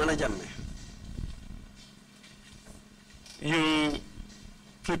Ansumana Jammeh. You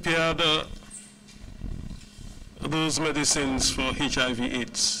prepared those medicines for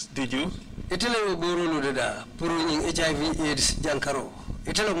HIV/AIDS, did you? Itele yo borulu deda puru nying HIV/AIDS jankaro.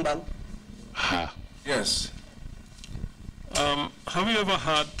 Itele mbang? Ha. Yes. Have you ever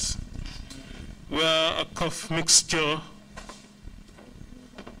had where a cough mixture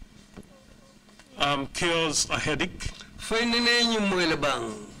cures a headache? Fenene nyumwele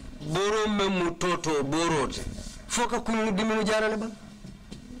bang. Boro memu toto borote. Foka kunu diminu jarale bang?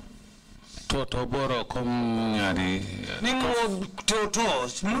 Toto boro kom nyari. Nimo toto.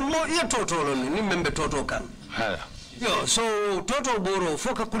 Muro iya toto loni. Ni membe toto kan. Ha. Yo, so toto boro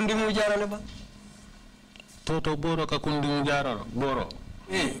foka kundimu jarale bang? Toto boro ka kundimu jarale boro.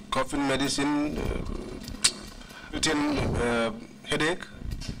 Coughing medicine, headache?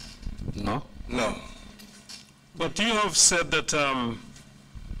 No. No. But you have said that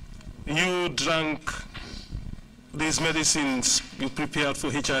you drank these medicines you prepared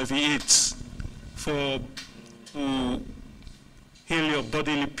for HIV/AIDS for to heal your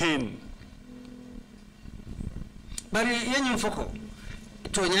bodily pain. Bari yenyum foko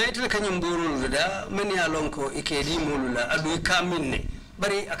to nyaitele kanyum burulu da meni alonko ikedi mulula adu ikaminne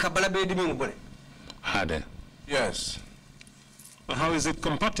bari akabala be dimi mbole. Hade. Yes. But how is it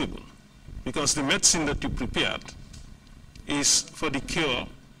compatible? Because the medicine that you prepared is for the cure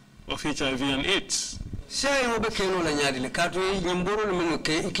of HIV and AIDS. Sai mo be keno la nyaadi le kato nyimboro le menu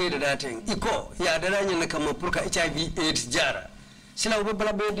ke ikede daten iko ya dara nyene kama pour ka HIV AIDS jara sila obe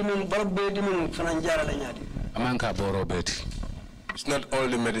bala be dimi fanan jara la nyaadi Amanka boro beti. It's not all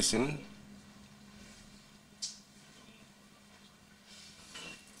the medicine.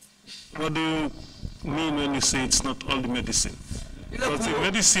 What do you mean when you say it's not all the medicine? Because the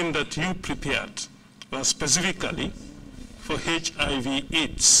medicine that you prepared was specifically for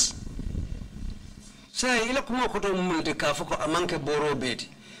HIV/AIDS. Sai ila kuma ko to mulde ka foko amanke boro beti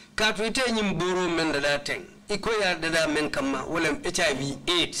ka to ite nyim boro men da ten iko ya dada men kama wala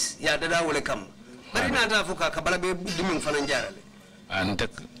HIV/AIDS ya dada wala kam bari na ta foka ka bala be dimin fanan jarale And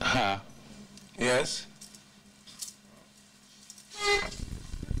ha. Yes.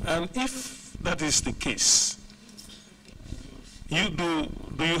 And if that is the case, do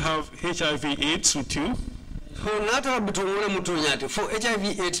you have HIV/AIDS with you? ho nata bitu wala mutu nyati for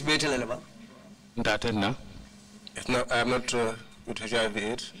HIV/AIDS betele ba That na. It's not, I'm not with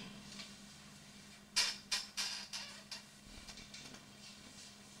HIV/AIDS.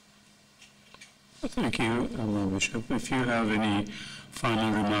 Thank you, Bishop. If you have any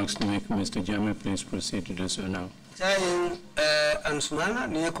final remarks to make, Mr. Jammeh, please proceed to do so now. Sayin Ansumana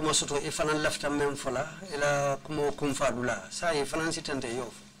ni kuma soto ifanan lafta men fola ila kuma kumfadula sayi fanan sitante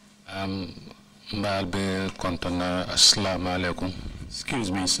yof Mbalbe kontona assalamu alaikum.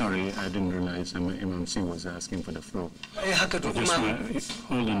 Excuse me, sorry, I didn't realize Imam C was asking for the floor.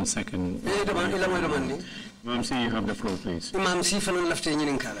 Hold on a second. Imam C, you have the floor, please. Imam C fanan lafta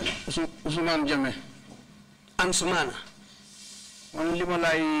nyinin kala Ansumana Jammeh Ansumana man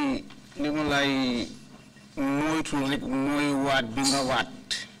limalay moytu rek moy wat bi nga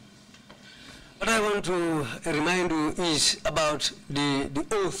wat. What I want to remind you is about the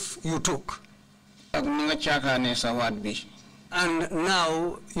oath you took. Ak ni nga ciakane sa wat bi. And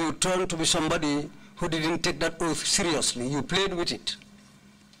now you turn to be somebody who didn't take that oath seriously. You played with it.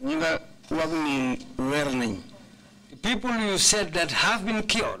 Ñi nga wax ni wér nañ. The people you said that have been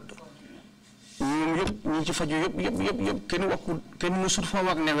cured. Ñoom yépp ñi ci faju yépp kenn waxu kenn musul fa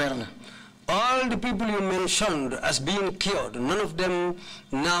wax ne wér na. All the people you mentioned as being cured, none of them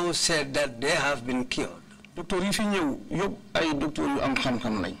now said that they have been cured. Doctor yi fi ñew yépp ay docteur yu am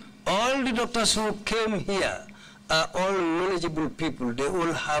xam-xam lañ. All the doctors who came here are all knowledgeable people. They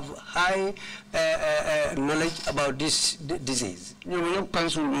all have high knowledge about this disease. Ñoom yépp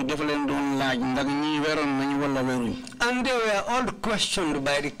council bi dafa leen doon laaj ndax ñi wéron nañ wala wéruñ. And they were all questioned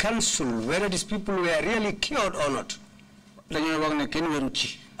by the council whether these people were really cured or not. Dañuy wax ne kenn wéru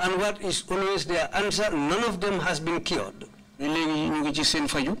ci. And what is always their answer? None of them has been cured. Léegi ñu ngi ci seen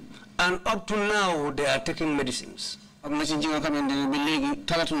faju. And up to now, they are taking medicines. Am na ci ñi nga xamante ne ba léegi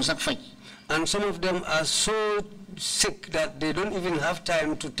talatuñ sax faj. And some of them are so sick that they don't even have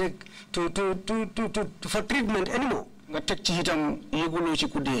time to take for treatment anymore. Nga tek ci itam yëguloo ci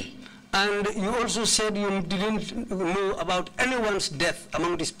ku dee. And you also said you didn't know about anyone's death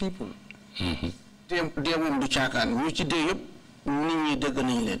among these people. Dee moom du caakaan ñu ci dee yëpp. And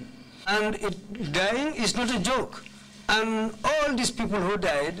dying is not a joke. And all these people who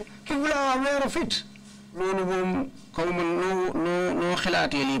died, people are aware of it. I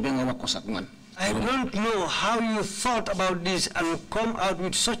don't know how you thought about this and come out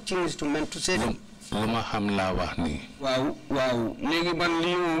with such things to say them.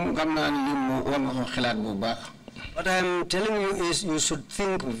 What I'm telling you is you should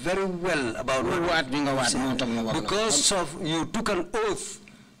think very well about what because of you took an oath.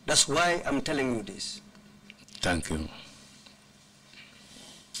 That's why I'm telling you this. Thank you.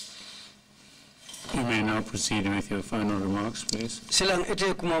 You may now proceed with your final remarks, please.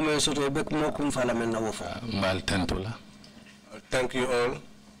 Thank you all.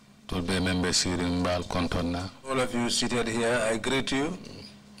 All of you seated here, I greet you.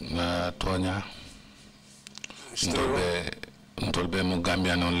 All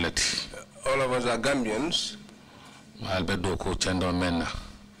of us are Gambians.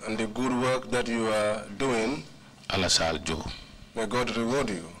 And the good work that you are doing, may God reward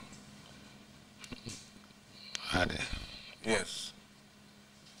you. Yes.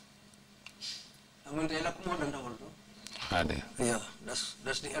 Yeah,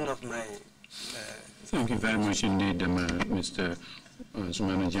 that's the end of my Thank you very much indeed, Mr.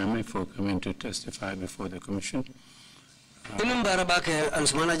 Ansumana Jammeh, for coming to testify before the Commission.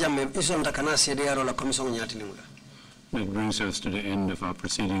 That brings us to the end of our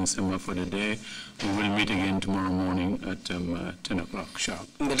proceedings for the day. We will meet again tomorrow morning at 10 o'clock sharp.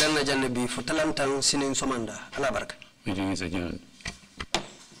 Meeting is adjourned.